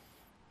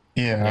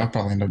 Yeah, Yeah. I'll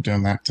probably end up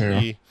doing that too.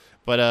 Yeah.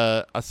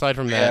 But aside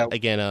from Yeah. that,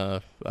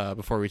 again,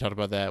 before we talked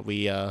about that,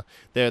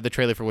 the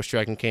trailer for Wish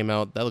Dragon came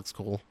out. That looks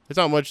cool. There's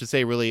not much to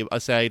say really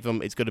aside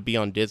from it's going to be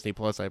on Disney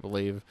Plus, I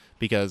believe,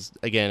 because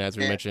again, as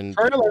we Yeah, mentioned,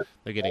 trailer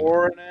they're getting.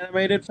 for an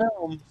animated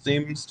film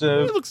seems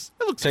to It looks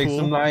take cool.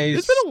 some nice.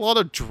 There's been a lot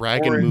of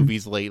dragon orange-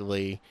 movies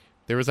lately.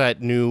 There was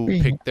that new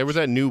Yeah. there was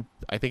that new,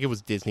 I think it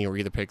was Disney or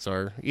either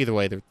Pixar. Either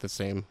way, they're the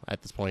same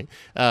at this point.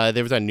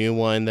 There was that new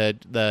one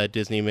that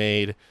Disney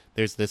made.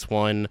 There's this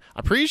one.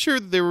 I'm pretty sure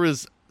there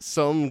was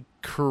some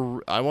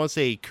I want to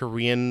say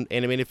Korean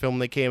animated film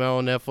that came out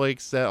on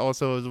Netflix that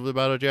also was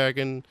about a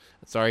dragon.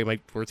 Sorry, my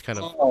words kind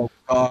of Oh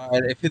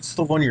God! If it's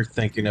the one you're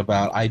thinking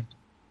about, I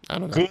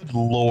don't know. good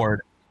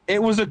lord,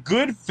 it was a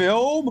good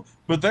film,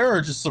 but there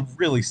are just some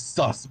really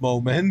sus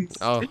moments.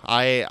 Oh,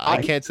 I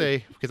I- can't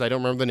say because I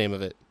don't remember the name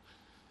of it.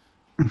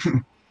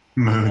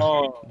 Mood.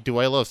 Oh, Do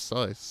I love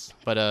Sus?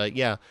 But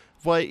yeah,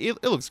 but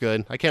it looks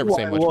good. I can't Do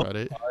say I much love about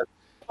it.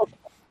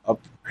 Up.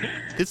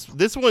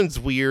 This one's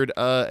weird.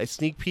 A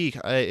sneak peek.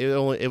 It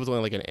was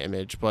only like an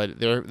image, but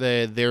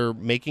they're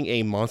making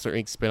a Monster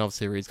Inc. spin-off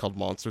series called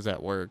Monsters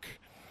at Work.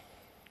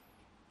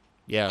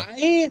 Yeah,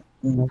 I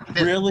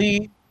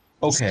really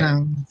okay.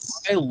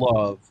 Sounds- I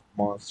love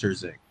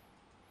Monsters Inc.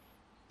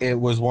 It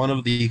was one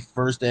of the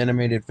first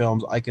animated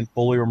films I can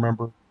fully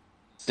remember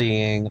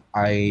seeing.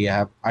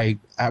 I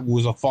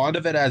was a fond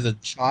of it as a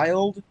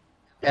child,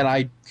 and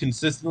I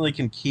consistently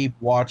can keep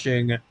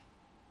watching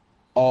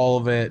all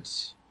of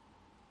it.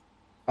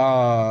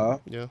 yeah.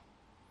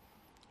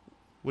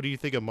 What do you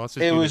think of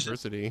Monsters It was-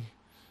 University?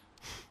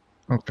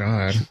 Oh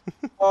God.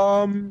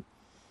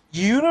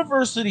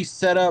 University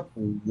set up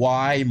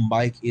why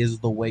Mike is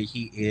the way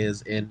he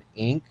is in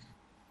Ink.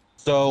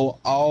 So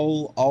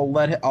I'll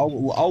let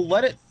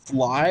it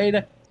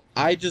slide.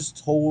 I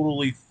just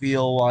totally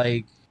feel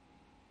like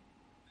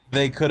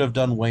they could have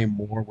done way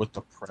more with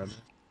the premise.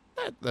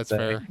 That's Say.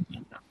 fair.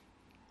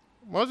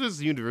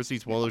 Monsters University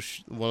is one of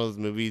those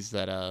movies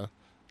that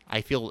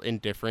I feel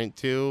indifferent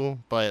to,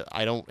 but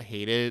I don't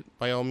hate it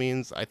by all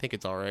means. I think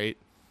it's all right.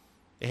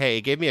 Hey,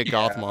 it gave me a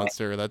goth Yeah.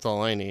 monster. That's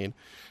all I need.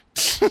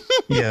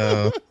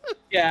 Yeah.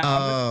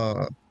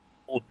 Yeah,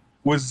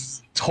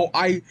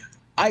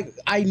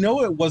 I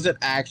know it wasn't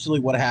actually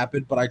what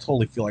happened, but I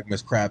totally feel like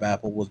Miss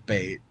Crabapple was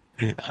bait.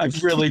 I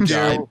really God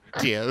do.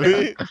 damn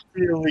it.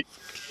 Really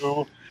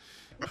do.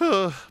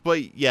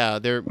 But yeah,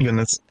 they're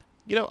Goodness.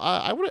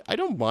 I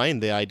don't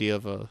mind the idea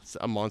of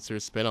a monster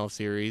spin-off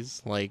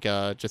series, like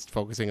just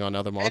focusing on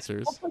other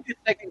monsters. It looks like it's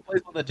taking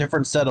place with a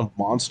different set of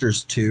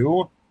monsters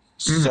too.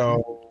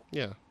 So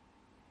Yeah.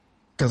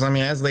 Because I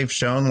mean, as they've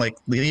shown, like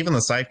even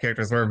the side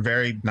characters were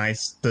very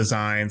nice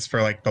designs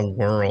for like the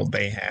world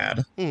they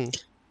had. Mm.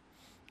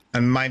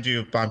 And mind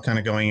you, I'm kind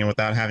of going in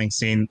without having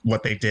seen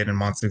what they did in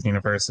Monsters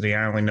University.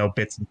 I only know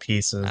bits and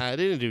pieces. I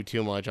didn't do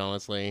too much,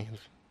 honestly.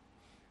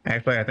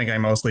 Actually, I think I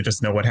mostly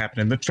just know what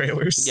happened in the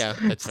trailers. Yeah,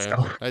 that's fair.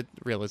 So,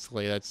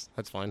 Realistically, that's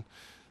fine.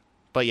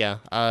 But yeah,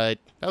 that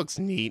looks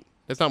neat.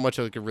 There's not much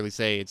I could really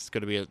say. It's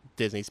going to be a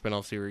Disney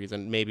spin-off series,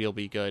 and maybe it'll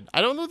be good.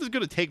 I don't know if it's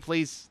going to take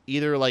place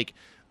either like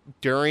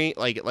during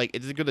like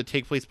is it going to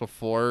take place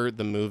before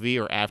the movie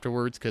or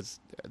afterwards? Because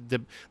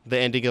the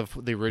ending of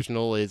the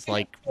original is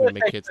like It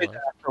make kids takes place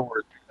laugh.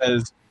 afterwards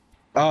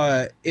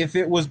because if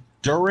it was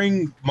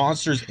during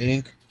Monsters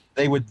Inc.,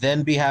 they would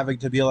then be having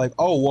to be like,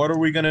 oh, what are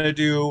we gonna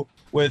do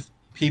with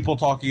people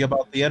talking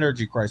about the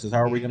energy crisis? How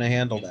are we gonna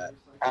handle that?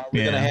 How are we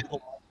gonna Yeah.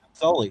 handle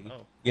Sully?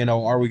 Oh, You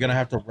know, are we gonna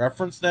have to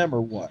reference them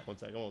or what? 1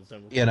 second. Well, it's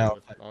done You know.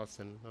 with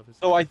Austin.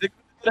 So I think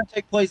it's gonna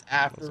take place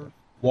after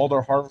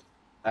Walter Hart,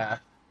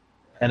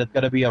 and it's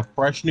gonna be a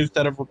fresh new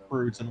set of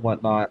recruits and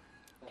whatnot.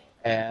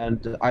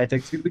 And I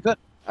think it's gonna be good.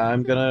 I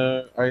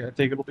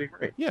think it'll be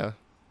great. Yeah,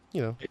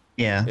 you know.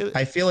 yeah, It-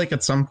 I feel like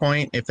at some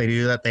point, if they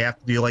do that, they have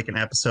to do like an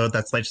episode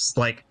that's like just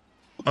like,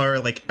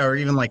 or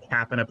even like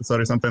half an episode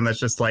or something that's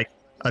just like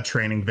a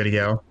training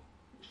video.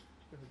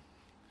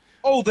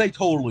 Oh, they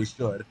totally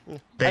should. I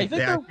think I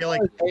there feel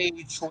like was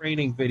a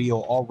training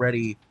video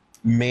already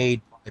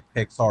made by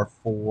Pixar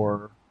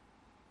for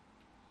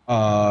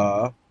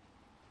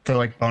for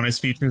like bonus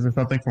features or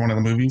something for one of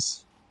the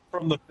movies.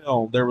 from the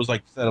film. There was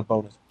like a set of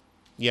bonus.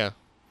 Yeah.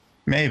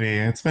 Maybe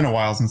it's been a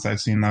while since I've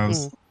seen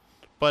those.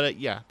 But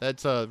yeah,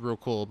 that's real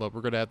cool. But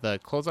we're gonna have to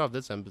close off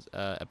this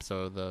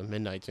episode of the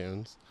Midnight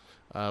Tunes.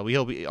 We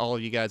hope all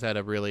of you guys had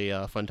a really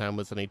fun time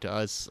listening to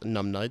us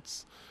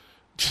numbnuts.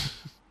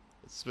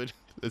 It's been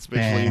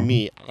especially Yeah.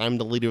 me. I'm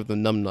the leader of the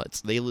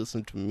numbnuts. They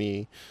listen to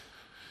me.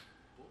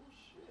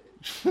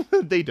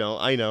 They don't.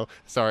 I know.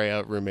 Sorry,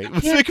 roommate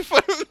was making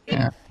fun of me.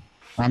 Yeah.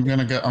 I'm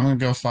gonna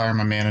go fire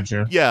my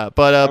manager. Yeah,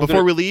 but I'm before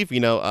gonna- we leave,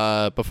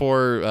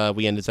 before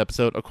we end this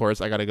episode, of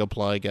course, I gotta go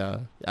plug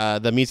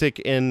the music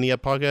in the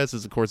podcast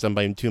is of course done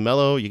by Too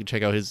Mellow. You can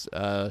check out his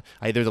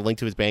there's a link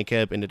to his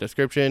Bandcamp in the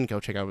description. Go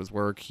check out his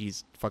work.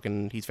 He's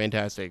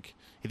fantastic.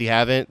 If you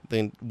haven't,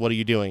 then what are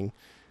you doing?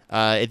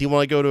 If you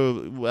want to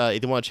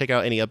if you want to check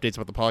out any updates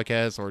about the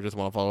podcast or just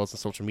want to follow us on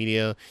social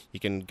media, you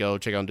can go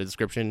check out in the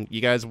description. You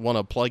guys want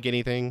to plug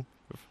anything?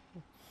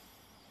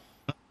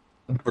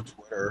 For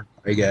Twitter,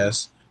 I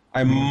guess.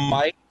 I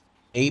might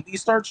maybe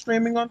start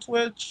streaming on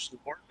Twitch.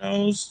 Lord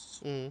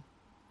knows.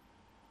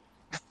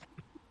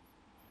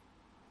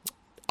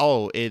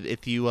 Oh,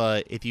 if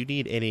you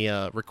need any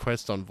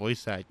requests on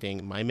voice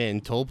acting, my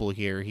man Tobel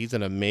here, he's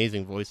an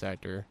amazing voice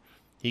actor.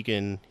 He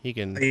can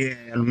Yeah,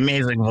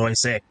 amazing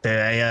voice actor.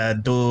 I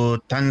do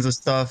tons of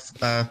stuff.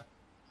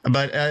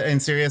 But in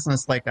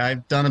seriousness, like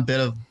I've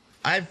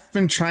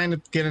been trying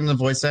to get into the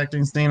voice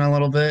acting scene a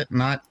little bit,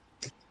 not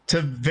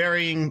to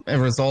varying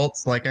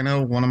results. Like I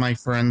know one of my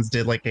friends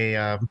did like did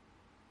a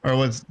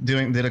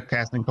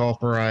casting call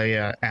for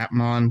a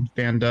Atmon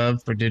fan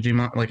dub for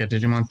Digimon, like a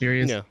Digimon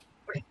series. yeah.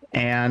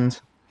 And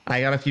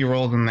I got a few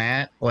roles in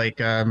that.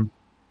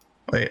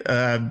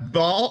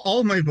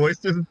 All my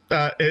voices,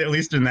 at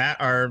least in that,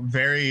 are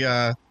very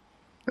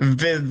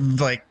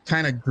like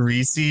kind of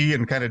greasy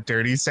and kind of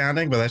dirty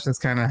sounding. But that's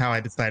just kind of how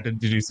I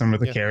decided to do some of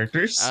the Yeah.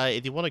 characters.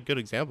 If you want a good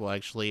example,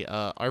 actually,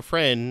 our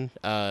friend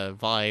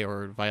Vi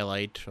or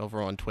Violite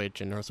over on Twitch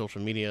and her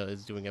social media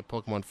is doing a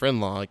Pokemon friend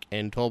log,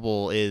 and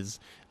Tobel is,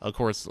 of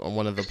course,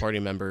 one of the party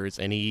members,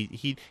 and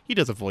he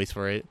does a voice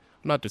for it.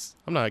 I'm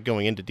not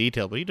going into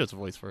detail, but he does a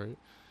voice for it.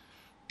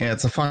 Yeah,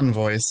 it's a fun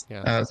voice.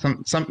 Yeah.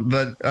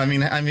 But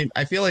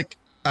I feel like,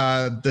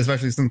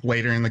 especially since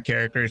later in the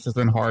character, it's just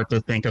been hard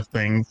to think of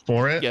things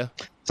for it. Yeah.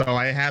 So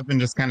I have been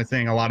just kind of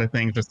saying a lot of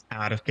things just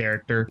out of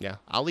character. Yeah,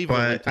 I'll leave a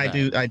link But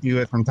to that. I do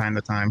it from time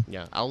to time.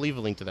 Yeah, I'll leave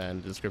a link to that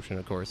in the description,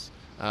 of course.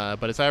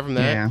 But aside from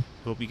that, Yeah.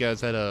 hope you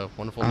guys had a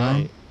wonderful Uh-huh.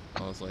 night,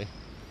 honestly.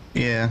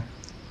 Yeah.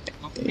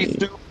 Be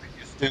stupid,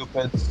 you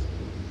stupids.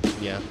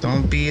 Yeah.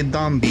 Don't be a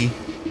dumbie.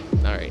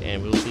 All right,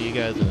 and we'll see you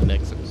guys in the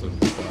next episode.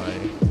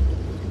 Bye.